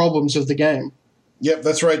major problems of the game. Yep,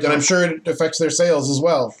 that's right. And I'm sure it affects their sales as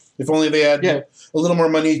well. If only they had a little more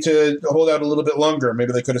money to hold out a little bit longer.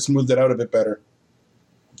 Maybe they could have smoothed it out a bit better.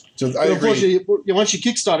 So I agree. Unfortunately, once you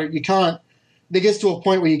Kickstarter it, you can't. There gets to a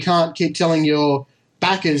point where you can't keep telling your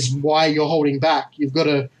backers why you're holding back. You've got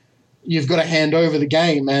to hand over the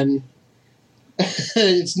game, and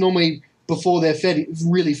it's normally before they're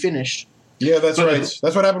really finished. Yeah, that's right.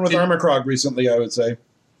 That's what happened with Armor Krog recently, I would say.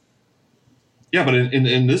 Yeah, but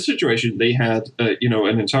in this situation, they had an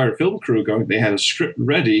entire film crew going. They had a script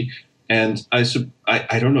ready, and I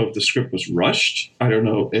don't know if the script was rushed. I don't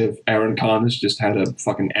know if Aaron Kahn has just had a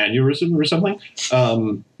fucking aneurysm or something.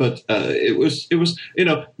 But it was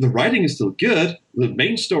the writing is still good. The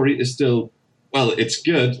main story is still it's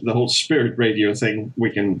good. The whole Spirit Radio thing,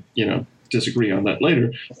 we can disagree on that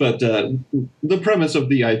later. But the premise of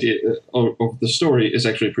the idea of the story is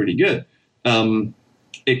actually pretty good.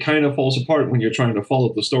 it kind of falls apart when you're trying to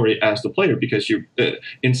follow the story as the player, because you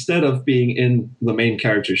instead of being in the main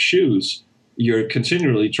character's shoes, you're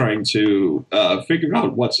continually trying to figure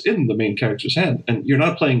out what's in the main character's head, and you're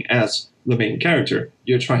not playing as the main character.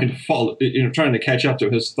 You're trying to follow. You're trying to catch up to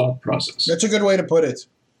his thought process. That's a good way to put it.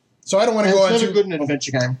 So I don't want to go on It's too never good in an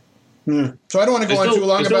adventure game. So I don't want to go on too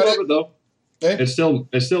long about it. Though. Okay.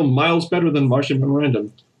 It's still miles better than Martian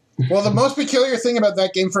Memorandum. Well, the most peculiar thing about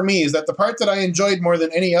that game for me is that the part that I enjoyed more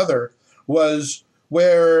than any other was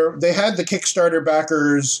where they had the Kickstarter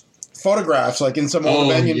backers' photographs, like in some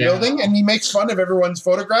old abandoned building, and he makes fun of everyone's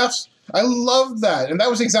photographs. I loved that, and that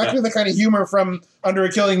was exactly the kind of humor from Under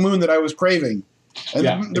a Killing Moon that I was craving.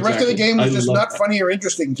 And the rest of the game was just not funny or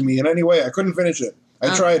interesting to me in any way. I couldn't finish it.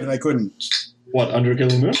 I tried and I couldn't. What, Under a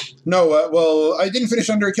Killing Moon? No, well, I didn't finish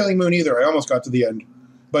Under a Killing Moon either. I almost got to the end.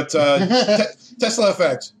 But Tesla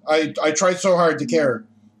Effect, I tried so hard to care,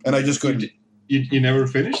 and I just couldn't. You never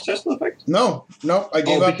finished Tesla Effect? No, I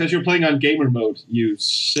gave up. Because you're playing on gamer mode, you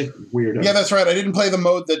sick weirdo. Yeah, that's right. I didn't play the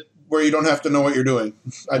mode where you don't have to know what you're doing.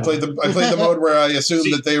 I played the mode where I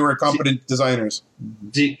assumed that they were competent designers.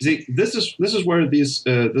 This is where this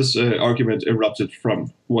argument erupted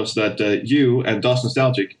from, was that you and DOS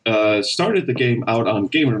Nostalgic started the game out on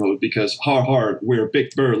gamer mode because we're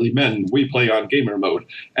big burly men, we play on gamer mode,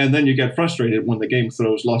 and then you get frustrated when the game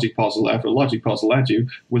throws logic puzzle after logic puzzle at you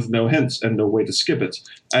with no hints and no way to skip it.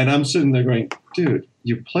 And I'm sitting there going, dude,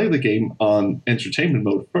 you play the game on entertainment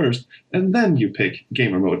mode first, and then you pick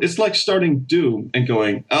gamer mode. It's like starting Doom and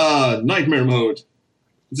going, nightmare mode.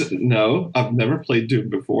 No, I've never played Doom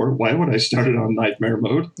before. Why would I start it on nightmare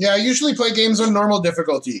mode? Yeah, I usually play games on normal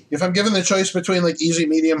difficulty. If I'm given the choice between like easy,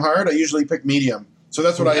 medium, hard, I usually pick medium. So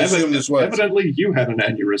that's what I assumed this was. Evidently, you had an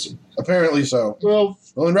aneurysm. Apparently so. Well,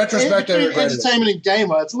 in retrospect, I regret it. Entertainment and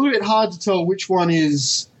gamer, it's a little bit hard to tell which one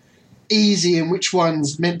is easy and which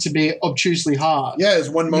one's meant to be obtusely hard. Yeah, is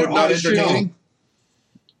one mode not entertaining?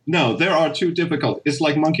 No, there are two difficult. It's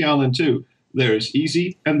like Monkey Island 2. There's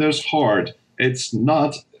easy and there's hard. This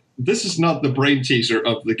is not the brain teaser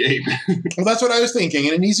of the game. Well, that's what I was thinking.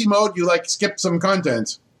 In an easy mode, you skip some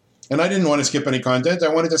content. And I didn't want to skip any content. I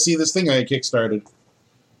wanted to see this thing I had kickstarted.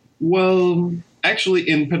 Well, actually,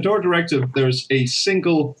 in Pandora Directive, there's a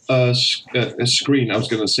single screen, I was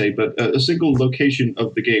going to say, but a single location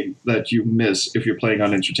of the game that you miss if you're playing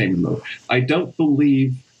on entertainment mode. I don't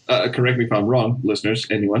believe, correct me if I'm wrong, listeners,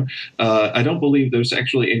 anyone, I don't believe there's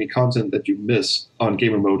actually any content that you miss on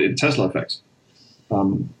gamer mode in Tesla Effect.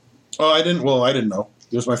 I didn't know.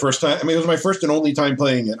 It was my first time. I mean, it was my first and only time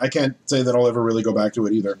playing it. I can't say that I'll ever really go back to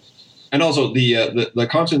it either. And also, the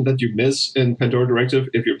content that you miss in Pandora Directive,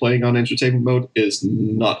 if you're playing on entertainment mode, is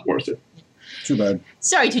not worth it. Too bad.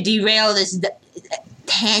 Sorry to derail this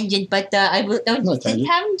tangent, but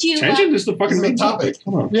haven't you? Tangent is the fucking main topic.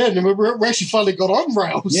 Come on. Yeah, we actually finally got on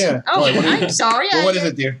rails. Yeah. Oh, I'm sorry. Well, what is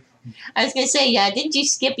it, dear? I was going to say, didn't you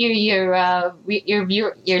skip your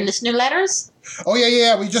listener letters? Oh,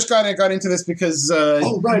 yeah. We just got into this because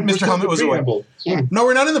Mr. Helmet was away. Yeah. No,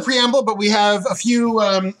 we're not in the preamble, but we have a few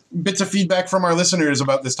bits of feedback from our listeners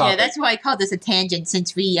about this topic. Yeah, that's why I called this a tangent,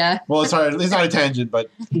 since we... Well, it's hard. It's not a tangent,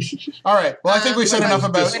 but... All right. Well, I think we've said enough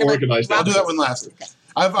about... I'll do that one last.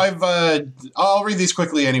 I'll read these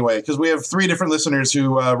quickly anyway, because we have 3 different listeners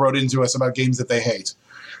who wrote into us about games that they hate.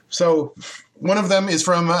 So... one of them is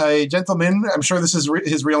from a gentleman. I'm sure this is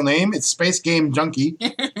his real name. It's Space Game Junkie.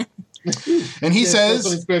 And he says... That's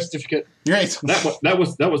on his birth certificate. Right.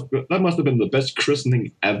 That must have been the best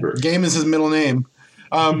christening ever. Game is his middle name.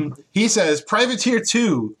 He says, Privateer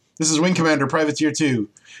 2. This is Wing Commander Privateer 2.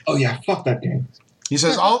 Oh, yeah. Fuck that game. He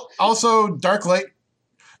says, also Dark Light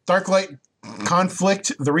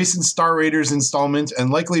Conflict, the recent Star Raiders installment,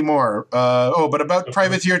 and likely more. But about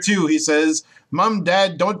Privateer 2, he says, Mom,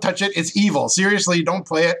 Dad, don't touch it. It's evil. Seriously, don't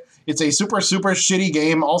play it. It's a super, super shitty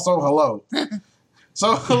game. Also, hello.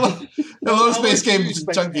 So, hello, Space Game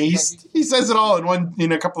Junkie. He says it all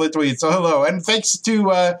in a couple of tweets. So, hello. And thanks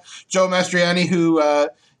to Joe Mastriani, who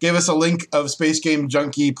gave us a link of Space Game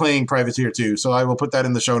Junkie playing Privateer 2. So, I will put that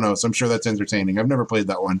in the show notes. I'm sure that's entertaining. I've never played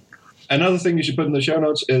that one. Another thing you should put in the show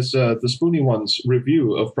notes is the Spoony One's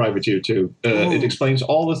review of Privateer 2. It explains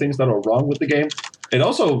all the things that are wrong with the game. It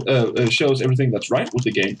also shows everything that's right with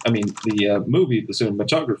the game. I mean, the movie, the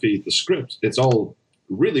cinematography, the script, it's all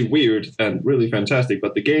really weird and really fantastic,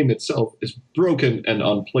 but the game itself is broken and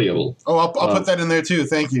unplayable. Oh, I'll put that in there too.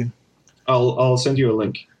 Thank you. I'll send you a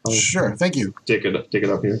link. Sure, thank you. Take it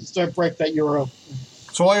up here. Just don't break that URL.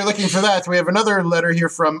 So while you're looking for that, we have another letter here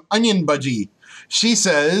from Onion Budgie. She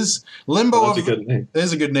says, Limbo that's a good name. That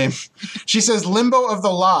is a good name. She says, Limbo of the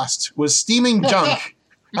Lost was steaming junk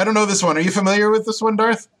I don't know this one. Are you familiar with this one,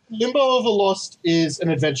 Darth? Limbo of the Lost is an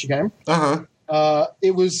adventure game.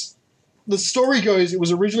 The story goes, it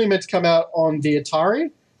was originally meant to come out on the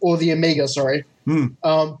Atari, or the Amiga, sorry.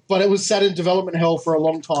 But it was sat in development hell for a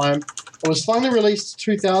long time. It was finally released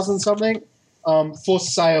 2000-something for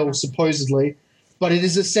sale, supposedly. But it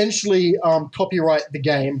is essentially copyright the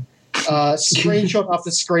game. Screenshot after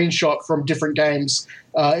screenshot from different games.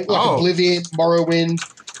 Oblivion, Morrowind,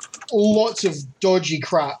 lots of dodgy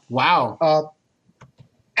crap. Wow.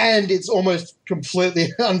 And it's almost completely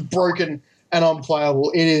unbroken and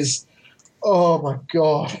unplayable. It is, oh my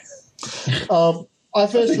God. I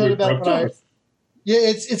first heard about it when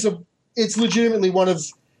it's legitimately one of,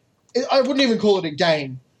 I wouldn't even call it a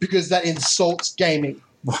game because that insults gaming.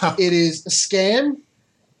 Wow. It is a scam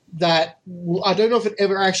that I don't know if it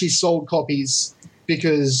ever actually sold copies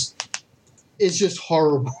because it's just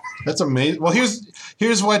horrible. That's amazing. Well,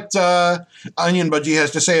 here's what Onion Budgie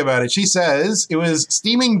has to say about it. She says, it was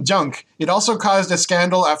steaming junk. It also caused a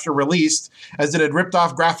scandal after release as it had ripped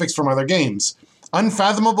off graphics from other games.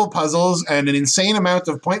 Unfathomable puzzles and an insane amount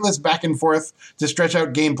of pointless back and forth to stretch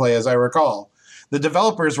out gameplay, as I recall. The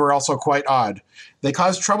developers were also quite odd. They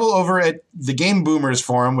caused trouble over at the Game Boomers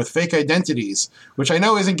forum with fake identities, which I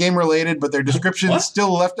know isn't game-related, but their descriptions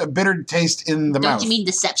still left a bitter taste in the mouth. Don't you mean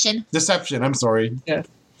deception? Deception, I'm sorry. Yeah.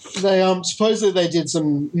 They supposedly they did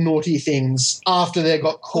some naughty things after they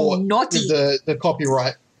got caught with the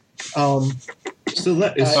copyright. So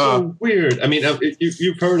that is so weird. I mean,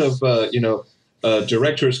 you've heard of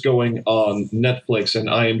directors going on Netflix and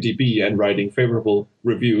IMDb and writing favorable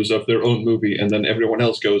reviews of their own movie, and then everyone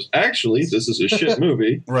else goes, "Actually, this is a shit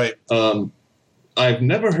movie." Right. I've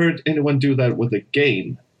never heard anyone do that with a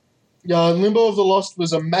game. Limbo of the Lost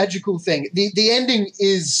was a magical thing. The ending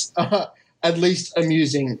is at least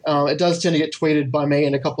amusing. It does tend to get tweeted by me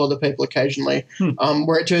and a couple other people occasionally,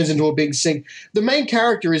 where it turns into a big sing. The main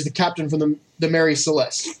character is the captain from the Mary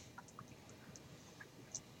Celeste.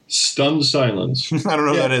 Stunned silence. I don't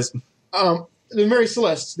know what that is. The Mary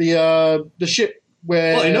Celeste, the ship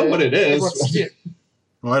where... Well, I know what it is.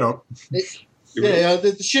 Well, I don't.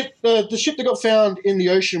 The ship that got found in the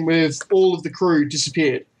ocean with all of the crew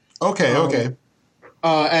disappeared. Okay.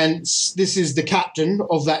 And this is the captain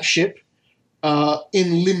of that ship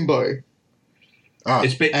in limbo.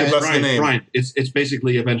 That's the name. Brian, it's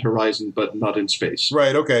basically Event Horizon, but not in space.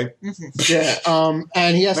 Right, okay. Yeah,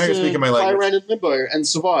 and he has to fly around in limbo and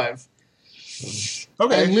survive.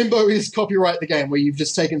 Okay. And limbo is copyright the game, where you've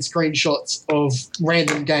just taken screenshots of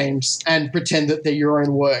random games and pretend that they're your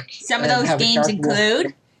own work. Some of those games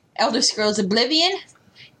include Elder Scrolls Oblivion,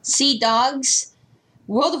 Sea Dogs,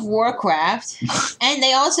 World of Warcraft, and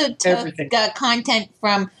they also took content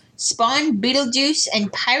from Spawn, Beetlejuice,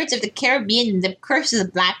 and Pirates of the Caribbean and The Curse of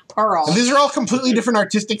the Black Pearl. And these are all completely different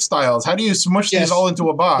artistic styles. How do you smush these all into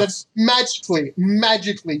a box? That's magically.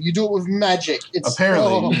 You do it with magic. It's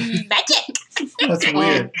apparently magic. That's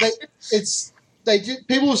weird.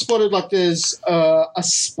 People have spotted like there's a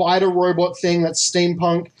spider robot thing that's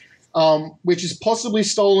steampunk, which is possibly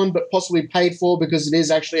stolen but possibly paid for because it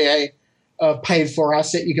is actually a paid for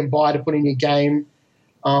asset you can buy to put in your game.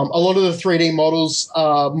 A lot of the 3D models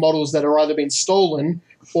are models that are either been stolen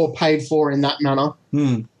or paid for in that manner.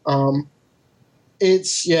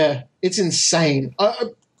 It's insane.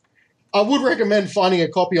 I would recommend finding a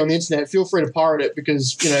copy on the internet. Feel free to pirate it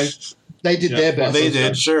because, they did their best. They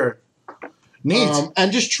did, sure. Neat.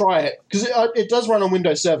 And just try it because it does run on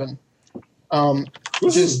Windows 7.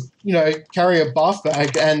 Just, carry a bath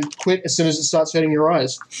bag and quit as soon as it starts hurting your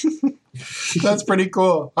eyes. That's pretty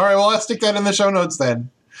cool. All right, well, let's stick that in the show notes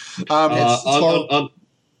then. On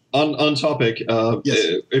topic,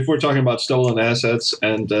 if we're talking about stolen assets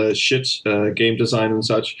and shit game design and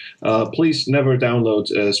such, please never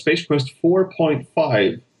download Space Quest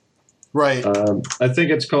 4.5. Right. I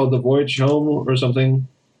think it's called The Voyage Home or something.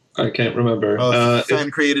 I can't remember.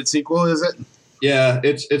 Fan-created sequel, is it? Yeah,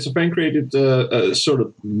 it's a fan-created sort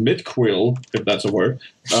of mid-quill, if that's a word,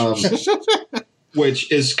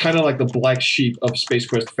 which is kind of like the black sheep of Space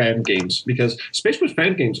Quest fan games, because Space Quest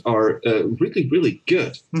fan games are really, really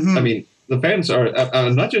good. I mean, the fans are...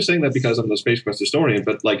 I'm not just saying that because I'm the Space Quest historian,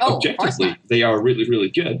 but objectively, they are really, really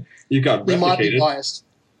good. You got Replicated. You might be biased.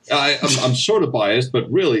 I'm sort of biased,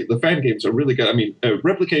 but really, the fan games are really good. I mean,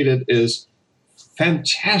 Replicated is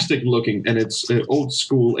fantastic looking, and it's old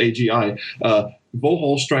school AGI.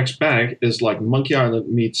 Valhalla Strikes Back is like Monkey Island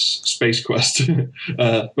meets Space Quest,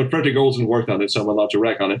 but Frederick Olsen worked on it, so I'm allowed to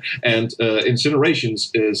rag on it. And Incinerations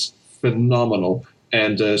is phenomenal.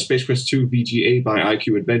 And Space Quest 2 VGA by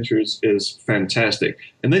IQ Adventures is fantastic.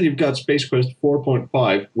 And then you've got Space Quest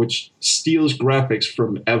 4.5, which steals graphics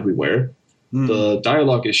from everywhere. The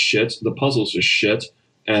dialogue is shit, the puzzles are shit,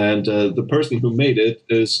 and the person who made it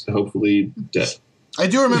is hopefully dead. I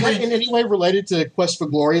do remember. Is that in any way related to Quest for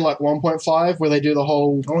Glory, like 1.5, where they do the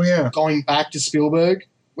whole going back to Spielberg,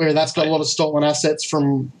 where that's got a lot of stolen assets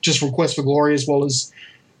from Quest for Glory as well as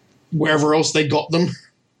wherever else they got them?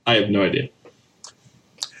 I have no idea.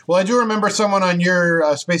 Well, I do remember someone on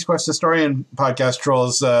your Space Quest Historian podcast,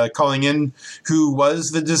 Troels, calling in who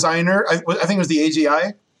was the designer. I think it was the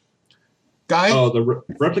AGI guy. Oh, the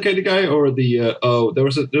replicated guy, or the there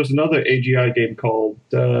was another AGI game called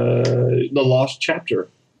The Lost Chapter.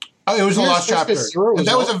 Oh, it was The Lost Chapter. And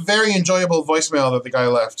that was a very enjoyable voicemail that the guy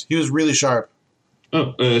left. He was really sharp.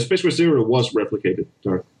 Oh, Space Quest Zero was replicated.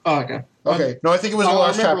 Sorry. Oh, okay. Okay. No, I think it was The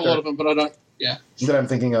Lost Chapter. I remember a lot of them, but I don't. Yeah. That I'm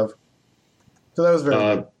thinking of. So that was very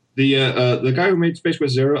good. The guy who made Space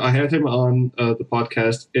Quest Zero, I had him on the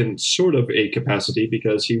podcast in sort of a capacity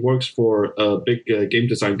because he works for a big game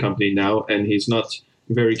design company now, and he's not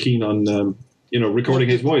very keen on recording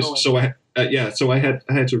his voice. So I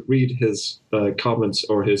had to read his comments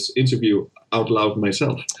or his interview out loud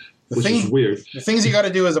myself, which is weird. The things you got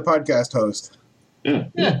to do as a podcast host.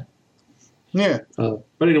 Yeah.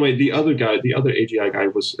 But anyway, the other AGI guy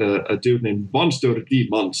was a dude named Monster the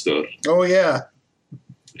Monster. Oh yeah.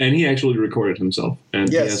 And he actually recorded himself, and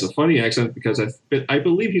he has a funny accent because I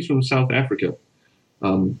believe he's from South Africa.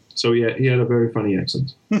 So yeah, he had a very funny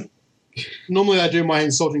accent. Normally, I do my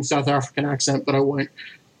insulting South African accent, but I won't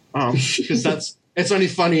because it's only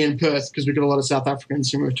funny in Perth because we've got a lot of South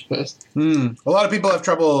Africans who moved to Perth. A lot of people have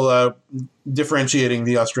trouble differentiating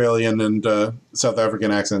the Australian and South African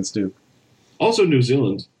accents too. Also, New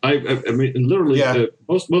Zealand. I mean, literally,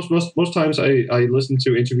 most times I listen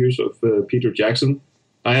to interviews of Peter Jackson.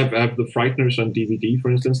 I have the Frighteners on DVD,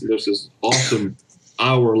 for instance. There's this awesome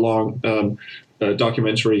hour-long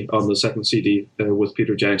documentary on the second CD with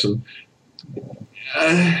Peter Jackson.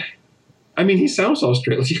 I mean, he sounds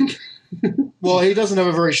Australian. Well, he doesn't have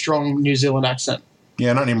a very strong New Zealand accent.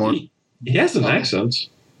 Yeah, not anymore. He has an accent.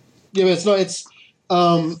 Yeah, but it's not. It's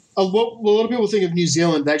a lot of people think of New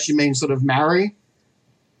Zealand that actually means sort of marry.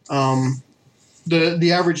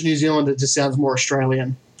 The average New Zealander just sounds more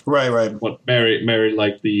Australian. Right. What, marry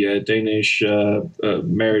like the Danish,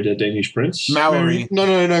 married a Danish prince? Maori.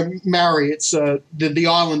 No. Maori. It's the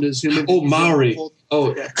islanders who live. Oh, Maori.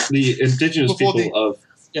 The indigenous people of.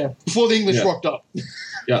 Yeah, before the English rocked up.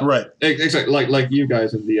 Yeah, right. Exactly, like you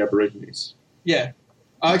guys and the Aborigines. Yeah,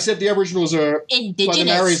 except the Aboriginals are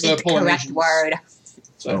indigenous. Is the correct word.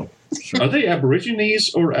 So, are they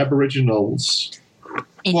Aborigines or Aboriginals?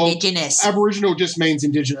 Indigenous. Well, Aboriginal just means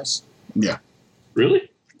indigenous. Yeah. Really?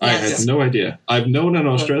 Yes. I had no idea. I've known an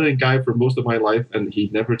Australian guy for most of my life, and he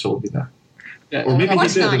never told me that. Yeah, or maybe he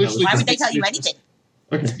did. Why would they tell you anything?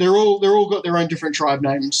 Okay. They're all got their own different tribe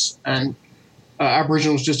names, and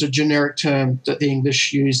Aboriginal is just a generic term that the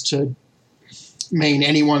English used to mean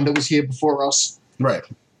anyone that was here before us. Right.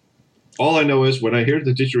 All I know is when I hear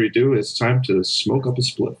the didgeridoo, it's time to smoke up a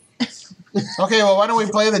split. Okay, well, why don't we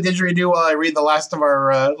play the didgeridoo while I read the last of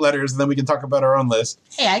our letters, and then we can talk about our own list.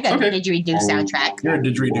 Hey, I got a didgeridoo soundtrack. You're a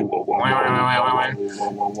didgeridoo.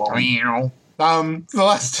 The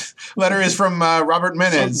last letter is from Robert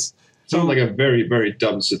Menez. Sounds like a very, very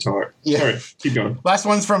dumb sitar. Yeah. Sorry, keep going. Last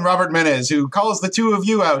one's from Robert Menez, who calls the two of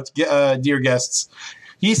you out, dear guests.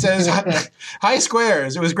 He says, "Hi,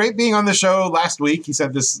 Squares. It was great being on the show last week." He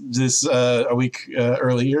said this a week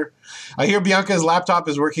earlier. I hear Bianca's laptop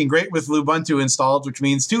is working great with Lubuntu installed, which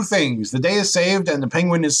means two things. The day is saved and the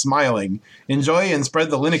penguin is smiling. Enjoy and spread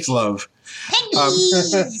the Linux love.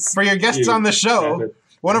 For your guests on the show,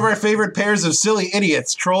 one of our favorite pairs of silly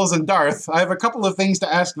idiots, Troels and Darth, I have a couple of things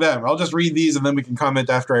to ask them. I'll just read these and then we can comment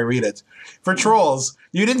after I read it. For Troels,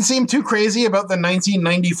 you didn't seem too crazy about the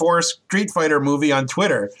 1994 Street Fighter movie on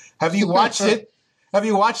Twitter. Have you watched it? Have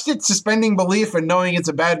you watched it suspending belief and knowing it's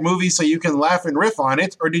a bad movie so you can laugh and riff on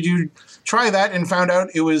it? Or did you try that and found out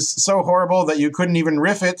it was so horrible that you couldn't even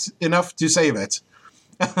riff it enough to save it?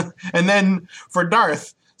 And then for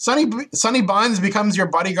Darth, Sonny Bonds becomes your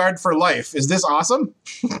bodyguard for life. Is this awesome?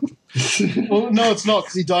 Well, no, it's not,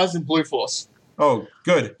 because he dies in Blue Force. Oh,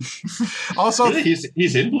 good. Also, really?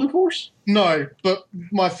 He's in Blue Force? No, but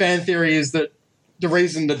my fan theory is that the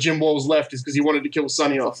reason that Jim Walls left is because he wanted to kill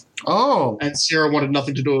Sonny off. Oh. And Sarah wanted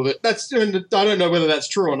nothing to do with it. I don't know whether that's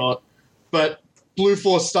true or not, but Blue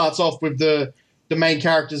Force starts off with the main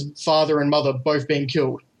character's father and mother both being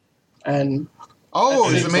killed. And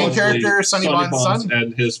is the main character Sonny Bond's son?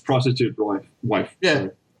 And his prostitute wife. Yeah.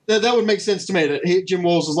 That would make sense to me. That Jim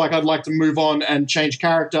Walls is like, I'd like to move on and change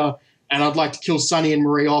character, and I'd like to kill Sonny and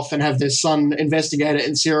Marie off and have their son investigate it.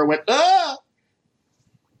 And Sierra went, ah!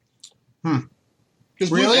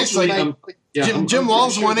 Really? It's like, Jim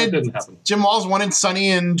Walls wanted Sonny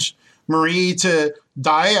and Marie to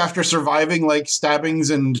die after surviving like stabbings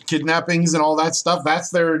and kidnappings and all that stuff. That's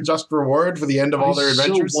their just reward for the end of all their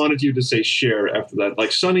adventures. I still wanted you to say Cher after that,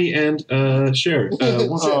 like Sonny and Cher.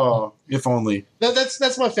 If only.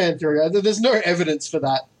 That's my fan theory. There's no evidence for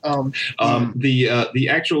that. The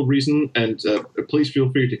actual reason, and please feel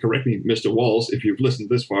free to correct me, Mr. Walls, if you've listened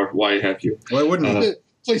this far. Why have you? Why wouldn't you?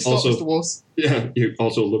 Please stop, Mr. Walls. Yeah, you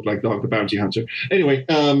also look like Dog the Bounty Hunter. Anyway,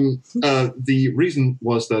 the reason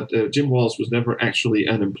was that Jim Walls was never actually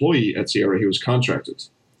an employee at Sierra. He was contracted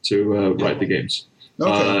to write the games.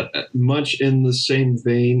 Okay. Much in the same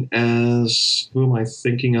vein as, who am I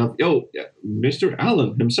thinking of? Oh, yeah, Mr.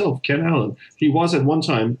 Allen himself, Ken Allen. He was at one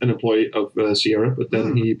time an employee of Sierra, but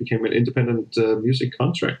then he became an independent music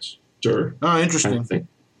contractor. Oh, interesting. Kind of thing.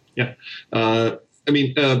 Yeah.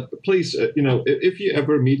 Please, if you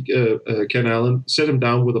ever meet Ken Allen, sit him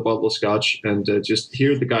down with a bottle of scotch and just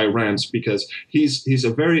hear the guy rant, because he's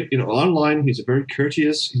a very, online, he's a very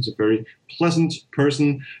courteous, he's a very pleasant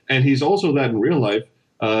person, and he's also that in real life,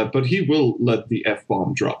 but he will let the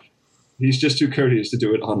F-bomb drop. He's just too courteous to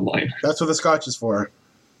do it online. That's what the scotch is for.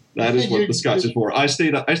 That is what the scotch is for. I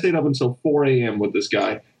stayed up until 4 a.m. with this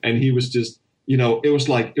guy, and he was just, it was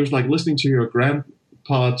like listening to your grandpa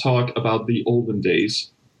talk about the olden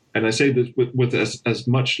days, and I say this with as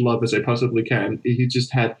much love as I possibly can. He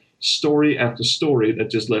just had story after story that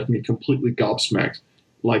just left me completely gobsmacked,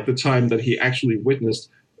 like the time that he actually witnessed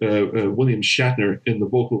William Shatner in the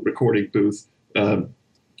vocal recording booth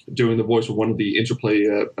doing the voice of one of the Interplay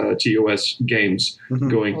TOS games,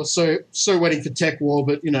 going, so waiting for Tech War,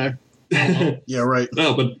 but yeah, right.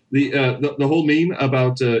 No, but the whole meme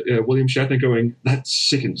about William Shatner going, "That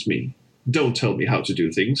sickens me. Don't tell me how to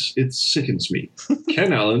do things. It sickens me."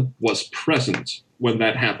 Ken Allen was present when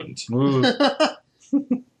that happened. I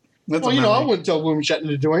wouldn't tell William Shatner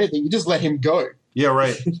to do anything. You just let him go. Yeah,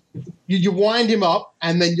 right. You wind him up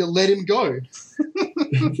and then you let him go.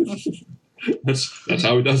 That's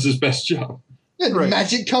how he does his best job. And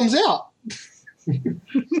magic comes out.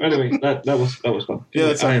 Anyway, that was fun. Yeah,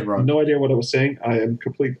 that's I have wrong. No idea what I was saying.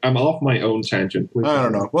 I'm off my own tangent. Please. I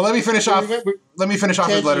don't know. Well, let me finish off. Let me finish off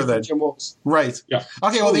his letter then. Right. Yeah.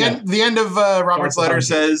 Okay. Well, the end of Robert's letter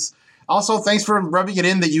says, "Also, thanks for rubbing it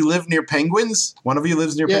in that you live near penguins. One of you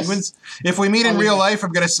lives near penguins. If we meet in real life,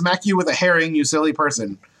 I'm going to smack you with a herring, you silly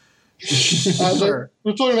person." We're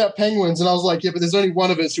talking about penguins, and I was like, yeah, but there's only one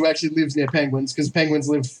of us who actually lives near penguins, because penguins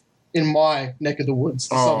live in my neck of the woods,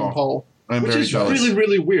 the Southern Pole. Which is really,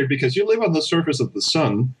 really weird, because you live on the surface of the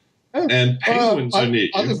sun, and penguins are near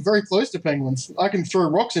you. I live very close to penguins. I can throw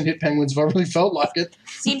rocks and hit penguins if I really felt like it.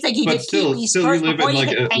 Seems like you but did still kiwis you first live before in you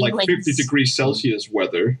hit penguins. like 50 degrees Celsius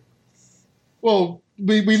weather. Well,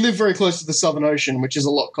 we live very close to the Southern Ocean, which is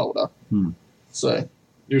a lot colder. So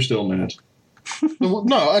you're still mad.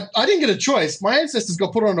 No, I didn't get a choice. My ancestors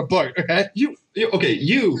got put on a boat, okay? You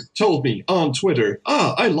told me on Twitter,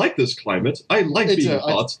 I like this climate. I like being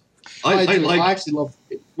hot. I actually love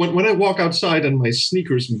it. When I walk outside and my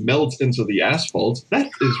sneakers melt into the asphalt,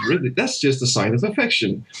 that's just a sign of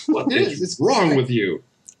affection. What is wrong with you?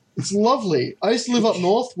 It's lovely. I used to live up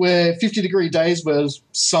north where 50-degree days was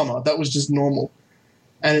summer. That was just normal.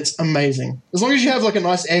 And it's amazing. As long as you have like a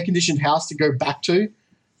nice air-conditioned house to go back to,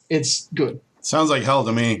 it's good. Sounds like hell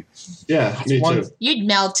to me. Yeah, me too. You'd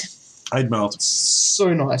melt. I'd melt. It's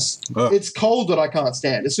so nice. Ugh. It's cold that I can't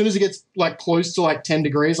stand. As soon as it gets like close to like 10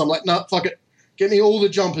 degrees, I'm like, nah, fuck it. Get me all the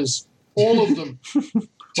jumpers. All of them. Well,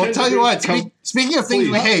 I'll tell you what. Speaking of things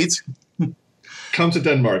we hate. Come to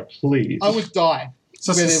Denmark, please. I would die.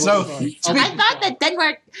 I thought that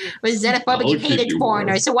Denmark was xenophobic and hated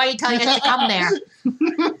foreigners, so why are you telling us to come there?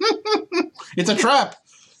 It's a trap.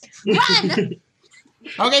 Run!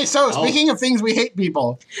 Okay, so speaking of things we hate,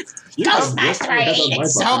 people. Ghostmaster, I hate it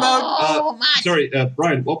so much. Sorry,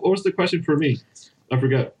 Brian, what was the question for me? I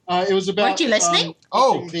forgot. It was about... Weren't you listening?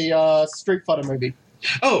 The Street Fighter movie.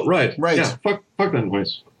 Oh, right. Yeah, fuck that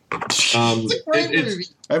noise. It's a great movie.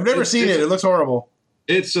 I've never seen it. It looks horrible.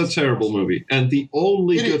 It's a terrible movie. And the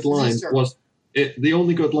only good line was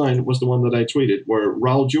the one that I tweeted, where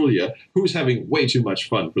Raul Julia, who's having way too much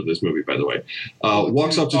fun for this movie, by the way,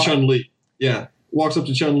 walks up to Chun-Li. Yeah. Walks up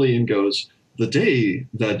to Chun-Li and goes, "The day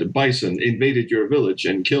that Bison invaded your village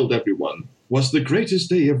and killed everyone was the greatest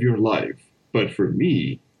day of your life. But for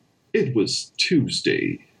me, it was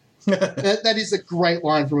Tuesday." That is a great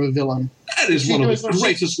line from a villain. That is one of the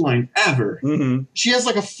greatest lines ever. Mm-hmm. She has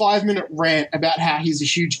like a 5-minute rant about how he's a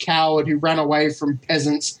huge coward who ran away from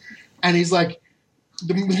peasants, and he's like,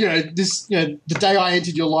 the day I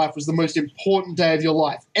entered your life was the most important day of your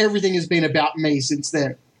life. Everything has been about me since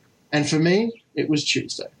then, and for me, it was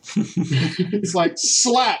Tuesday. It's like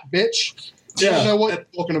slap, bitch. Yeah. I don't know what you're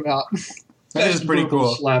talking about. That is pretty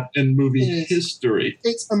cool. Slap in movie history.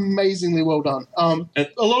 It's amazingly well done. A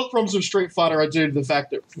lot of problems with Street Fighter are due to the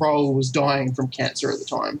fact that Troel was dying from cancer at the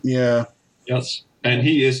time. Yeah. Yes. And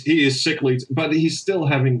he is sickly, but he's still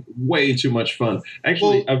having way too much fun.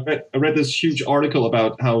 Actually, I read this huge article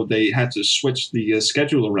about how they had to switch the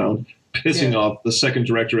schedule around, pissing off the second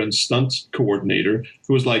director and stunt coordinator,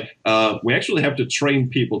 who was like, we actually have to train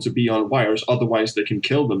people to be on wires, otherwise they can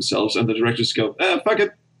kill themselves. And the directors go, fuck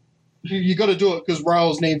it. You got to do it because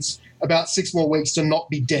Royals needs about 6 more weeks to not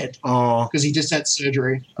be dead because he just had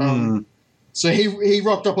surgery. So he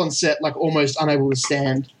rocked up on set like almost unable to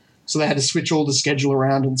stand. So they had to switch all the schedule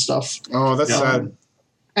around and stuff. Oh, that's sad.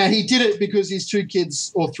 And he did it because his 2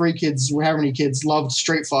 kids or 3 kids, or how many kids, loved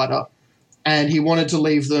Street Fighter. And he wanted to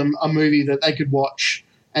leave them a movie that they could watch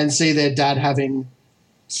and see their dad having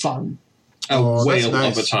fun. A whale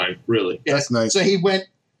of a time, really. Yeah. That's nice. So he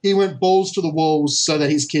went balls to the walls so that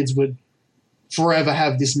his kids would forever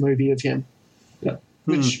have this movie of him. Yeah.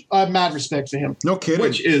 Which I have mad respect for him. No kidding.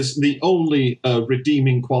 Which is the only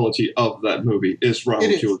redeeming quality of that movie is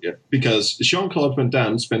Raul Julia. Because Jean-Claude Van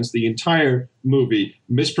Damme spends the entire movie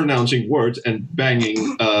mispronouncing words and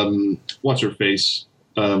banging, what's her face?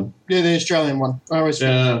 The Australian one. I always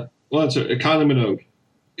Kylie Minogue.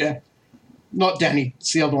 Yeah. Not Danny.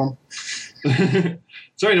 It's the other one.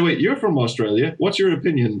 So anyway, you're from Australia. What's your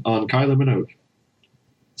opinion on Kylie Minogue?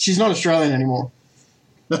 She's not Australian anymore.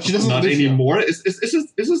 She doesn't not live anymore. Is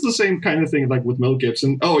this the same kind of thing like with Mel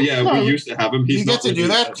Gibson? Oh yeah, we used to have him. You get to do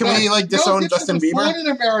that? Can we disown Justin Bieber? Born in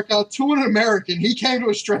America to an American. He came to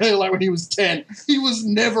Australia like when he was 10. He was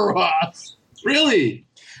never asked. Really?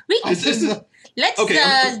 Let's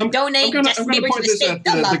donate Justin Bieber to the state.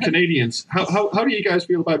 The Canadians. How do you guys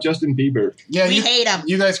feel about Justin Bieber? Yeah, we hate him.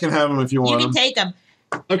 You guys can have him if you want. You can take him.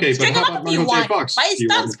 Okay, String but him how up about if you Michael J. want. Fox? By his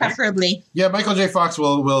thumbs, preferably. Yeah, Michael J. Fox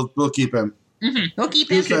will keep him. Mm-hmm. We'll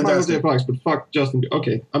keep him. Okay, Michael J. Fox, but fuck Justin.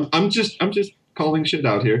 Okay, I'm just calling shit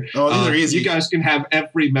out here. Oh, these are easy. You guys can have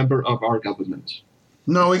every member of our government.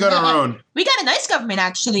 No, we got our own. We got a nice government,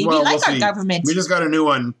 actually. Well, we like we'll our government. We just got a new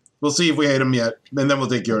one. We'll see if we hate him yet, and then we'll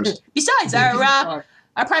take yours. Besides, our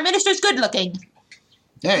prime minister's good looking.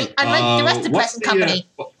 Hey, unlike the rest of the present company.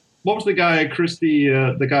 What was the guy,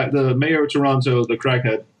 the mayor of Toronto, the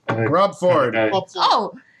crackhead? Rob Ford.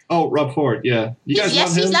 Rob Ford, yeah. You guys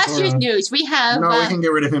want him? He's last year's news. We have... No, we can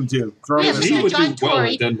get rid of him, too. He would do well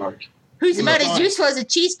in Denmark. Who's about as useful as a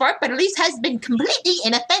cheese fork, but at least has been completely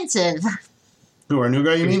inoffensive. Who, our new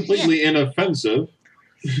guy, you mean? Completely inoffensive.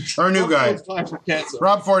 Our new guy.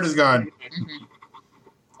 Rob Ford is gone.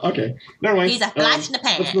 Mm-hmm. Okay. Never mind. He's a flash in the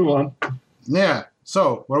pan. Let's move on. Yeah.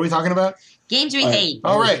 So, what are we talking about? Games we hate.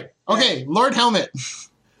 All right. Okay, Lord Helmet.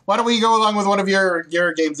 Why don't we go along with one of your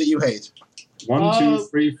games that you hate? 1, 2,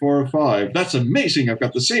 3, 4, 5. That's amazing. I've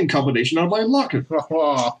got the same combination on my locker.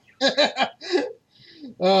 I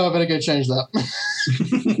better go change that.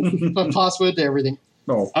 My password to everything.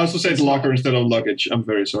 No. I was supposed to say locker instead of luggage. I'm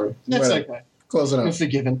very sorry. That's okay. Close enough. You're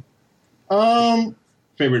forgiven.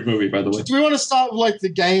 Favorite movie, by the way. Do we want to start with like the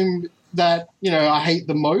game that, I hate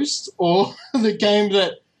the most, or the game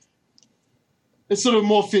that it sort of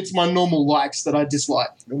more fits my normal likes that I dislike?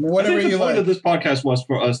 Whatever you like. The point of this podcast was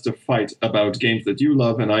for us to fight about games that you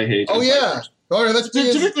love and I hate. Oh, yeah. All right, let's be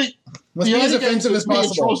as offensive as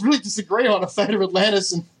possible. Troels really disagree on A Fate of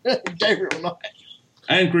Atlantis and Gabriel Knight.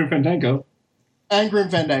 And Grim Fandango. Oh,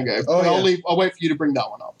 yeah. I'll wait for you to bring that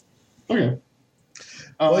one up. Okay.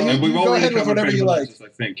 Well, you go ahead with whatever you like. I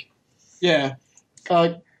think. Yeah.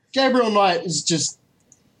 Gabriel Knight is just,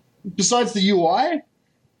 besides the UI,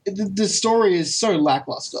 the story is so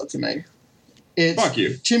lackluster to me. It's Fuck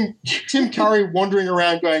you. Tim Curry wandering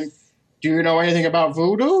around going, "Do you know anything about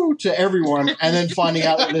voodoo?" to everyone, and then finding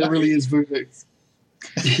out that there really is voodoo.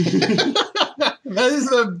 That is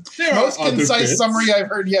the most concise summary I've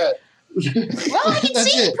heard yet. Well, I can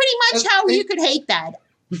see pretty much how you could hate that.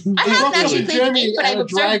 I haven't actually played the game, but I've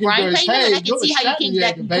observed Brian playing it, and I can see how you came to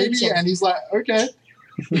that conclusion. And he's like, okay.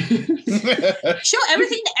 Show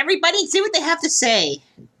everything to everybody and see what they have to say.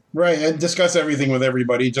 Right, and discuss everything with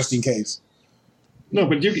everybody just in case. No,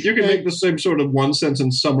 but you can make the same sort of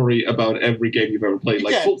one-sentence summary about every game you've ever played.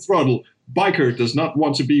 Like Full Throttle, biker does not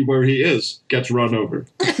want to be where he is, gets run over.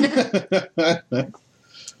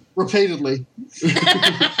 Repeatedly.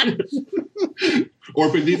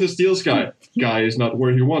 Or beneath the steel sky. Guy is not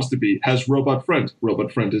where he wants to be. Has robot friend.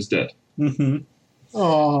 Robot friend is dead. Mm-hmm.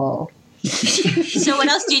 Oh. So what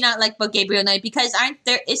else do you not like about Gabriel Knight? Because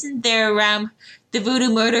isn't there the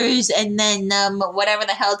voodoo murders and then whatever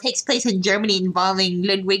the hell takes place in Germany involving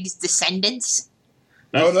Ludwig's descendants?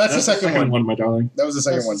 That's the second one, my darling. That was the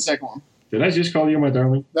second one. The second one. Did I just call you my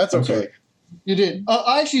darling? That's okay. Sorry. You did.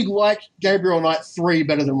 I actually like Gabriel Knight 3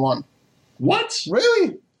 better than 1. What?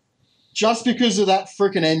 Really? Just because of that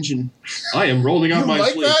freaking engine. I am rolling up my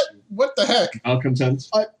like sleeves. That? What the heck? Malcontent.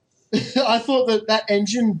 I thought that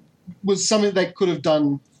engine was something they could have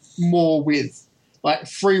done more with. Like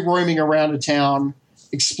free roaming around a town,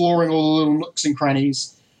 exploring all the little nooks and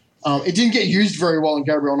crannies. It didn't get used very well in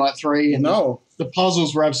Gabriel Knight 3. And the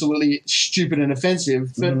puzzles were absolutely stupid and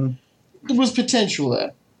offensive. But there was potential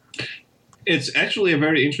there. It's actually a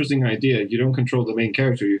very interesting idea. You don't control the main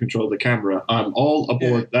character, you control the camera. I'm all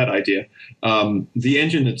aboard that idea. The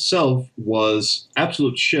engine itself was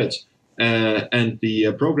absolute shit. And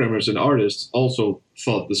the programmers and artists also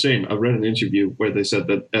thought the same. I read an interview where they said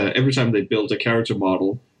that every time they built a character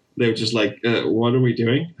model, they were just like, what are we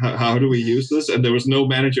doing? How do we use this? And there was no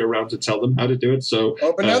manager around to tell them how to do it. So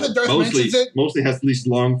but now that Darth mentions it... Mostly has these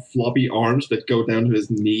long, floppy arms that go down to his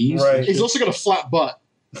knees. Right. He's also got a flat butt.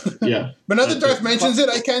 Yeah. But now that Darth mentions it,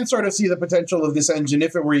 I can sort of see the potential of this engine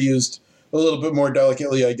if it were used a little bit more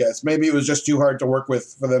delicately, I guess. Maybe it was just too hard to work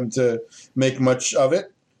with for them to make much of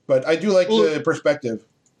it. But I do like the perspective.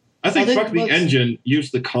 I think fuck the engine,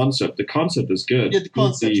 use the concept. The concept is good. Yeah, the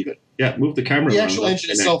concept's good. Yeah, move the camera around. The actual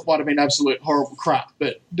engine itself might have been absolute horrible crap,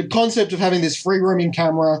 but the concept of having this free roaming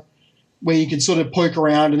camera where you could sort of poke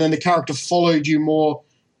around and then the character followed you more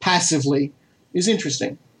passively is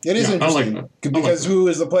interesting. It is interesting. I like that. Because who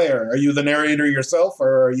is the player? Are you the narrator yourself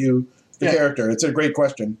or are you the character? It's a great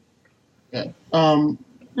question. Yeah.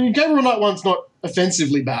 Gabriel Knight 1's not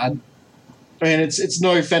offensively bad. I mean, it's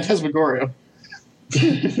no Phantasmagoria.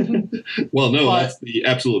 Well, no, that's the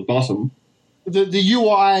absolute bottom. The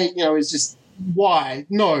UI, is just, why?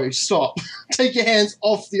 No, stop. Take your hands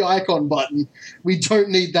off the icon button. We don't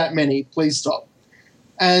need that many. Please stop.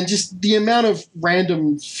 And just the amount of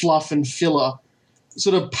random fluff and filler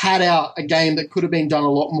sort of pad out a game that could have been done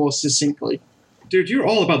a lot more succinctly. Dude, you're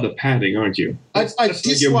all about the padding, aren't you? I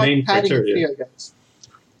dislike padding in video games.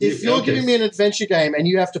 If you're giving me an adventure game and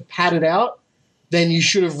you have to pad it out, then you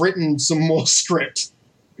should have written some more script.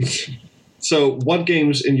 So, what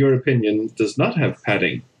games, in your opinion, does not have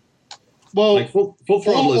padding? Well, like Full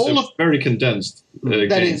Throttle is very condensed.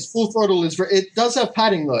 That is, Full Throttle is. It does have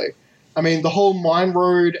padding though. I mean, the whole Mine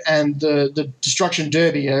Road and the Destruction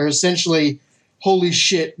Derby are essentially, holy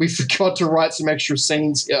shit, we forgot to write some extra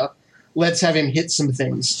scenes here. Let's have him hit some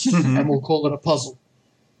things, and we'll call it a puzzle.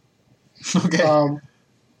 Okay.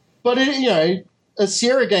 But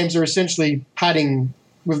Sierra games are essentially padding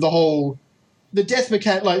with the death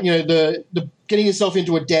mechanic, like, the getting yourself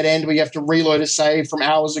into a dead end where you have to reload a save from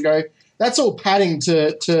hours ago. That's all padding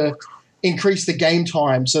to increase the game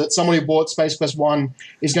time so that someone who bought Space Quest 1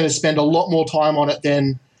 is going to spend a lot more time on it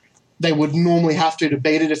than they would normally have to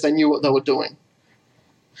beat it if they knew what they were doing.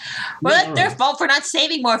 Well, that's their fault for not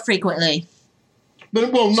saving more frequently.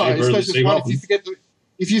 But, no, especially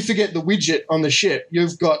if you forget the widget on the ship,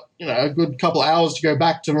 you've got, a good couple of hours to go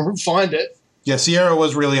back to find it. Yeah, Sierra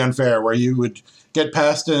was really unfair, where you would get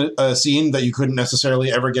past a scene that you couldn't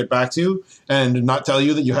necessarily ever get back to and not tell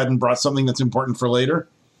you that you hadn't brought something that's important for later.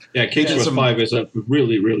 Yeah, King's Quest 5 is a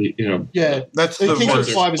really, really, Yeah, that's the King's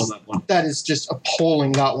Quest 5 on that one. That is just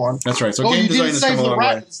appalling, that one. That's right. So game you design didn't has save come a the long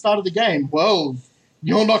rat way. at the start of the game. Well,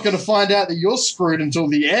 you're not going to find out that you're screwed until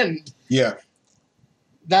the end. Yeah.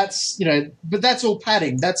 That's, but that's all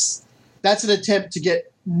padding. That's an attempt to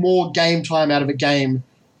get more game time out of a game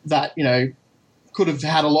that, could have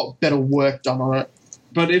had a lot better work done on it.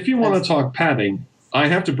 But if you want to talk padding, I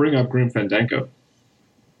have to bring up Grim Fandango.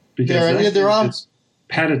 Because there are. It's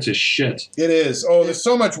padded to shit. It is. Oh, there's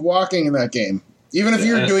so much walking in that game. Even if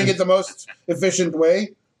you're doing it the most efficient way,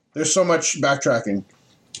 there's so much backtracking.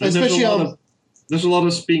 Especially there's a lot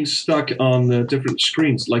of being stuck on different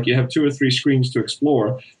screens. Like you have 2 or 3 screens to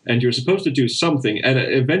explore, and you're supposed to do something, and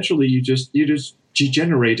eventually you just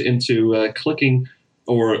degenerate into clicking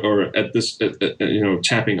or at this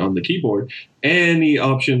tapping on the keyboard, any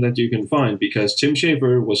option that you can find. Because Tim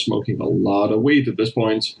Schafer was smoking a lot of weed at this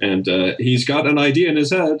point, and he's got an idea in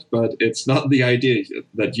his head, but it's not the idea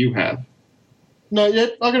that you have. No, yeah,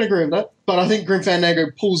 I can agree with that. But I think Grim Fandango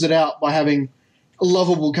pulls it out by having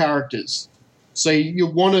lovable characters. So you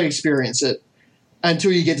want to experience it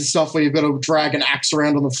until you get to stuff where you've got to drag an axe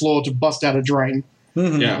around on the floor to bust out a drain.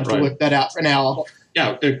 Mm-hmm. Yeah, you have to work that out for an hour.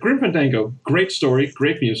 Grim Fandango, great story,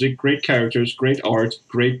 great music, great characters, great art,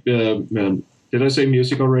 great. Did I say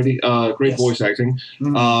music already? Great voice acting.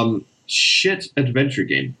 Mm-hmm. Shit adventure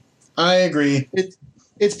game. I agree.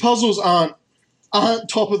 Its puzzles aren't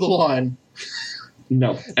top of the line.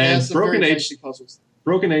 No, and Broken Age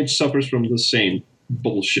suffers from the same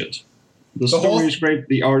bullshit. The story is great,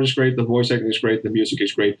 the art is great, the voice acting is great, the music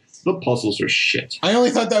is great. The puzzles are shit. I only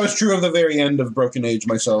thought that was true of the very end of Broken Age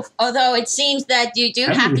myself. Although it seems that you do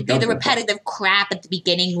have to do the repetitive crap at the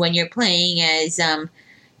beginning when you're playing as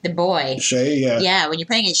the boy. Shay, yeah. Yeah, when you're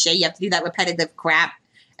playing as Shay, you have to do that repetitive crap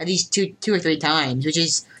at least two or three times, which you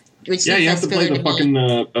have to play the fucking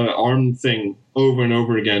arm thing over and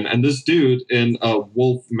over again. And this dude in a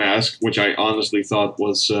wolf mask, which I honestly thought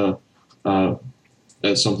was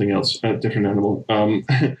something else, a different animal.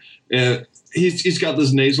 He's got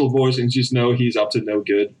this nasal voice, and you just know he's up to no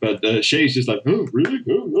good. But Shay's just like, oh, really?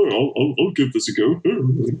 Oh, I'll give this a go.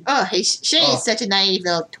 Shay is such a naive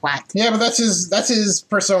little twat. Yeah, but that's his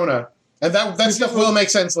persona, and that stuff will make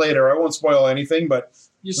sense later. I won't spoil anything, but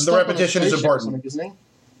the repetition is important. Isn't he?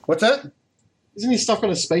 What's that? Isn't he stuck on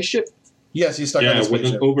a spaceship? Yes, he's stuck on a spaceship.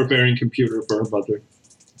 With an overbearing computer for a mother.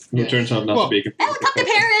 Who turns out not to be a computer. Helicopter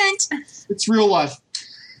parent! It's real life.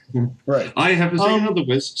 Right. I have to say another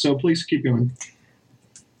whiz, so please keep going.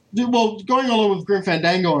 Well, going along with Grim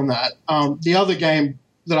Fandango and that, the other game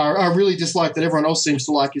that I really dislike that everyone else seems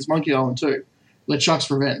to like is Monkey Island 2,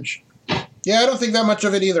 LeChuck's Revenge. Yeah, I don't think that much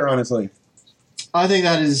of it either, honestly. I think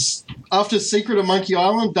that is, after Secret of Monkey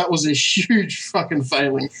Island, that was a huge fucking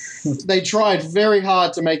failing. They tried very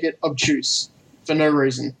hard to make it obtuse for no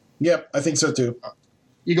reason. Yep, I think so too.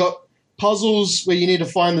 You got puzzles where you need to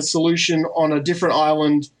find the solution on a different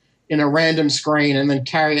island in a random screen and then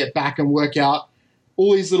carry it back and work out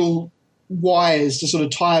all these little wires to sort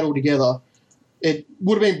of tie it all together. It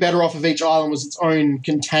would have been better off if each island was its own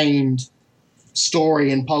contained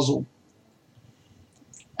story and puzzle.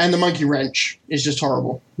 And the monkey wrench is just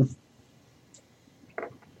horrible.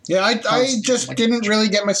 Yeah, I just didn't really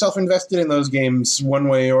get myself invested in those games one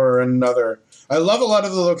way or another. I love a lot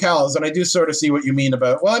of the locales, and I do sort of see what you mean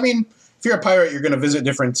about... Well, I mean, if you're a pirate, you're going to visit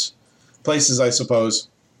different places, I suppose.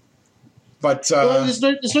 But well, there's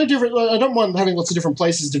no different... I don't mind having lots of different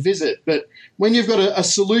places to visit, but when you've got a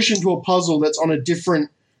solution to a puzzle that's on a different...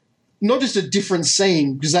 Not just a different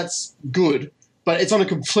scene, because that's good, but it's on a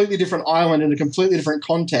completely different island in a completely different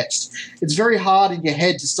context. It's very hard in your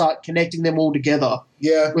head to start connecting them all together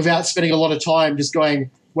without spending a lot of time just going,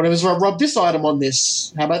 whatever, if I rub this item on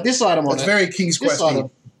this, how about this item on it? It's very King's Quest.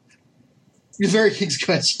 It's very King's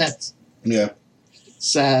Quest, yes. Yeah.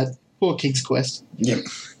 Sad. Poor King's Quest. Yep.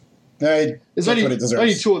 There's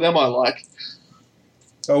only two of them I like.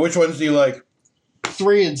 Oh, which ones do you like?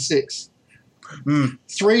 3 and 6.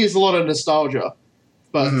 3 is a lot of nostalgia,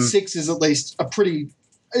 but 6 is at least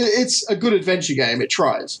it's a good adventure game. It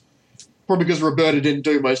tries. Probably because Roberta didn't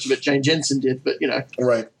do most of it. Jane Jensen did, but, you know.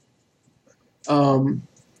 Right.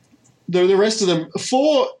 The rest of them,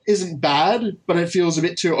 4 isn't bad, but it feels a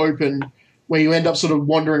bit too open, where you end up sort of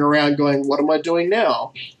wandering around going, what am I doing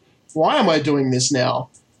now? Why am I doing this now?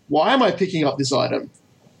 Why am I picking up this item?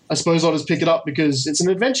 I suppose I'll just pick it up because it's an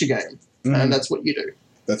adventure game, and that's what you do.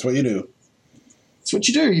 That's what you do. That's what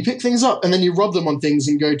you do. You pick things up, and then you rub them on things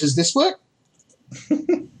and go, does this work?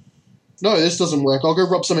 No, this doesn't work. I'll go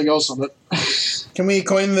rub something else on it. Can we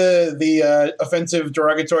coin the offensive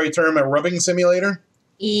derogatory term a rubbing simulator?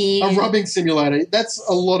 A rubbing simulator. That's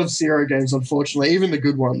a lot of Zero games, unfortunately, even the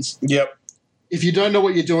good ones. Yep. If you don't know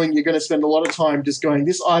what you're doing, you're going to spend a lot of time just going,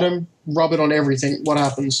 this item, rub it on everything. What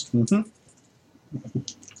happens?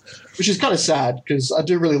 Which is kind of sad, because I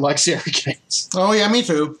do really like Zero games. Oh, yeah, me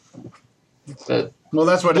too. But well,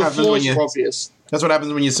 that's what happens when you... obvious. That's what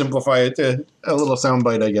happens when you simplify it to a little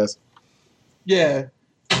soundbite, I guess. Yeah.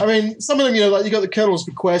 I mean, some of them, you know, like you got the Colonel's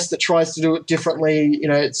Bequest that tries to do it differently. You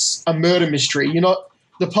know, it's a murder mystery. You're not...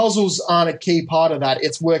 The puzzles aren't a key part of that.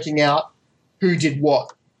 It's working out who did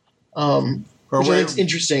what. Which I think is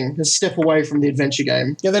interesting. A step away from the adventure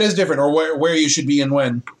game. Yeah, that is different. Or where you should be and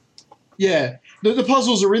when. Yeah. The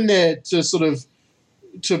puzzles are in there to sort of...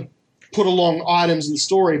 to put along items in the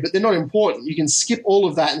story, but they're not important. You can skip all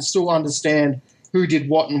of that and still understand who did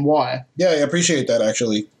what and why. Yeah, I appreciate that,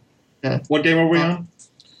 actually. Yeah. What game are we on?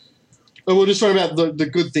 Oh, we're just talking about the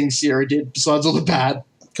good things Sierra did, besides all the bad.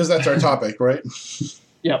 Because that's our topic, right?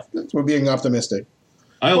 Yep. We're being optimistic.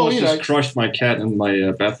 I almost just crushed my cat in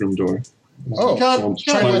my bathroom door. Oh.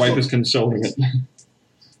 My wife is consoling it.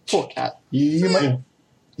 Poor cat. You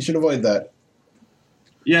should avoid that.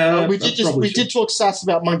 Yeah, we did talk sass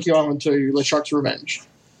about Monkey Island 2, LeChuck's Revenge.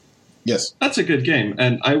 Yes. That's a good game,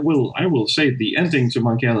 and I will say the ending to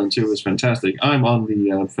Monkey Island 2 is fantastic. I'm on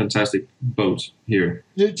the fantastic boat here.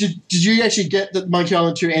 Did you actually get that Monkey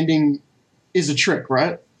Island 2 ending is a trick,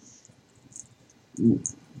 right?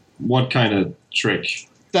 What kind of trick?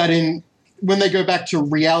 That when they go back to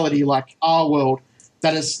reality, like our world,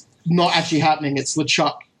 that is not actually happening. It's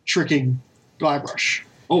LeChuck tricking Guybrush.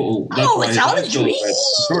 It's all a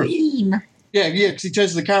dream. Yeah, because he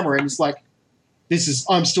turns to the camera and it's like,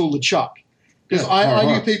 I'm still LeChuck. Because I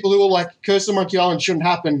knew people who were like, Curse of Monkey Island shouldn't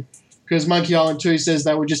happen because Monkey Island 2 says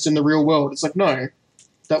they were just in the real world. It's like, no,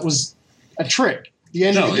 that was a trick. The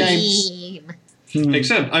end of the game.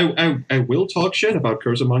 Except I will talk shit about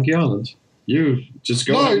Curse of Monkey Island. You just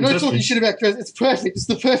go. No talking shit about Curse. It's perfect. It's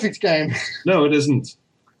the perfect game. No, it isn't.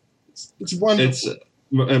 It's wonderful. It's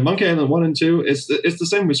Monkey Island 1 and 2. It's the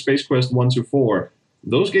same with Space Quest 1 to 4.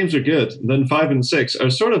 Those games are good. Then 5 and 6 are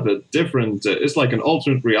sort of a different. It's like an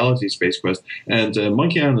alternate reality Space Quest, and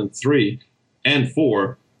Monkey Island 3 and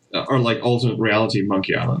 4 are like alternate reality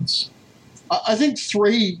Monkey Islands. I think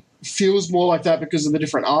 3 feels more like that because of the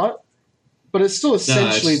different art, but it's still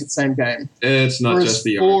essentially the same game. It's not just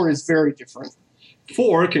the art. 4 is very different.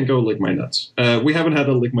 4 can go lick my nuts. We haven't had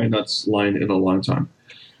a lick my nuts line in a long time.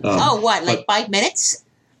 Like 5 minutes?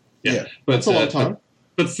 Yeah, but that's a long time.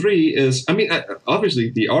 But 3 is, obviously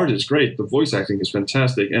the art is great, the voice acting is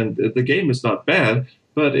fantastic, and the game is not bad,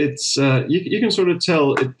 but it's you can sort of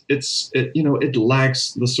tell it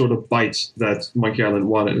lacks the sort of bite that Monkey Island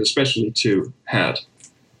 1 and especially 2 had.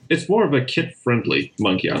 It's more of a kid-friendly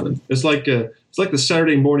Monkey Island. It's like the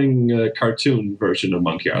Saturday morning cartoon version of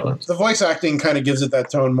Monkey Island. The voice acting kind of gives it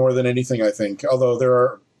that tone more than anything, I think. Although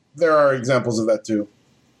there are examples of that too.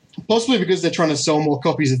 Possibly because they're trying to sell more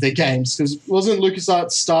copies of their games. Because wasn't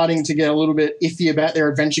LucasArts starting to get a little bit iffy about their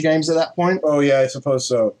adventure games at that point? Oh yeah, I suppose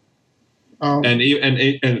so. And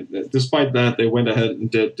despite that, they went ahead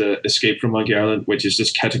and did Escape from Monkey Island, which is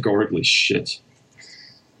just categorically shit.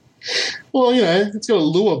 Well, it's got a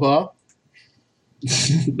lure bar.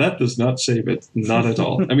 That does not save it. Not at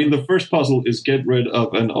all. The first puzzle is get rid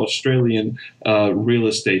of an Australian real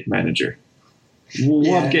estate manager.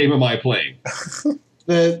 What game am I playing?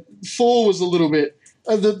 The 4 was a little bit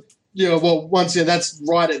once again, that's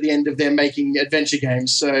right at the end of their making adventure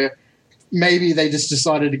games. So maybe they just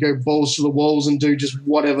decided to go balls to the walls and do just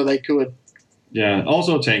whatever they could. Yeah.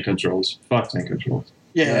 Also, tank controls. Fuck tank controls.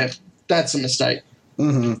 Yeah. That's a mistake.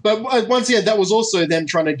 Mm-hmm. But once again, that was also them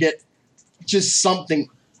trying to get just something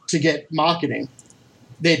to get marketing.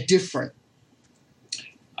 They're different.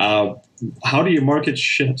 How do you market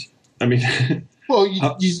shit? Well,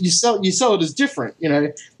 you sell it as different.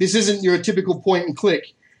 This isn't your typical point and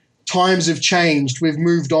click. Times have changed. We've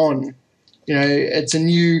moved on. It's a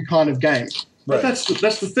new kind of game. Right. But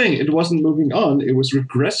that's the thing. It wasn't moving on. It was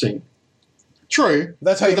regressing. True.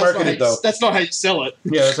 That's how you market it, though. That's not how you sell it.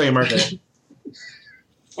 Yeah, that's how you market it.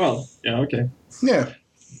 Well, yeah, okay. Yeah.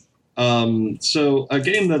 So a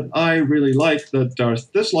game that I really like that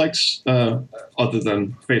Darth dislikes, other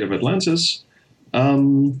than Fate of Atlantis,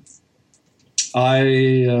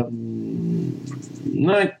 I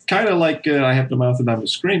kind of like I Have the Mouth and I Will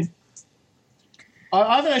Scream.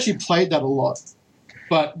 I haven't actually played that a lot,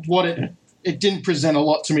 but it didn't present a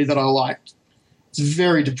lot to me that I liked. It's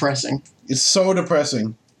very depressing. It's so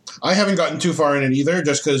depressing. I haven't gotten too far in it either,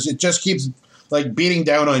 just because it just keeps beating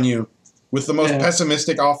down on you with the most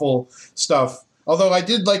pessimistic, awful stuff. Although I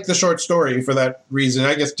did like the short story for that reason,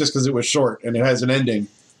 I guess just because it was short and it has an ending.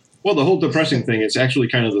 Well, the whole depressing thing is actually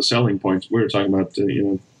kind of the selling point. We were talking about,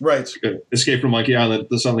 right. Escape from Monkey Island.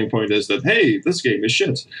 The selling point is that, hey, this game is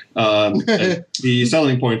shit. And the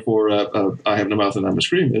selling point for I Have No Mouth and I Will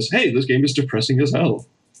Scream is, hey, this game is depressing as hell.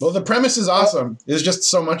 Well, the premise is awesome. There's just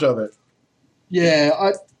so much of it.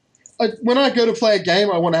 Yeah, when I go to play a game,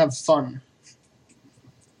 I want to have fun.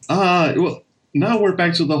 Well, now we're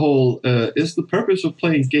back to the whole, is the purpose of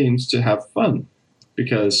playing games to have fun?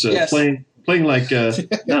 Because playing like,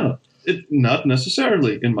 no, not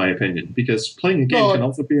necessarily, in my opinion, because playing a game can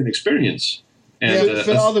also be an experience. And,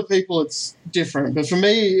 for other people, it's different. But for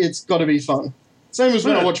me, it's got to be fun. Same as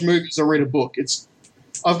when I watch movies or read a book.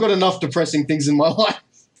 I've got enough depressing things in my life.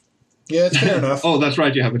 Yeah, it's fair enough. Oh, that's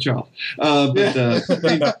right, you have a child.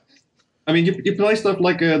 You play stuff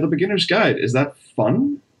like The Beginner's Guide. Is that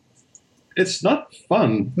fun? It's not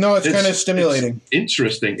fun. No, it's kind of stimulating. It's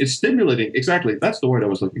interesting. It's stimulating. Exactly. That's the word I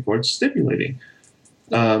was looking for. It's stimulating.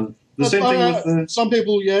 Same thing with... some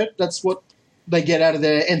people, that's what they get out of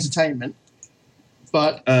their entertainment.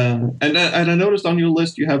 But and I noticed on your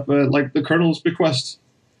list you have, The Colonel's Bequest.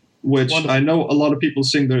 which I know a lot of people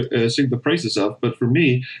sing the praises of, but for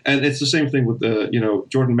me, and it's the same thing with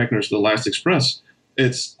Jordan Mechner's The Last Express.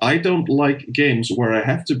 I don't like games where I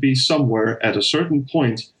have to be somewhere at a certain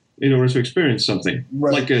point in order to experience something.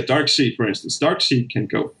 Right. Like a Dark Seed, for instance. Dark Seed can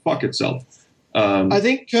go fuck itself. I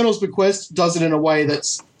think Colonel's Bequest does it in a way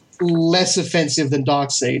that's less offensive than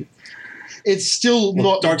Dark Seed. It's still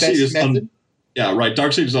not Dark the best Seed method. Yeah, right.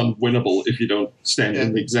 Dark Seed is unwinnable if you don't stand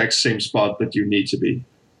in the exact same spot that you need to be.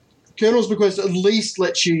 Colonel's Bequest at least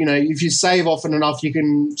lets you, if you save often enough, you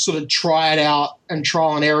can sort of try it out and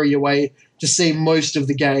trial and error your way to see most of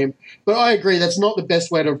the game. But I agree, that's not the best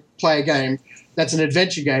way to play a game. That's an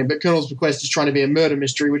adventure game, but Colonel's Bequest is trying to be a murder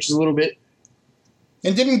mystery, which is a little bit...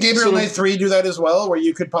 And didn't Gabriel Knight 3 do that as well, where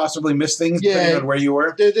you could possibly miss things depending on where you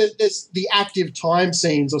were? There's the active time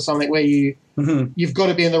scenes or something where you've got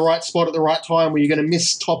to be in the right spot at the right time where you're going to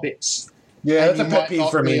miss topics. Yeah, that's a pet peeve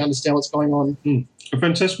for me. Really understand what's going on.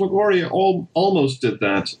 Phantasmagoria almost did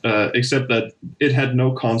that, except that it had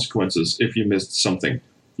no consequences if you missed something.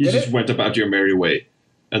 You just went about your merry way,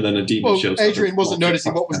 and then a demon shows up. Adrian wasn't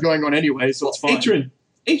noticing what was going on anyway, so it's fine. Adrian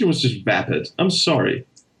was just vapid. I'm sorry.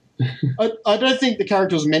 I don't think the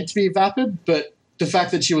character was meant to be vapid, but the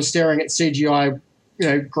fact that she was staring at CGI,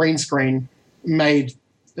 green screen, made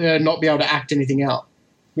not be able to act anything out.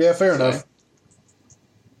 Yeah, fair enough.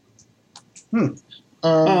 The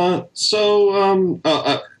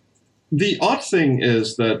odd thing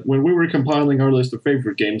is that when we were compiling our list of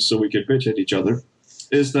favorite games so we could bitch at each other,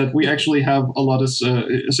 is that we actually have a lot of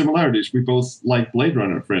similarities. We both like Blade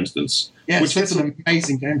Runner, for instance. Yeah, it's an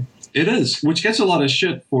amazing game. It is, which gets a lot of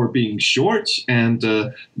shit for being short, and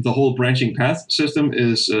the whole branching path system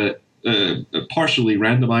is partially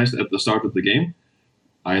randomized at the start of the game.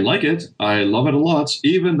 I like it. I love it a lot,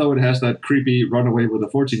 even though it has that creepy runaway with a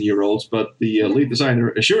 14-year-old, but the lead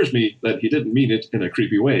designer assures me that he didn't mean it in a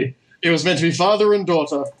creepy way. It was meant to be father and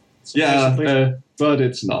daughter. Yeah, but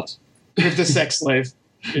it's not. With the sex slave.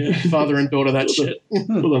 Yeah, father and daughter, that shit. With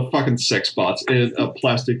a fucking sex bot in a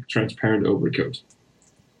plastic transparent overcoat.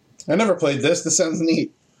 I never played this. This sounds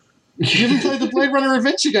neat. You haven't played the Blade Runner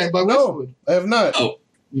adventure game by Westwood? I have not. Oh,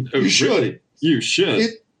 you should. You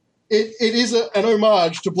should. It is an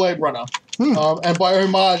homage to Blade Runner. And by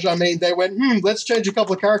homage, I mean they went, let's change a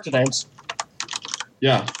couple of character names.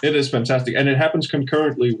 Yeah, it is fantastic. And it happens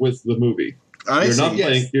concurrently with the movie.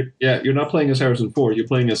 You're not playing as Harrison Ford. You're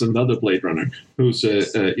playing as another Blade Runner who's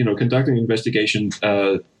conducting an investigation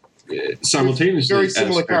simultaneously. Very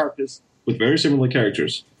similar characters. With very similar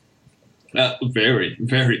characters. Very,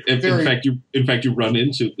 very. In fact, you run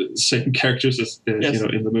into the same characters as in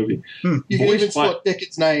the movie. You can even spot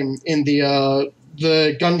Deckard's name in the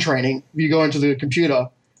gun training. If you go into the computer,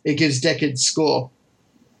 it gives Deckard's score.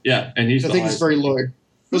 Yeah, and I think it's very low.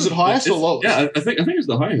 Was it highest or lowest? Yeah, I think it's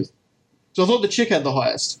the highest. So I thought the chick had the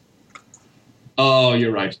highest. Oh,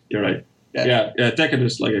 you're right. Yeah. Deckard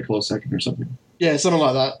is like a close second or something. Yeah, something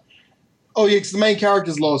like that. Oh, yeah, because the main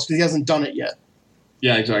character's lost because he hasn't done it yet.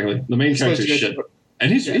 Yeah, exactly. The main character's shit.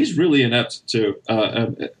 And he's really inept, too.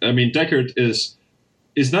 Deckard is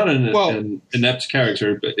not an inept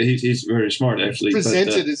character, but he's very smart, actually.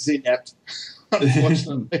 Presented as inept,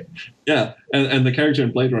 unfortunately. Yeah, and the character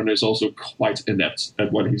in Blade Runner is also quite inept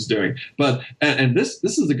at what he's doing. But and this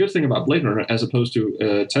is the good thing about Blade Runner, as opposed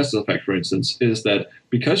to Tesla Effect, for instance, is that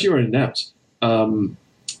because you're inept,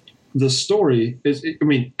 the story is,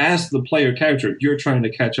 as the player character, you're trying to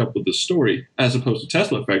catch up with the story, as opposed to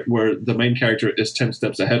Tesla Effect, where the main character is 10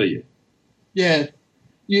 steps ahead of you. Yeah.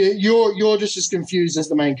 You're just as confused as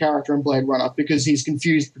the main character in Blade Runner, because he's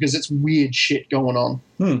confused because it's weird shit going on.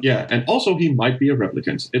 Yeah, and also he might be a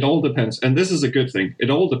replicant. It all depends, and this is a good thing. It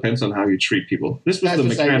all depends on how you treat people. This was the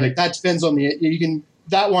mechanic. That depends on you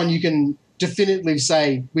can definitively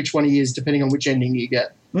say which one he is, depending on which ending you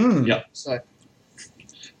get. Yeah. So.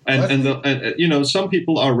 And some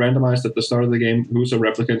people are randomized at the start of the game who's a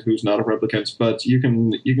replicant, who's not a replicant, but you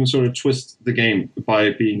can sort of twist the game by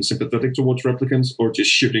being sympathetic towards replicants or just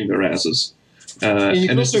shooting their asses. And you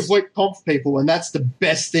can also vote comp people, and that's the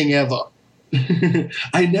best thing ever.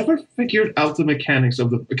 I never figured out the mechanics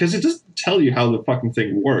of because it doesn't tell you how the fucking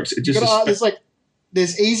thing works. It just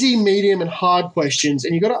there's easy, medium, and hard questions,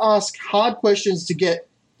 and you got to ask hard questions to get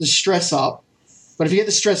the stress up. But if you get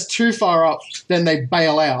the stress too far up, then they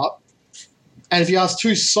bail out. And if you ask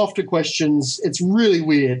too softer questions, it's really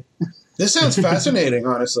weird. This sounds fascinating,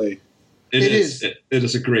 honestly. It is. It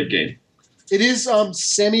is a great game. It is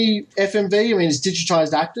semi-FMV. It's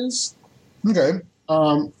digitized actors. Okay.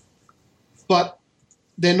 But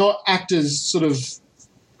they're not actors sort of...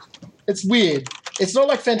 It's weird. It's not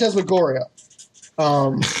like Phantasmagoria.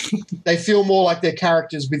 They feel more like they're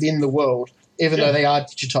characters within the world, even though they are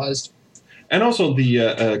digitized. And also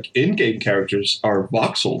the in-game characters are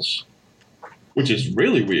voxels, which is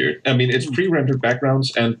really weird. I mean, it's pre-rendered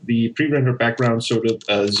backgrounds, and the pre-rendered backgrounds sort of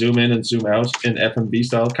zoom in and zoom out in FMV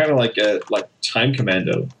style, kind of like Time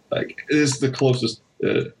Commando. Like, it is the closest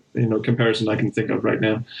comparison I can think of right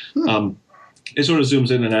now. It sort of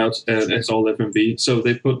zooms in and out, and it's all FMV. So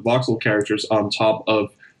they put voxel characters on top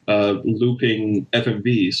of looping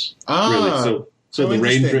FMVs. Really. So the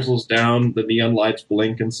rain drizzles down, the neon lights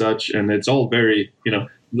blink and such, and it's all very,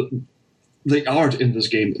 the art in this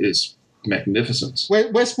game is magnificent.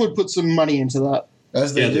 Westwood put some money into that.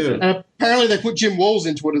 As they do. And apparently they put Jim Walls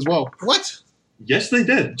into it as well. What? Yes, they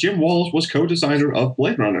did. Jim Walls was co-designer of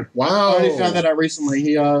Blade Runner. Wow. I only found that out recently.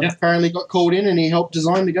 He apparently got called in and he helped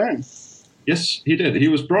design the game. Yes, he did. He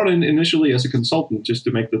was brought in initially as a consultant just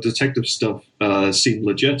to make the detective stuff seem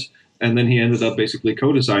legit, and then he ended up basically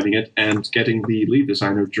co-designing it and getting the lead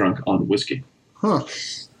designer drunk on whiskey. Huh.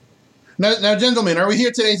 Now, gentlemen, are we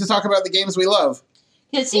here today to talk about the games we love?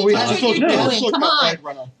 That's what you're doing. Come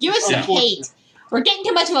on. Give us some hate. We're getting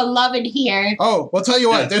too much of a love in here. Oh, well, tell you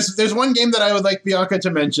what. There's one game that I would like Bianca to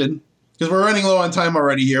mention, because we're running low on time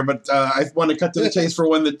already here, but I want to cut to the chase for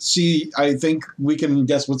one that I think we can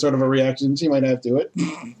guess what sort of a reaction she might have to it.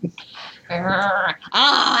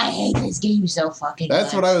 I hate this game so fucking much.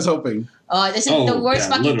 That's what I was hoping. This is the worst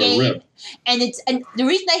fucking game. Rip. And the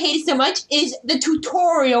reason I hate it so much is the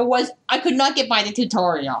tutorial I could not get by the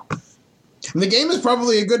tutorial. And the game is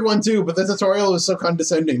probably a good one too, but the tutorial is so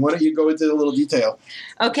condescending. Why don't you go into a little detail?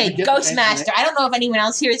 Okay, Ghostmaster. I don't know if anyone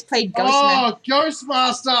else here has played Ghostmaster. Oh,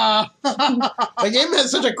 Ghostmaster! The game has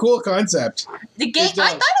such a cool concept. I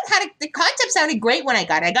thought the concept sounded great when I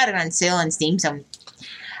got it. I got it on sale on Steam, so I'm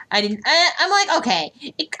like, okay.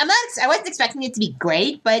 I wasn't expecting it to be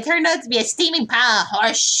great, but it turned out to be a steaming pile of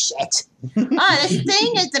horse shit. This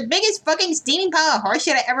thing is the biggest fucking steaming pile of horse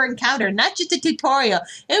shit I ever encountered. Not just a tutorial.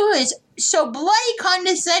 It was so bloody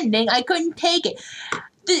condescending, I couldn't take it.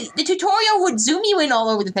 The tutorial would zoom you in all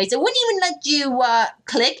over the place. It wouldn't even let you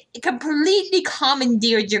click. It completely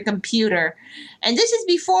commandeered your computer. And this is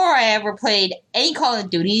before I ever played any Call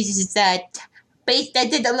of Duties that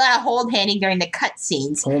did a lot of hold-handing during the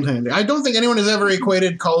cutscenes. Hold-handing. I don't think anyone has ever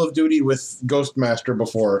equated Call of Duty with Ghostmaster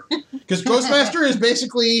before. Because Ghostmaster is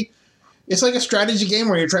basically... It's like a strategy game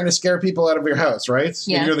where you're trying to scare people out of your house, right?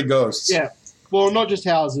 Yeah. And you're the ghosts. Yeah. Well, not just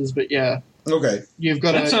houses, but yeah. Okay. You've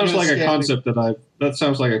got that sounds like a concept that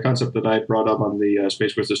I brought up on the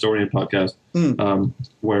Space Quest Historian podcast,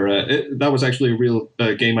 where that was actually a real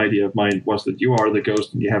game idea of mine, was that you are the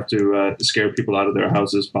ghost and you have to scare people out of their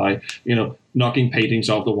houses by, knocking paintings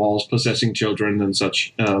off the walls, possessing children and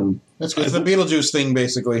such. That's good. It's the Beetlejuice thing,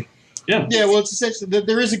 basically. Yeah. Yeah, well, it's essentially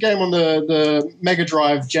there is a game on the Mega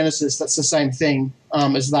Drive Genesis that's the same thing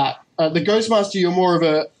as that. The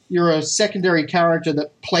Ghostmaster, you're a secondary character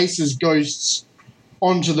that places ghosts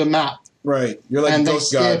onto the map. Right. You're like and a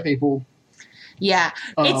ghost they scare guy. people. Yeah.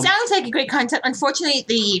 It sounds like a great concept. Unfortunately,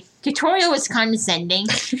 the tutorial was condescending,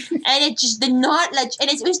 and it just did not let. And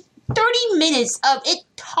it was 30 minutes of it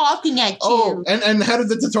talking at you. Oh, and how did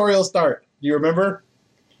the tutorial start? Do you remember?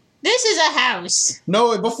 This is a house.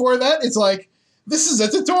 No, before that, it's like, this is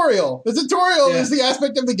a tutorial. The tutorial is the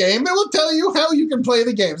aspect of the game that will tell you how you can play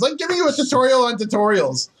the games. Like giving you a tutorial on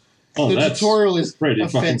tutorials. Oh, the tutorial is pretty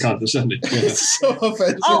offensive. fucking condescending. Yeah. It's so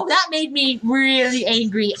offensive. Oh, that made me really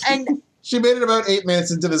angry. And she made it about 8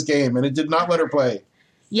 minutes into this game, and it did not let her play.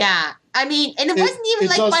 Yeah. I mean, and it wasn't even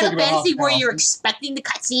like Final Fantasy where you're expecting the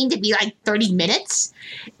cutscene to be like 30 minutes.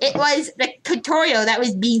 It was the tutorial that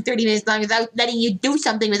was being 30 minutes long without letting you do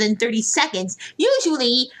something within 30 seconds.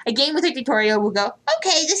 Usually, a game with a tutorial will go,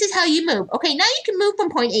 okay, this is how you move. Okay, now you can move from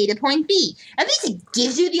point A to point B. At least it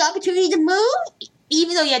gives you the opportunity to move,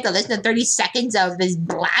 even though you had to listen to 30 seconds of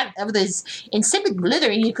this insipid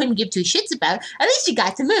blithering you couldn't give two shits about. At least you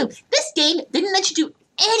got to move. This game didn't let you do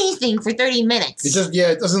anything for 30 minutes. It just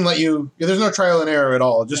it doesn't let you. There's no trial and error at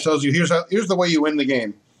all. It just tells you here's the way you win the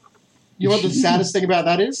game. You know what the saddest thing about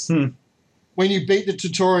that is? When you beat the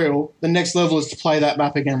tutorial, the next level is to play that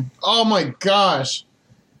map again. Oh my gosh,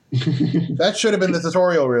 that should have been the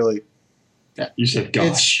tutorial, really. Yeah. You said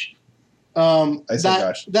gosh. I said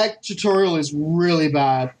gosh. That tutorial is really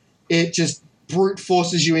bad. It just brute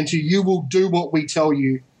forces you into you will do what we tell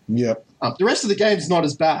you. Yep. The rest of the game is not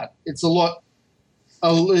as bad. It's a lot.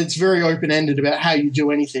 It's very open-ended about how you do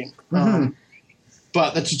anything.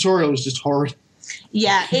 But the tutorial is just horrid.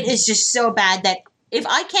 Yeah, it is just so bad that if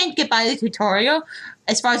I can't get by the tutorial,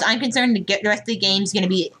 as far as I'm concerned, the rest of the game is going to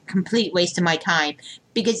be a complete waste of my time.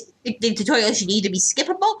 Because the tutorial should either be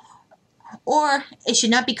skippable or it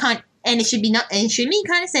should not be and it should be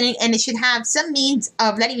condescending, and it should have some means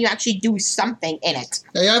of letting you actually do something in it.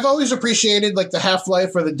 Yeah, I've always appreciated like the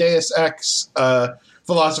Half-Life or the Deus Ex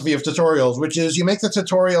philosophy of tutorials, which is you make the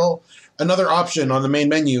tutorial another option on the main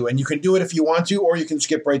menu, and you can do it if you want to, or you can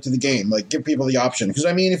skip right to the game. Like, give people the option. Because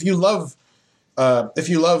I mean, if you love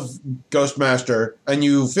Ghostmaster and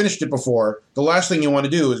you finished it before, the last thing you want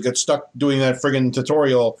to do is get stuck doing that friggin'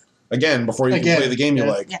 tutorial again before you can play the game you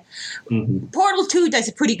like. Yeah. Mm-hmm. Portal 2 does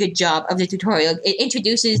a pretty good job of the tutorial. It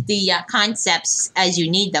introduces the concepts as you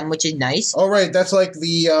need them, which is nice. Oh, right. That's like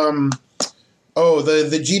the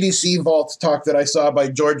GDC Vault talk that I saw by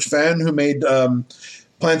George Fan, who made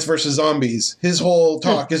Plants vs. Zombies. His whole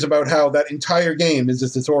talk is about how that entire game is a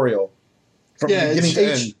tutorial from beginning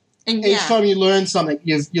to end. And each time you learn something,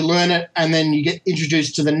 you learn it, and then you get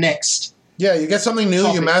introduced to the next. Yeah, you get something new,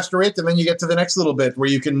 you master it, and then you get to the next little bit where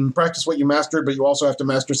you can practice what you mastered, but you also have to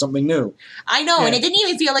master something new. I know, and it didn't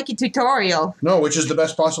even feel like a tutorial. No, which is the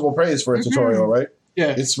best possible praise for a tutorial, right?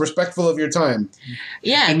 Yeah. It's respectful of your time.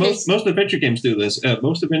 Yeah. And most adventure games do this.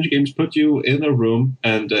 Most adventure games put you in a room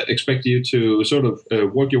and expect you to sort of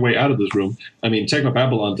work your way out of this room. I mean,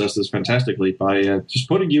 Technobabylon does this fantastically by just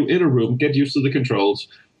putting you in a room, get used to the controls,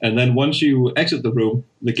 and then once you exit the room,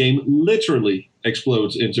 the game literally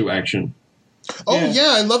explodes into action. Oh,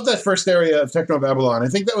 yeah, I love that first area of Technobabylon. I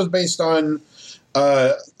think that was based on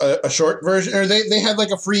a short version, or they had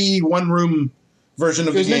like a free one-room version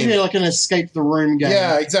of the game. It was meant to be like an escape the room game.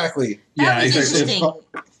 Yeah, exactly. That was interesting.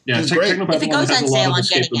 Technobabylon if it goes has on a sale, lot of I'm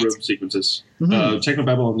escape getting the room sequences.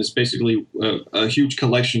 Technobabylon is basically a huge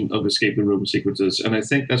collection of escape the room sequences, and I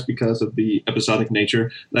think that's because of the episodic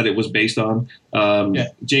nature that it was based on.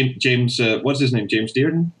 James, what's his name? James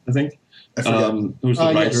Dearden, I think. I forgot. Who's the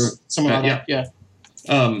writer? Yes. Someone like that.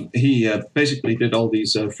 He basically did all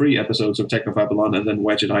these free episodes of Technobabylon, and then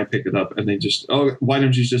Wedge and I picked it up, and they just, why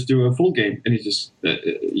don't you just do a full game? And he just,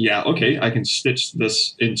 okay, I can stitch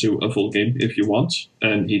this into a full game if you want,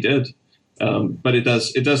 and he did. But it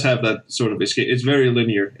does have that sort of escape. It's very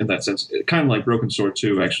linear in that sense, kind of like Broken Sword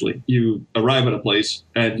 2, actually. You arrive at a place,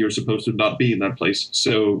 and you're supposed to not be in that place,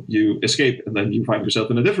 so you escape, and then you find yourself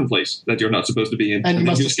in a different place that you're not supposed to be in. And you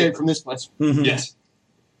must escape from this place. Mm-hmm. Yes.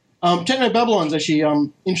 Technobabylon's actually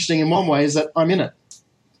interesting in one way, is that I'm in it.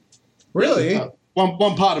 Really?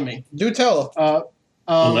 One part of me. Do tell.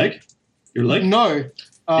 A leg? Your leg? No.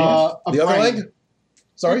 The other leg?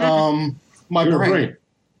 Sorry? My brain.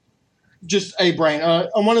 Just a brain.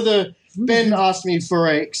 On one of the Ben asked me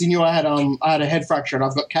because he knew I had a head fracture and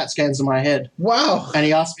I've got CAT scans in my head. Wow! And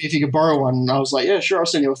he asked me if he could borrow one, and I was like, "Yeah, sure, I'll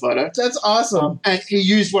send you a photo." That's awesome. And he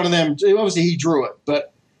used one of them. Obviously, he drew it,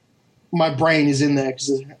 but my brain is in there because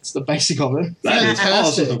it's the basic of it.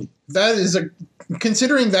 Fantastic! Awesome. That is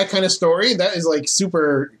considering that kind of story. That is like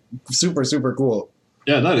super, super, super cool.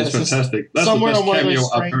 Yeah, that is fantastic. That's somewhere the best cameo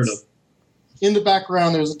I've heard of. In the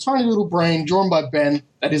background, there's a tiny little brain drawn by Ben.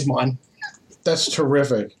 That is mine. That's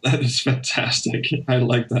terrific. That is fantastic. I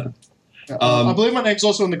like that. I believe my name's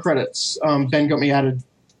also in the credits. Ben got me added.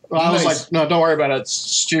 Well, I was like, no, don't worry about it. It's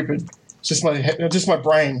stupid. It's just my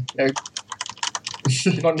brain. Yeah,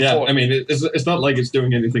 I mean, it's not like it's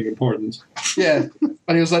doing anything important. Yeah,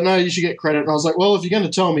 but he was like, no, you should get credit. And I was like, well, if you're going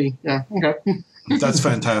to tell me, yeah, okay. That's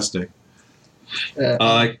fantastic.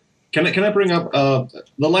 Can I bring up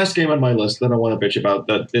the last game on my list that I want to bitch about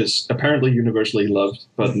that is apparently universally loved,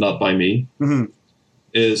 but not by me,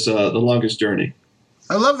 is The Longest Journey.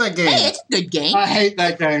 I love that game. Hey, it's a good game. I hate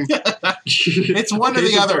that game. It's one or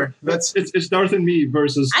the other. It's Darth and me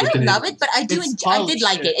versus. I don't love it, but I do. I did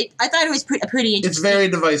like it. I thought it was pretty interesting. It's very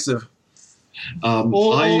divisive. I'm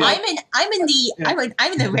in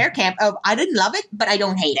the rare camp of I didn't love it, but I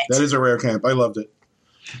don't hate it. That is a rare camp. I loved it.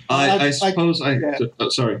 I suppose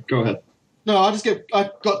sorry, go ahead. No, I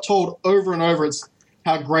got told over and over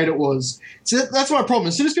how great it was. So that's my problem.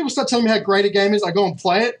 As soon as people start telling me how great a game is, I go and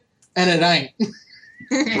play it, and it ain't.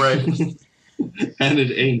 Right. And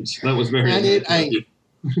it ain't. That was very. And it ain't.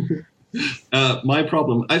 My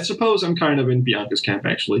problem, I suppose, I'm kind of in Bianca's camp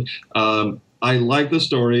actually. I like the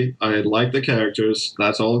story. I like the characters.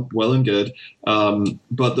 That's all well and good.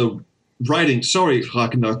 But the writing, sorry,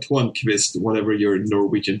 Ragnar Tornquist, whatever your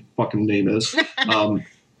Norwegian fucking name is, the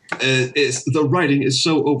writing is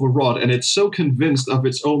so overwrought and it's so convinced of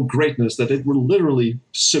its own greatness that it will literally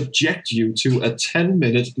subject you to a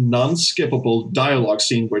 10-minute non-skippable dialogue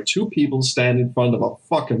scene where two people stand in front of a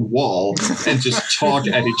fucking wall and just talk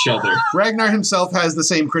at each other. Ragnar himself has the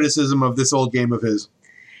same criticism of this old game of his.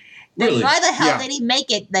 Then why the hell did he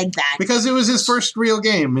make it like that? Because it was his first real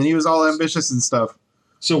game and he was all ambitious and stuff.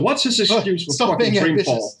 So what's his excuse for fucking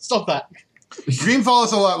Dreamfall? Stop that. Dreamfall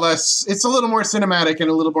is a lot less. It's a little more cinematic and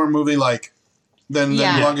a little more movie-like than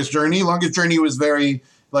Longest Journey. Longest Journey was very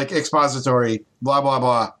like expository. Blah blah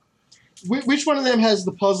blah. Which one of them has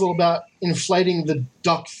the puzzle about inflating the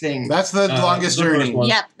duck thing? That's the Longest Journey.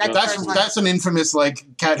 Yep, that's an infamous like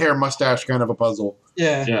cat hair mustache kind of a puzzle.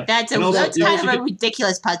 Yeah. That's kind of a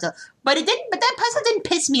ridiculous puzzle. But that puzzle didn't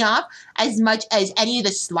piss me off as much as any of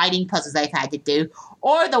the sliding puzzles I've had to do,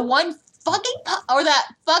 or the one that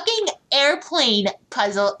fucking airplane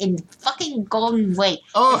puzzle in fucking Golden Wake.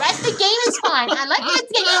 Oh. The rest of the game is fine. I like that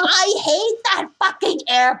game. I hate that fucking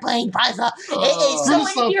airplane puzzle. It is so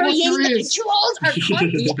infuriating. The controls are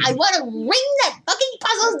clunky. I want to wring that fucking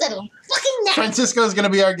puzzle's little fucking neck. Francisco is going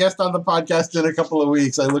to be our guest on the podcast in a couple of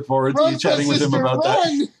weeks. I look forward to you chatting with him about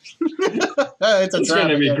that. It's going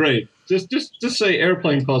to be great. Just say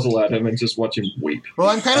airplane puzzle at him and just watch him weep. Well,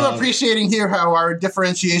 I'm kind of appreciating here how our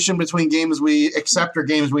differentiation between games we accept or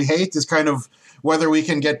games we hate is kind of whether we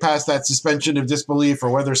can get past that suspension of disbelief or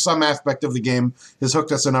whether some aspect of the game has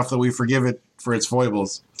hooked us enough that we forgive it for its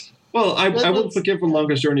foibles. Well, I will forgive The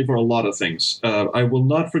Longest Journey for a lot of things. I will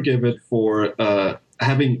not forgive it for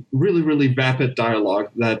having really, really vapid dialogue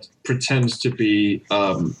that pretends to be,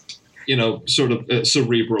 sort of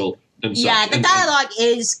cerebral. Yeah, the dialogue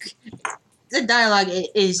is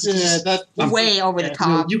way over the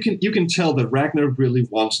top. You can tell that Ragnar really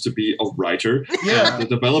wants to be a writer. Yeah, the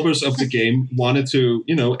developers of the game wanted to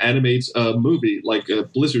animate a movie like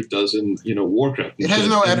Blizzard does in Warcraft. It has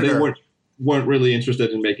no editor. They weren't really interested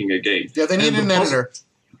in making a game. Yeah, they need an editor.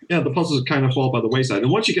 Yeah, the puzzles kind of fall by the wayside.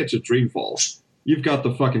 And once you get to Dreamfall, you've got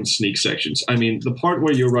the fucking sneak sections. I mean, the part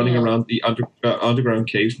where you're running around the underground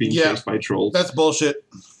caves being chased by trolls. That's bullshit.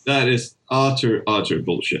 That is utter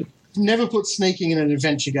bullshit. Never put sneaking in an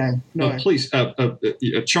adventure game. No. Please,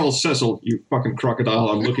 Charles Cecil, you fucking crocodile,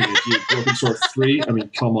 I'm looking at you. Broken Sword 3? I mean,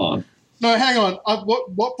 come on. No, hang on.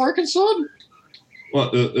 What Broken Sword? Well,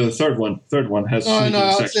 the third one has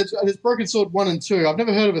sneaking sections. There's Broken Sword 1 and 2. I've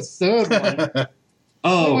never heard of a third one.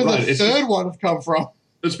 Oh, where the third one have come from?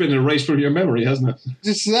 It's been erased from your memory, hasn't it?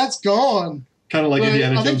 That's gone. Kind of like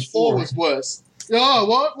Indiana Jones 4. I think 4 was worse. Oh,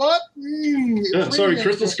 what? Sorry,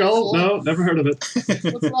 Crystal Skull? No, never heard of it. What's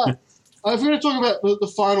that? If we're going to talk about the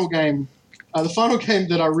final game, the final game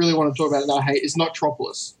that I really want to talk about that I hate is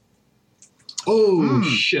Noctropolis. Oh,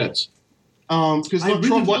 shit. Because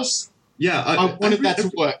Noctropolis, I wanted that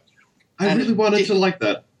to work. I really wanted to like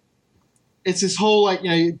that. It's this whole,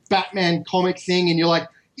 Batman comic thing, and you're like,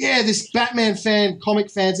 yeah, this Batman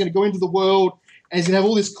comic fan's going to go into the world, and he's going to have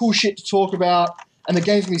all this cool shit to talk about, and the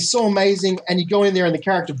game's going to be so amazing, and you go in there and the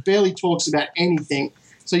character barely talks about anything.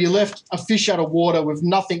 So you're left a fish out of water with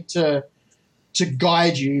nothing to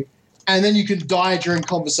guide you, and then you can die during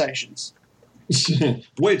conversations.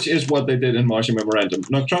 Which is what they did in Martian Memorandum.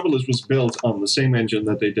 Noctropolis was built on the same engine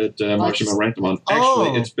that they did Martian Memorandum on.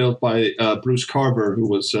 Actually, it's built by Bruce Carver, who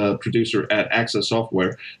was producer at Access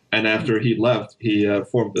Software. And after he left, he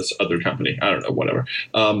formed this other company. I don't know, whatever.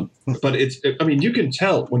 But you can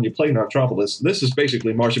tell when you play Noctropolis, this is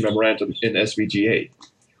basically Martian Memorandum in SVGA.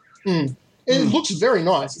 It looks very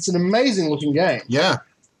nice. It's an amazing looking game. Yeah.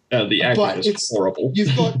 The acting is horrible.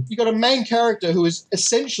 You've got a main character who is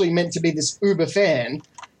essentially meant to be this uber fan.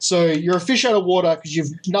 So you're a fish out of water because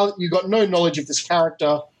you've got no knowledge of this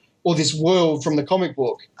character or this world from the comic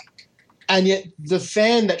book. And yet the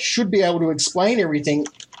fan that should be able to explain everything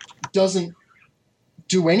doesn't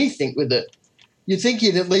do anything with it. You'd think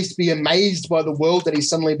he'd at least be amazed by the world that he's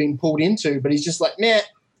suddenly been pulled into, but he's just like, nah.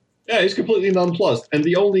 Yeah, he's completely nonplussed. And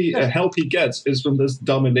the only help he gets is from this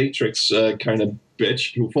dominatrix kind of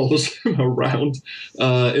bitch who follows him around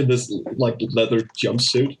in this leather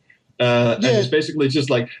jumpsuit. And it's basically just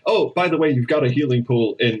like, oh, by the way, you've got a healing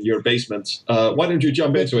pool in your basement. Why don't you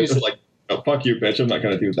jump into it? It's like, oh, fuck you, bitch. I'm not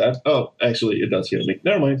going to do that. Oh, actually, it does heal me.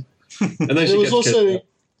 Never mind. And then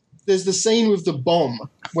there's the scene with the bomb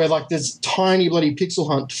where there's tiny bloody pixel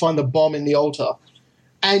hunt to find the bomb in the altar.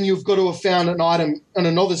 And you've got to have found an item and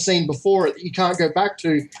another scene before it that you can't go back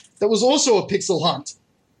to that was also a pixel hunt.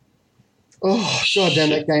 Oh, god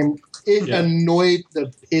damn that game. It annoyed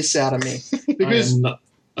the piss out of me. Because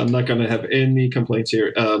I'm not going to have any complaints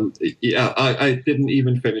here. I didn't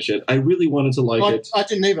even finish it. I really wanted to like it. I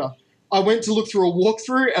didn't either. I went to look through a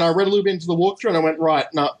walkthrough, and I read a little bit into the walkthrough, and I went, right,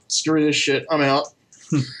 screw this shit. I'm out.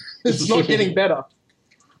 It's not getting better.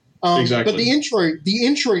 Exactly. But the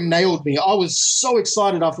intro nailed me. I was so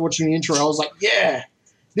excited after watching the intro. I was like, yeah,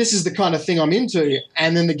 this is the kind of thing I'm into.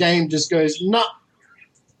 And then the game just goes, nah,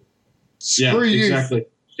 screw you. Exactly.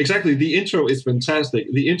 Exactly. The intro is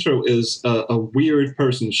fantastic. The intro is a weird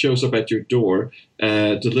person shows up at your door,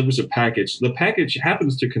 delivers a package. The package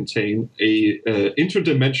happens to contain a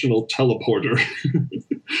interdimensional teleporter.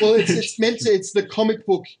 Well, it's meant to. It's the comic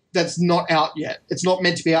book that's not out yet. It's not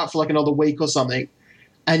meant to be out for like another week or something,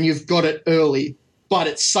 and you've got it early, but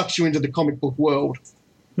it sucks you into the comic book world.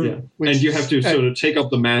 Yeah, and you have to sort of take up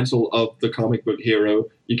the mantle of the comic book hero.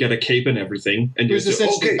 You get a cape and everything, and you're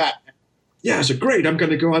essentially Batman. Yeah, so great. I'm going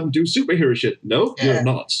to go out and do superhero shit. No, you're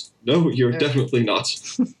not. No, you're definitely not.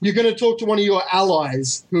 You're going to talk to one of your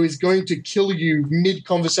allies who is going to kill you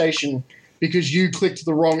mid-conversation because you clicked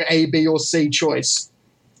the wrong A, B, or C choice.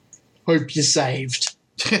 Hope you're saved.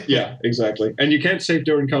 Yeah, exactly. And you can't save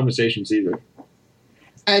during conversations either.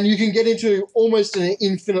 And you can get into almost an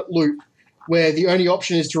infinite loop where the only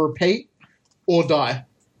option is to repeat or die.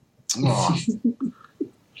 Oh.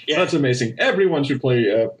 Yeah. That's amazing. Everyone should play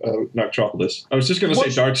Noctropolis. I was just going to say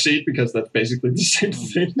Darkseid because that's basically the same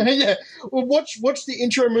thing. Yeah. Well, watch the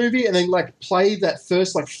intro movie and then like play that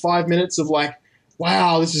first like 5 minutes of like,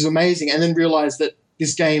 wow, this is amazing, and then realize that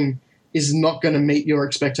this game is not going to meet your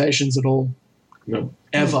expectations at all. No.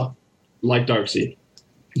 Ever. Like Darkseid.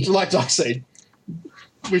 Like Darkseid.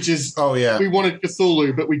 Which is, we wanted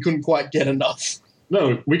Cthulhu, but we couldn't quite get enough.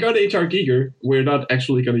 No, we got H.R. Giger. We're not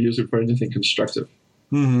actually going to use it for anything constructive.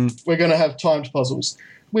 Mm-hmm. We're going to have timed puzzles,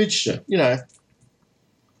 which,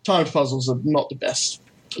 timed puzzles are not the best.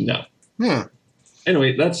 No. Yeah.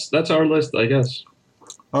 Anyway, that's our list, I guess.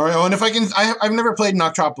 All right. Oh, and if I can, I've never played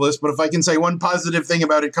Noctropolis, but if I can say one positive thing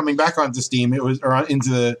about it coming back onto Steam,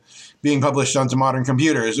 being published onto modern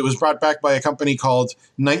computers. It was brought back by a company called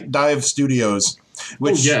Night Dive Studios,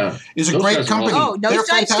 which is a great company. Oh,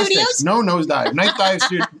 Nosedive Studios? No, Nosedive. Night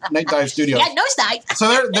Dive Studios. Yeah, Nosedive.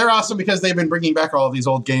 So they're awesome because they've been bringing back all of these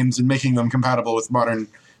old games and making them compatible with modern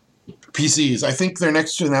PCs. I think their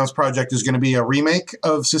next announced project is going to be a remake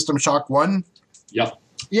of System Shock 1. Yep.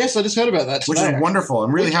 Yes, I just heard about that today. Which is wonderful.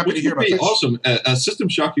 I'm really happy to hear about that. this. Awesome. A System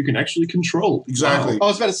Shock you can actually control. Exactly. Wow. I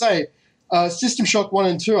was about to say, System Shock 1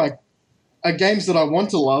 and 2 are games that I want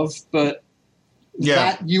to love, but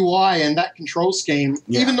that UI and that control scheme,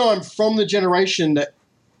 even though I'm from the generation that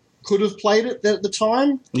could have played it at the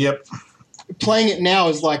time, playing it now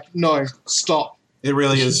is like, no, stop. It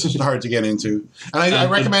really is hard to get into. And I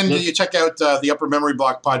recommend you check out the Upper Memory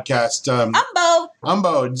Block podcast.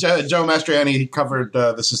 Umbo. Joe Mastriani covered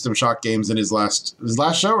the System Shock games in his last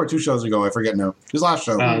show or 2 shows ago. I forget now. His last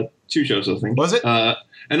show. 2 shows, I think. Was it?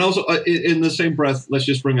 And also, in the same breath, let's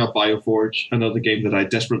just bring up BioForge, another game that I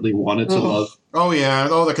desperately wanted to love. Oh, yeah.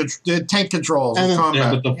 Oh, the tank controls and combat.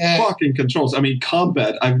 Yeah, but the fucking controls. I mean,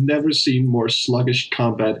 combat. I've never seen more sluggish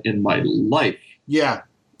combat in my life. Yeah.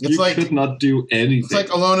 It's could not do anything. It's like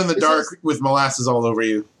Alone in the Dark with molasses all over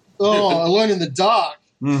you. Oh, Alone in the Dark.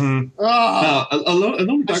 Mm-hmm. Alone in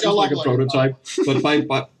the Dark is like a prototype,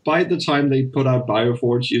 but by the time they put out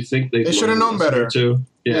BioForge, you think they should have known better too.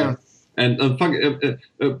 Yeah. And combat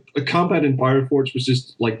in BioForge was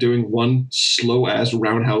just like doing one slow-ass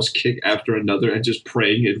roundhouse kick after another and just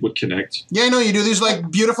praying it would connect. Yeah, I know. You do these like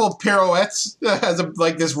beautiful pirouettes as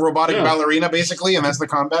like this robotic ballerina, basically, and that's the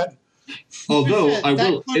combat. Although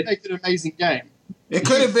that could make an amazing game. It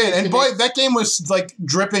could have been. And boy, that game was like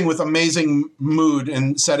dripping with amazing mood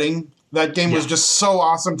and setting. That game was just so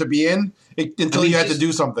awesome to be in until you had to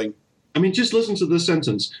do something. I mean, just listen to this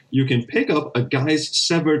sentence. You can pick up a guy's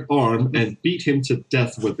severed arm and beat him to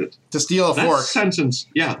death with it. To steal a fork.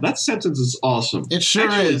 That sentence is awesome. It sure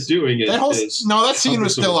Actually is. Doing it that scene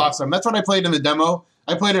was still awesome. That's what I played in the demo.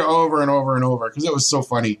 I played it over and over and over because it was so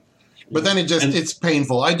funny. But then it's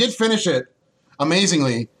painful. I did finish it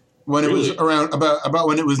amazingly when it was around about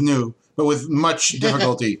when it was new, but with much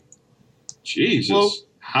difficulty. Jesus. Well,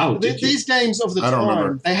 how did these games of the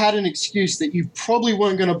time, they had an excuse that you probably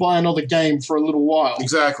weren't going to buy another game for a little while.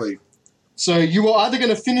 Exactly. So you were either going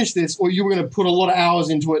to finish this or you were going to put a lot of hours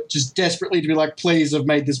into it just desperately to be like, please, I've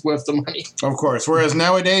made this worth the money. Of course. Whereas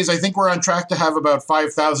nowadays, I think we're on track to have about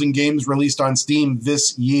 5,000 games released on Steam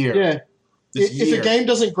this year. Yeah. If a game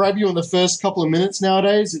doesn't grab you in the first couple of minutes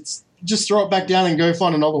nowadays, it's just throw it back down and go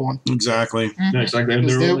find another one. Exactly. Mm-hmm. No, exactly.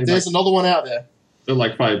 And there's another one out there. They're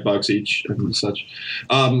like $5 each and such.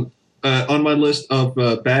 On my list of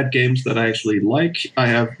bad games that I actually like, I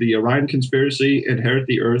have the Orion Conspiracy, Inherit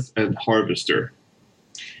the Earth, and Harvester.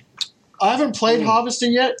 I haven't played Harvester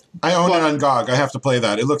yet. I own it on GOG. I have to play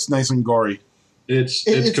that. It looks nice and gory. It's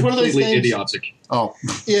completely one of those games, idiotic. Oh.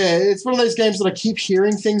 Yeah, it's one of those games that I keep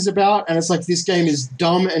hearing things about, and it's like, this game is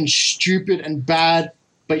dumb and stupid and bad,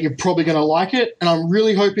 but you're probably going to like it, and I'm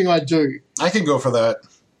really hoping I do. I can go for that.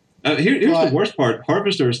 Here's the worst part.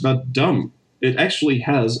 Harvester is not dumb. it actually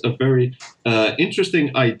has a very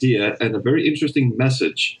interesting idea and a very interesting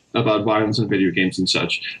message about violence in video games and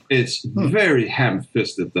such. It's very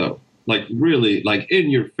ham-fisted, though. Like, really, like, in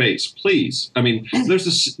your face, please. I mean, there's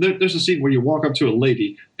a scene where you walk up to a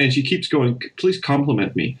lady, and she keeps going, please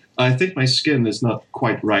compliment me. I think my skin is not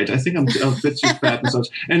quite right. I think I'm a bit too fat and such.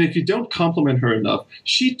 And if you don't compliment her enough,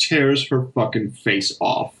 she tears her fucking face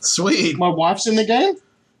off. Sweet. My wife's in the game?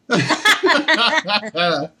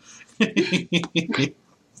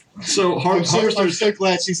 So I'm so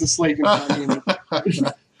glad she's asleep.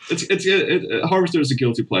 Harvester is a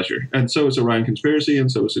guilty pleasure, and so is Orion Conspiracy,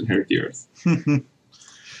 and so is Inherit the Earth.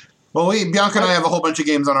 Well, Bianca and I have a whole bunch of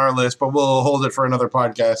games on our list, but we'll hold it for another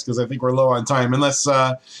podcast because I think we're low on time. Unless,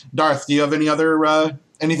 Darth, do you have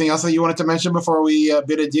anything else that you wanted to mention before we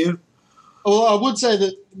bid adieu? Well, I would say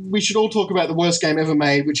that we should all talk about the worst game ever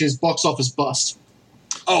made, which is Box Office Bust.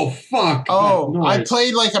 Oh, fuck. Oh, I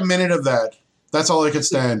played like a minute of that. That's all I could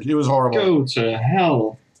stand. It was horrible. Go to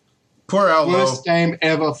hell. Poor Allo. Worst game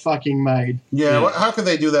ever fucking made. Yeah. How could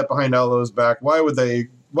they do that behind Allo's back? Why would they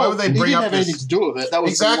bring up this? He didn't have anything to do with it. That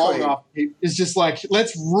was exactly. long enough. It's just like,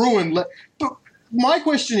 let's ruin. But my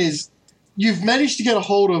question is, you've managed to get a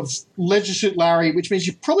hold of Leisure Suit Larry, which means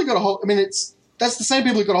you've probably got a hold. I mean, that's the same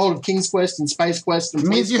people who got a hold of King's Quest and Space Quest. And it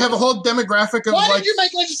means you have a whole demographic of Why did you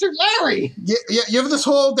make Leisure Suit Larry? Yeah, you have this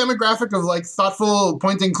whole demographic of like thoughtful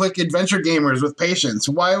point-and-click adventure gamers with patience.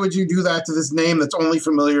 Why would you do that to this name that's only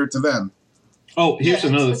familiar to them? Oh, here's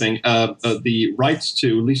another thing. The rights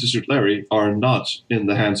to Leisure Suit Larry are not in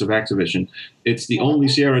the hands of Activision. It's the only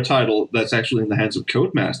Sierra title that's actually in the hands of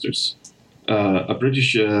Codemasters, a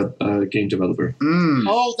British game developer.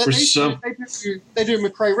 Oh, they do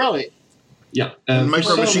McRae Rally. Yeah,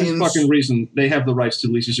 Micro for some Machines. fucking reason, they have the rights to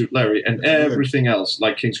Leisure Suit Larry, and everything else,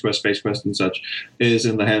 like King's Quest, Space Quest, and such, is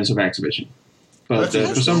in the hands of Activision. But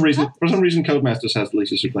for some reason, Codemasters has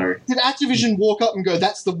Leisure Suit Larry. Did Activision walk up and go,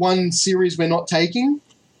 "That's the one series we're not taking"?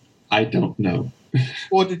 I don't know.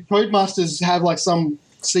 Or did Codemasters have like some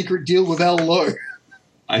secret deal with LLO?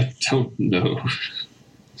 I don't know.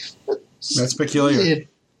 That's peculiar. Yeah.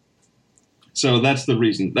 So that's the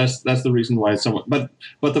reason. That's the reason why it's somewhat. But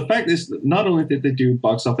the fact is, that not only did they do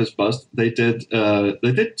Box Office Bust, they did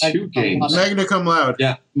two games. Magna Cum Laude.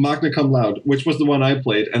 Yeah, Magna Cum Laude, which was the one I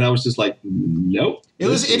played, and I was just like, nope. It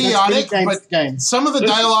was idiotic, but some of the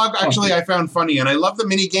dialogue actually I found funny, and I love the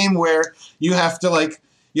mini game where you have to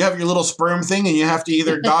you have your little sperm thing, and you have to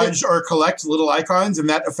either dodge or collect little icons, and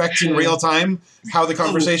that affects in real time how the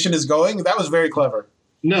conversation is going. That was very clever.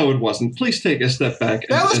 No, it wasn't. Please take a step back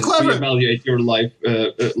and reevaluate your life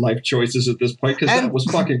choices at this point, because that was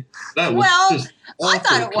fucking. That was just awful, I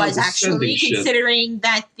thought it was actually, considering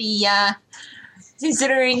that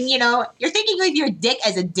considering you're thinking with your dick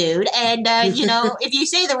as a dude, and if you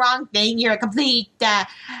say the wrong thing, you're a complete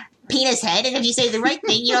penis head, and if you say the right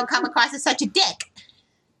thing, you don't come across as such a dick.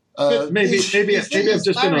 Maybe I've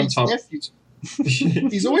just been on top.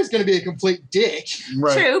 He's always going to be a complete dick.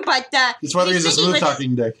 Right. True, but it's whether he's a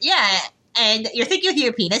smooth-talking dick. Yeah, and you're thinking with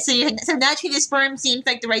your penis, so naturally the sperm seems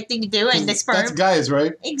like the right thing to do, and the sperm. That's guys,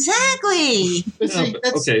 right? Exactly.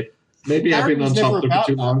 Okay, maybe I've been on top of it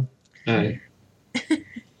too long. The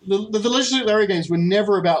Leisure Suit Larry games were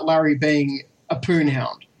never about Larry being a poon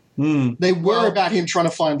hound. They were about him trying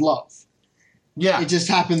to find love. Yeah. It just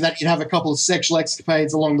happened that he'd have a couple of sexual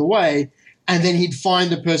escapades along the way, and then he'd find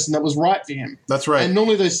the person that was right for him. That's right. And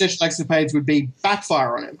normally those sexual escapades would be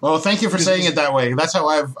backfire on him. Well, thank you for saying it that way. That's how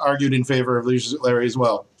I've argued in favor of Leisure Suit Larry as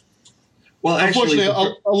well. Well, unfortunately,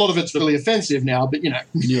 a lot of it's really offensive now, but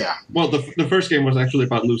Yeah. Well, the first game was actually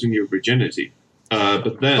about losing your virginity.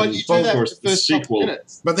 But then, of course, the sequel.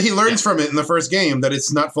 But he learns from it in the first game that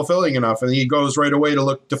it's not fulfilling enough, and he goes right away to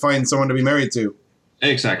look to find someone to be married to.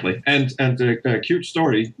 Exactly, and a cute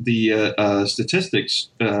story. The statistics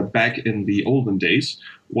back in the olden days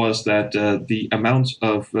was that the amount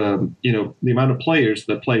of the amount of players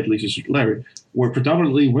that played Leisure Suit Larry were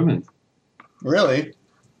predominantly women. Really?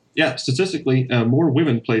 Yeah, statistically, more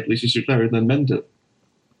women played Leisure Suit Larry than men did.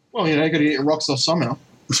 Well, you got to get your rocks off somehow.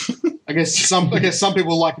 I guess some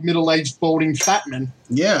people like middle-aged, balding, fat men.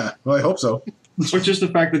 Yeah, well, I hope so. Or just the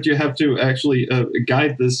fact that you have to actually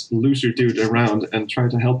guide this loser dude around and try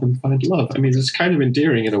to help him find love. I mean, it's kind of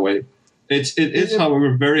endearing in a way. It is,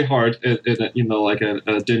 however, very hard in like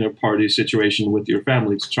a dinner party situation with your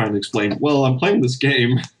family to try and explain, well, I'm playing this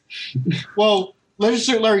game. Well, Leisure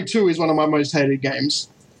Suit Larry 2 is one of my most hated games.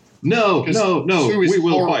 No. We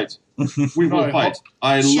will fight. We will fight.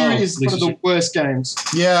 I love is one of the worst games.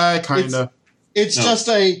 Yeah, kind of. It's just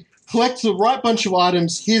collect the right bunch of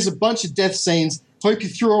items. Here's a bunch of death scenes. Hope you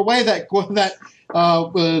threw away that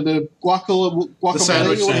the guacamole. The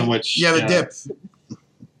sandwich. Yeah, the dip.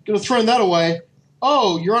 Could have thrown that away.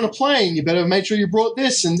 Oh, you're on a plane. You better make sure you brought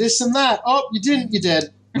this and that. Oh, you didn't. You're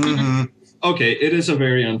dead. Mm-hmm. Okay, it is a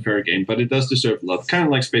very unfair game, but it does deserve love. Kind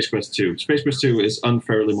of like Space Quest 2. Space Quest 2 is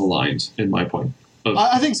unfairly maligned, in my point.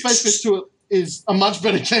 I think Space Quest 2 is a much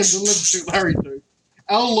better game than Leisure Suit Larry 2.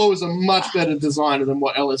 Al Lowe is a much better designer than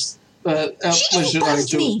what Leisure Suit Larry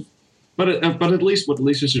 2 is. But at least what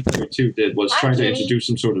Leisure Suit Larry 2 did was try to introduce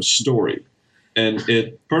some sort of story. And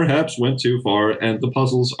it perhaps went too far, and the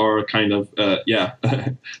puzzles are kind of, kind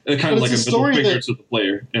of like a middle finger to the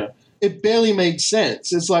player. Yeah. It barely made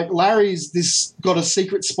sense. It's like Larry's got a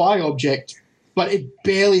secret spy object, but it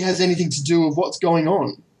barely has anything to do with what's going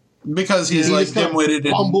on. Because he's like dim-witted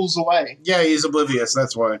and bumbles away. Yeah, he's oblivious.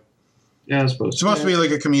 That's why. Yeah, I suppose. It's supposed to be like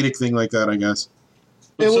a comedic thing like that, I guess.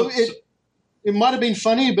 It might have been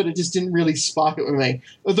funny, but it just didn't really spark it with me.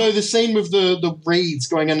 Although the scene with the reeds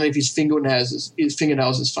going underneath his fingernails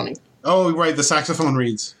is funny. Oh, right, the saxophone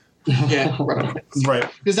reeds. Yeah, right. Right.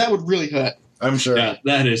 Because that would really hurt. I'm sure. Yeah,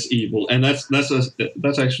 that is evil, and that's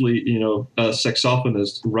actually a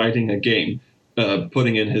saxophonist writing a game,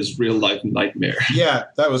 putting in his real life nightmare. Yeah,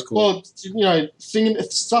 that was cool. Well,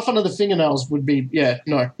 stuff under the fingernails would be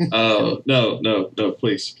no. Oh no!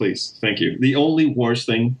 Please, thank you. The only worst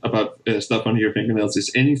thing about stuff under your fingernails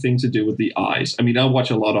is anything to do with the eyes. I mean, I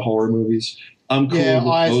watch a lot of horror movies. I'm cool with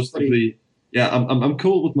most of the. Yeah, I'm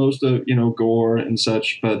cool with most of gore and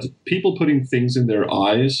such, but people putting things in their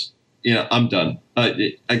eyes. Yeah, I'm done.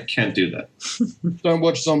 I can't do that. Don't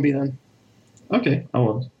watch Zombie then. Okay, I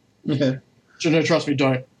won't. Okay. No, trust me,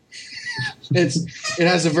 don't. It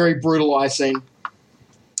has a very brutal eye scene.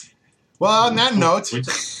 Well, on that note,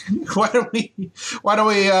 why don't we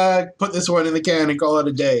put this one in the can and call it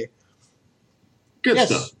a day? Good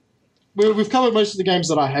stuff. We've covered most of the games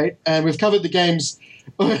that I hate, and we've covered the games.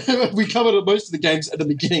 We covered most of the games at the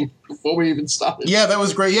beginning before we even started. Yeah, that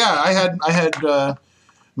was great. Yeah, I had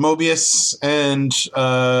Mobius and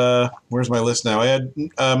where's my list now? I had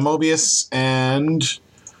Mobius and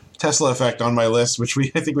Tesla Effect on my list, which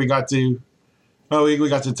I think we got to. Oh, we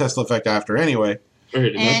got to Tesla Effect after. Anyway.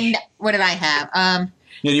 And what did I have?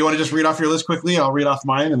 Yeah, do you want to just read off your list quickly? I'll read off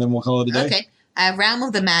mine, and then we'll call it a day. Okay. Realm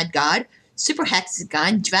of the Mad God, Super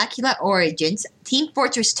Hexagon, Dracula Origins, Team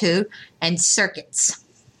Fortress 2, and Circuits.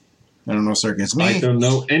 I don't know Circuits. I don't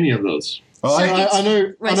know any of those. Well, I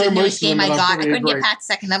know the newest game I got. I couldn't agree. get past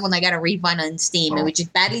second level, and I got a refund on Steam, which is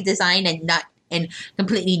badly designed and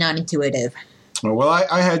completely non-intuitive. Well,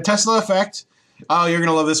 I had Tesla Effect. Oh, you're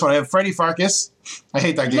gonna love this one. I have Freddy Farkas. I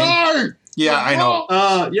hate that game. No! Yeah, I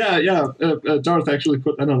know. Darth actually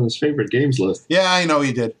put that on his favorite games list. Yeah, I know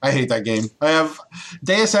he did. I hate that game. I have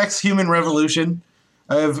Deus Ex Human Revolution.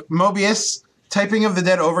 I have Mobius, Typing of the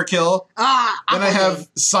Dead Overkill. Then I have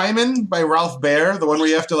Simon by Ralph Baer, the one where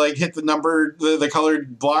you have to hit the number, the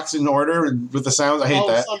colored blocks in order with the sounds. I hate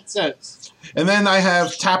that. Sense. And then I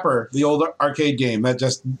have Tapper, the old arcade game that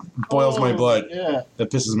just boils my blood. Yeah, that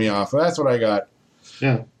pisses me off. That's what I got.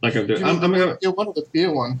 Yeah, like I'm doing. You're one of the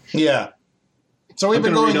beer one. Yeah. So we've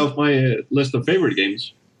been going. Read off my list of favorite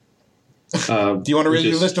games. Do you want to read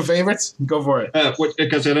your list of favorites? Go for it.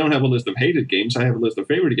 Because I don't have a list of hated games. I have a list of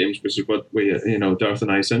favorite games, which is what we, Darth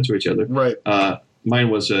and I sent to each other. Right. Mine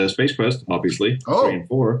was Space Quest, obviously. 3 and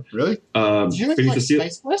 4. Really? Did you like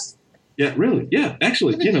Space Quest? Yeah, really. Yeah,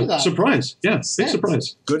 actually, surprise. Yeah, big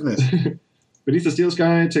surprise. Goodness. Beneath the Steel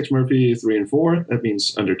Sky, Tex Murphy 3 and 4. That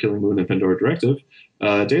means Under Killing Moon and Pandora Directive.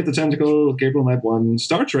 Day of the Tentacle, Gabriel Knight 1,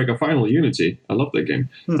 Star Trek: A Final Unity. I love that game.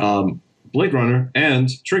 Blade Runner,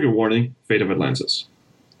 and Trigger Warning, Fate of Atlantis.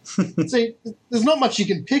 See, there's not much you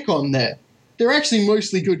can pick on there. They're actually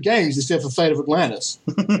mostly good games, except for Fate of Atlantis.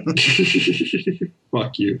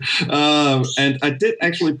 Fuck you. And I did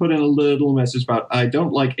actually put in a little message about I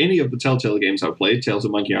don't like any of the Telltale games I've played. Tales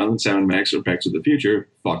of Monkey Island, Sam & Max, or Back to the Future.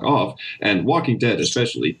 Fuck off. And Walking Dead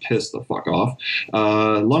especially. Piss the fuck off.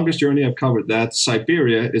 Longest Journey, I've covered that.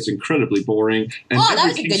 Siberia is incredibly boring. And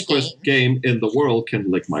every King's Quest game in the world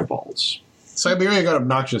can lick my balls. Siberia got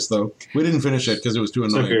obnoxious, though. We didn't finish it because it was too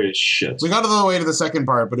annoying. Siberia shit. We got all the way to the second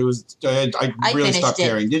part, but it was I really stopped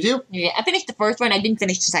caring. Did you? Yeah, I finished the first one. I didn't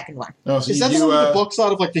finish the second one. Oh, so is that the one with the box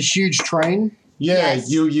out of the huge train? Yeah,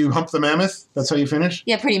 yes. You hump the mammoth. That's how you finish.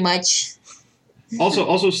 Yeah, pretty much.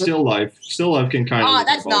 Also, Still Life. Still Life can kind of. Oh,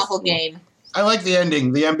 that's an awful game. I like the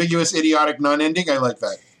ending, the ambiguous, idiotic non-ending. I like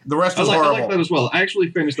that. The rest was horrible. I like that as well. I actually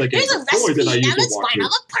finished that game. There's a recipe. Now let's find all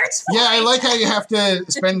the parts for it. Yeah, I like how you have to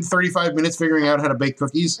spend 35 minutes figuring out how to bake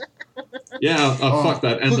cookies. Yeah, fuck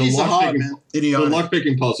that. And the lock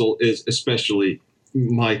picking puzzle is especially.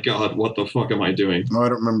 My God, what the fuck am I doing? Oh, I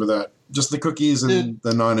don't remember that. Just the cookies and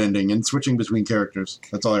the non-ending and switching between characters.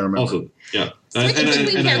 That's all I remember. Also, yeah. Switching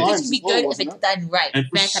between characters can be good if it's done right. And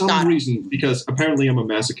for some reason, because apparently I'm a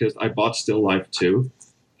masochist, I bought Still Life 2.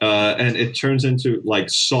 And it turns into, like,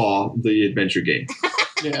 Saw, the adventure game.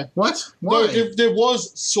 Yeah. What? Why? No, there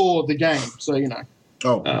was Saw, the game, so you know.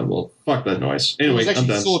 Oh. Well, fuck that noise. Anyway, it was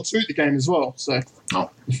actually Saw 2, the game, as well, so. Oh.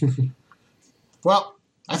 Well,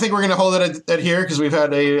 I think we're going to hold it at here because we've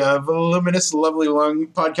had a voluminous, lovely, long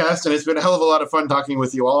podcast, and it's been a hell of a lot of fun talking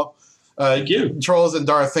with you all. Thank you. Troels and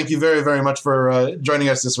Darth, thank you very, very much for joining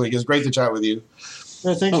us this week. It's great to chat with you.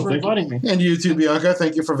 Yeah, thanks for inviting me. And you too, Bianca.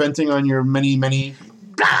 Thank you for venting on your many, many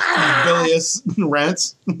bilious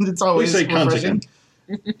rants. It's always refreshing.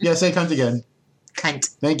 Yeah, say cunt again. Cunt.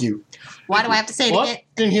 Thank you. Why do I have to say it again?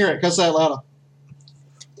 Didn't hear it. Go say it louder.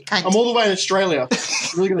 Cunt. I'm all the way in Australia.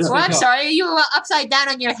 Really gonna well, I'm sorry. Are you upside down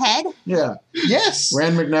on your head? Yeah. Yes.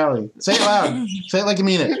 Rand McNally. Say it loud. Say it like you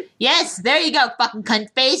mean it. Yes. There you go, fucking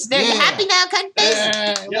cunt face. There you happy now, cunt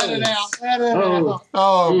face? Let it out.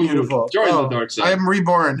 Oh, beautiful. Join the dark side. I am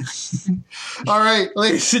reborn. All right,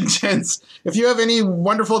 ladies and gents. If you have any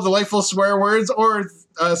wonderful, delightful swear words or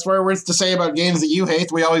swear words to say about games that you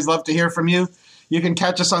hate, we always love to hear from you. You can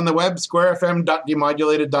catch us on the web,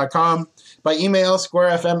 squarefm.demodulated.com. By email,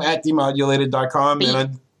 squarefm@demodulated.com. And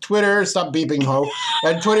on Twitter, stop beeping, ho.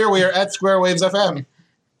 On Twitter, we are at SquareWavesFM.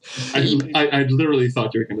 I literally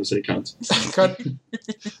thought you were going to say cunt.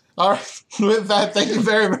 All right. With that, thank you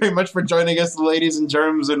very, very much for joining us, ladies and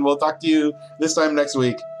germs, and we'll talk to you this time next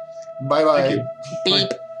week. Bye-bye. Beep.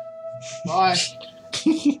 Bye.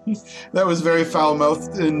 That was very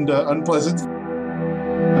foul-mouthed and unpleasant.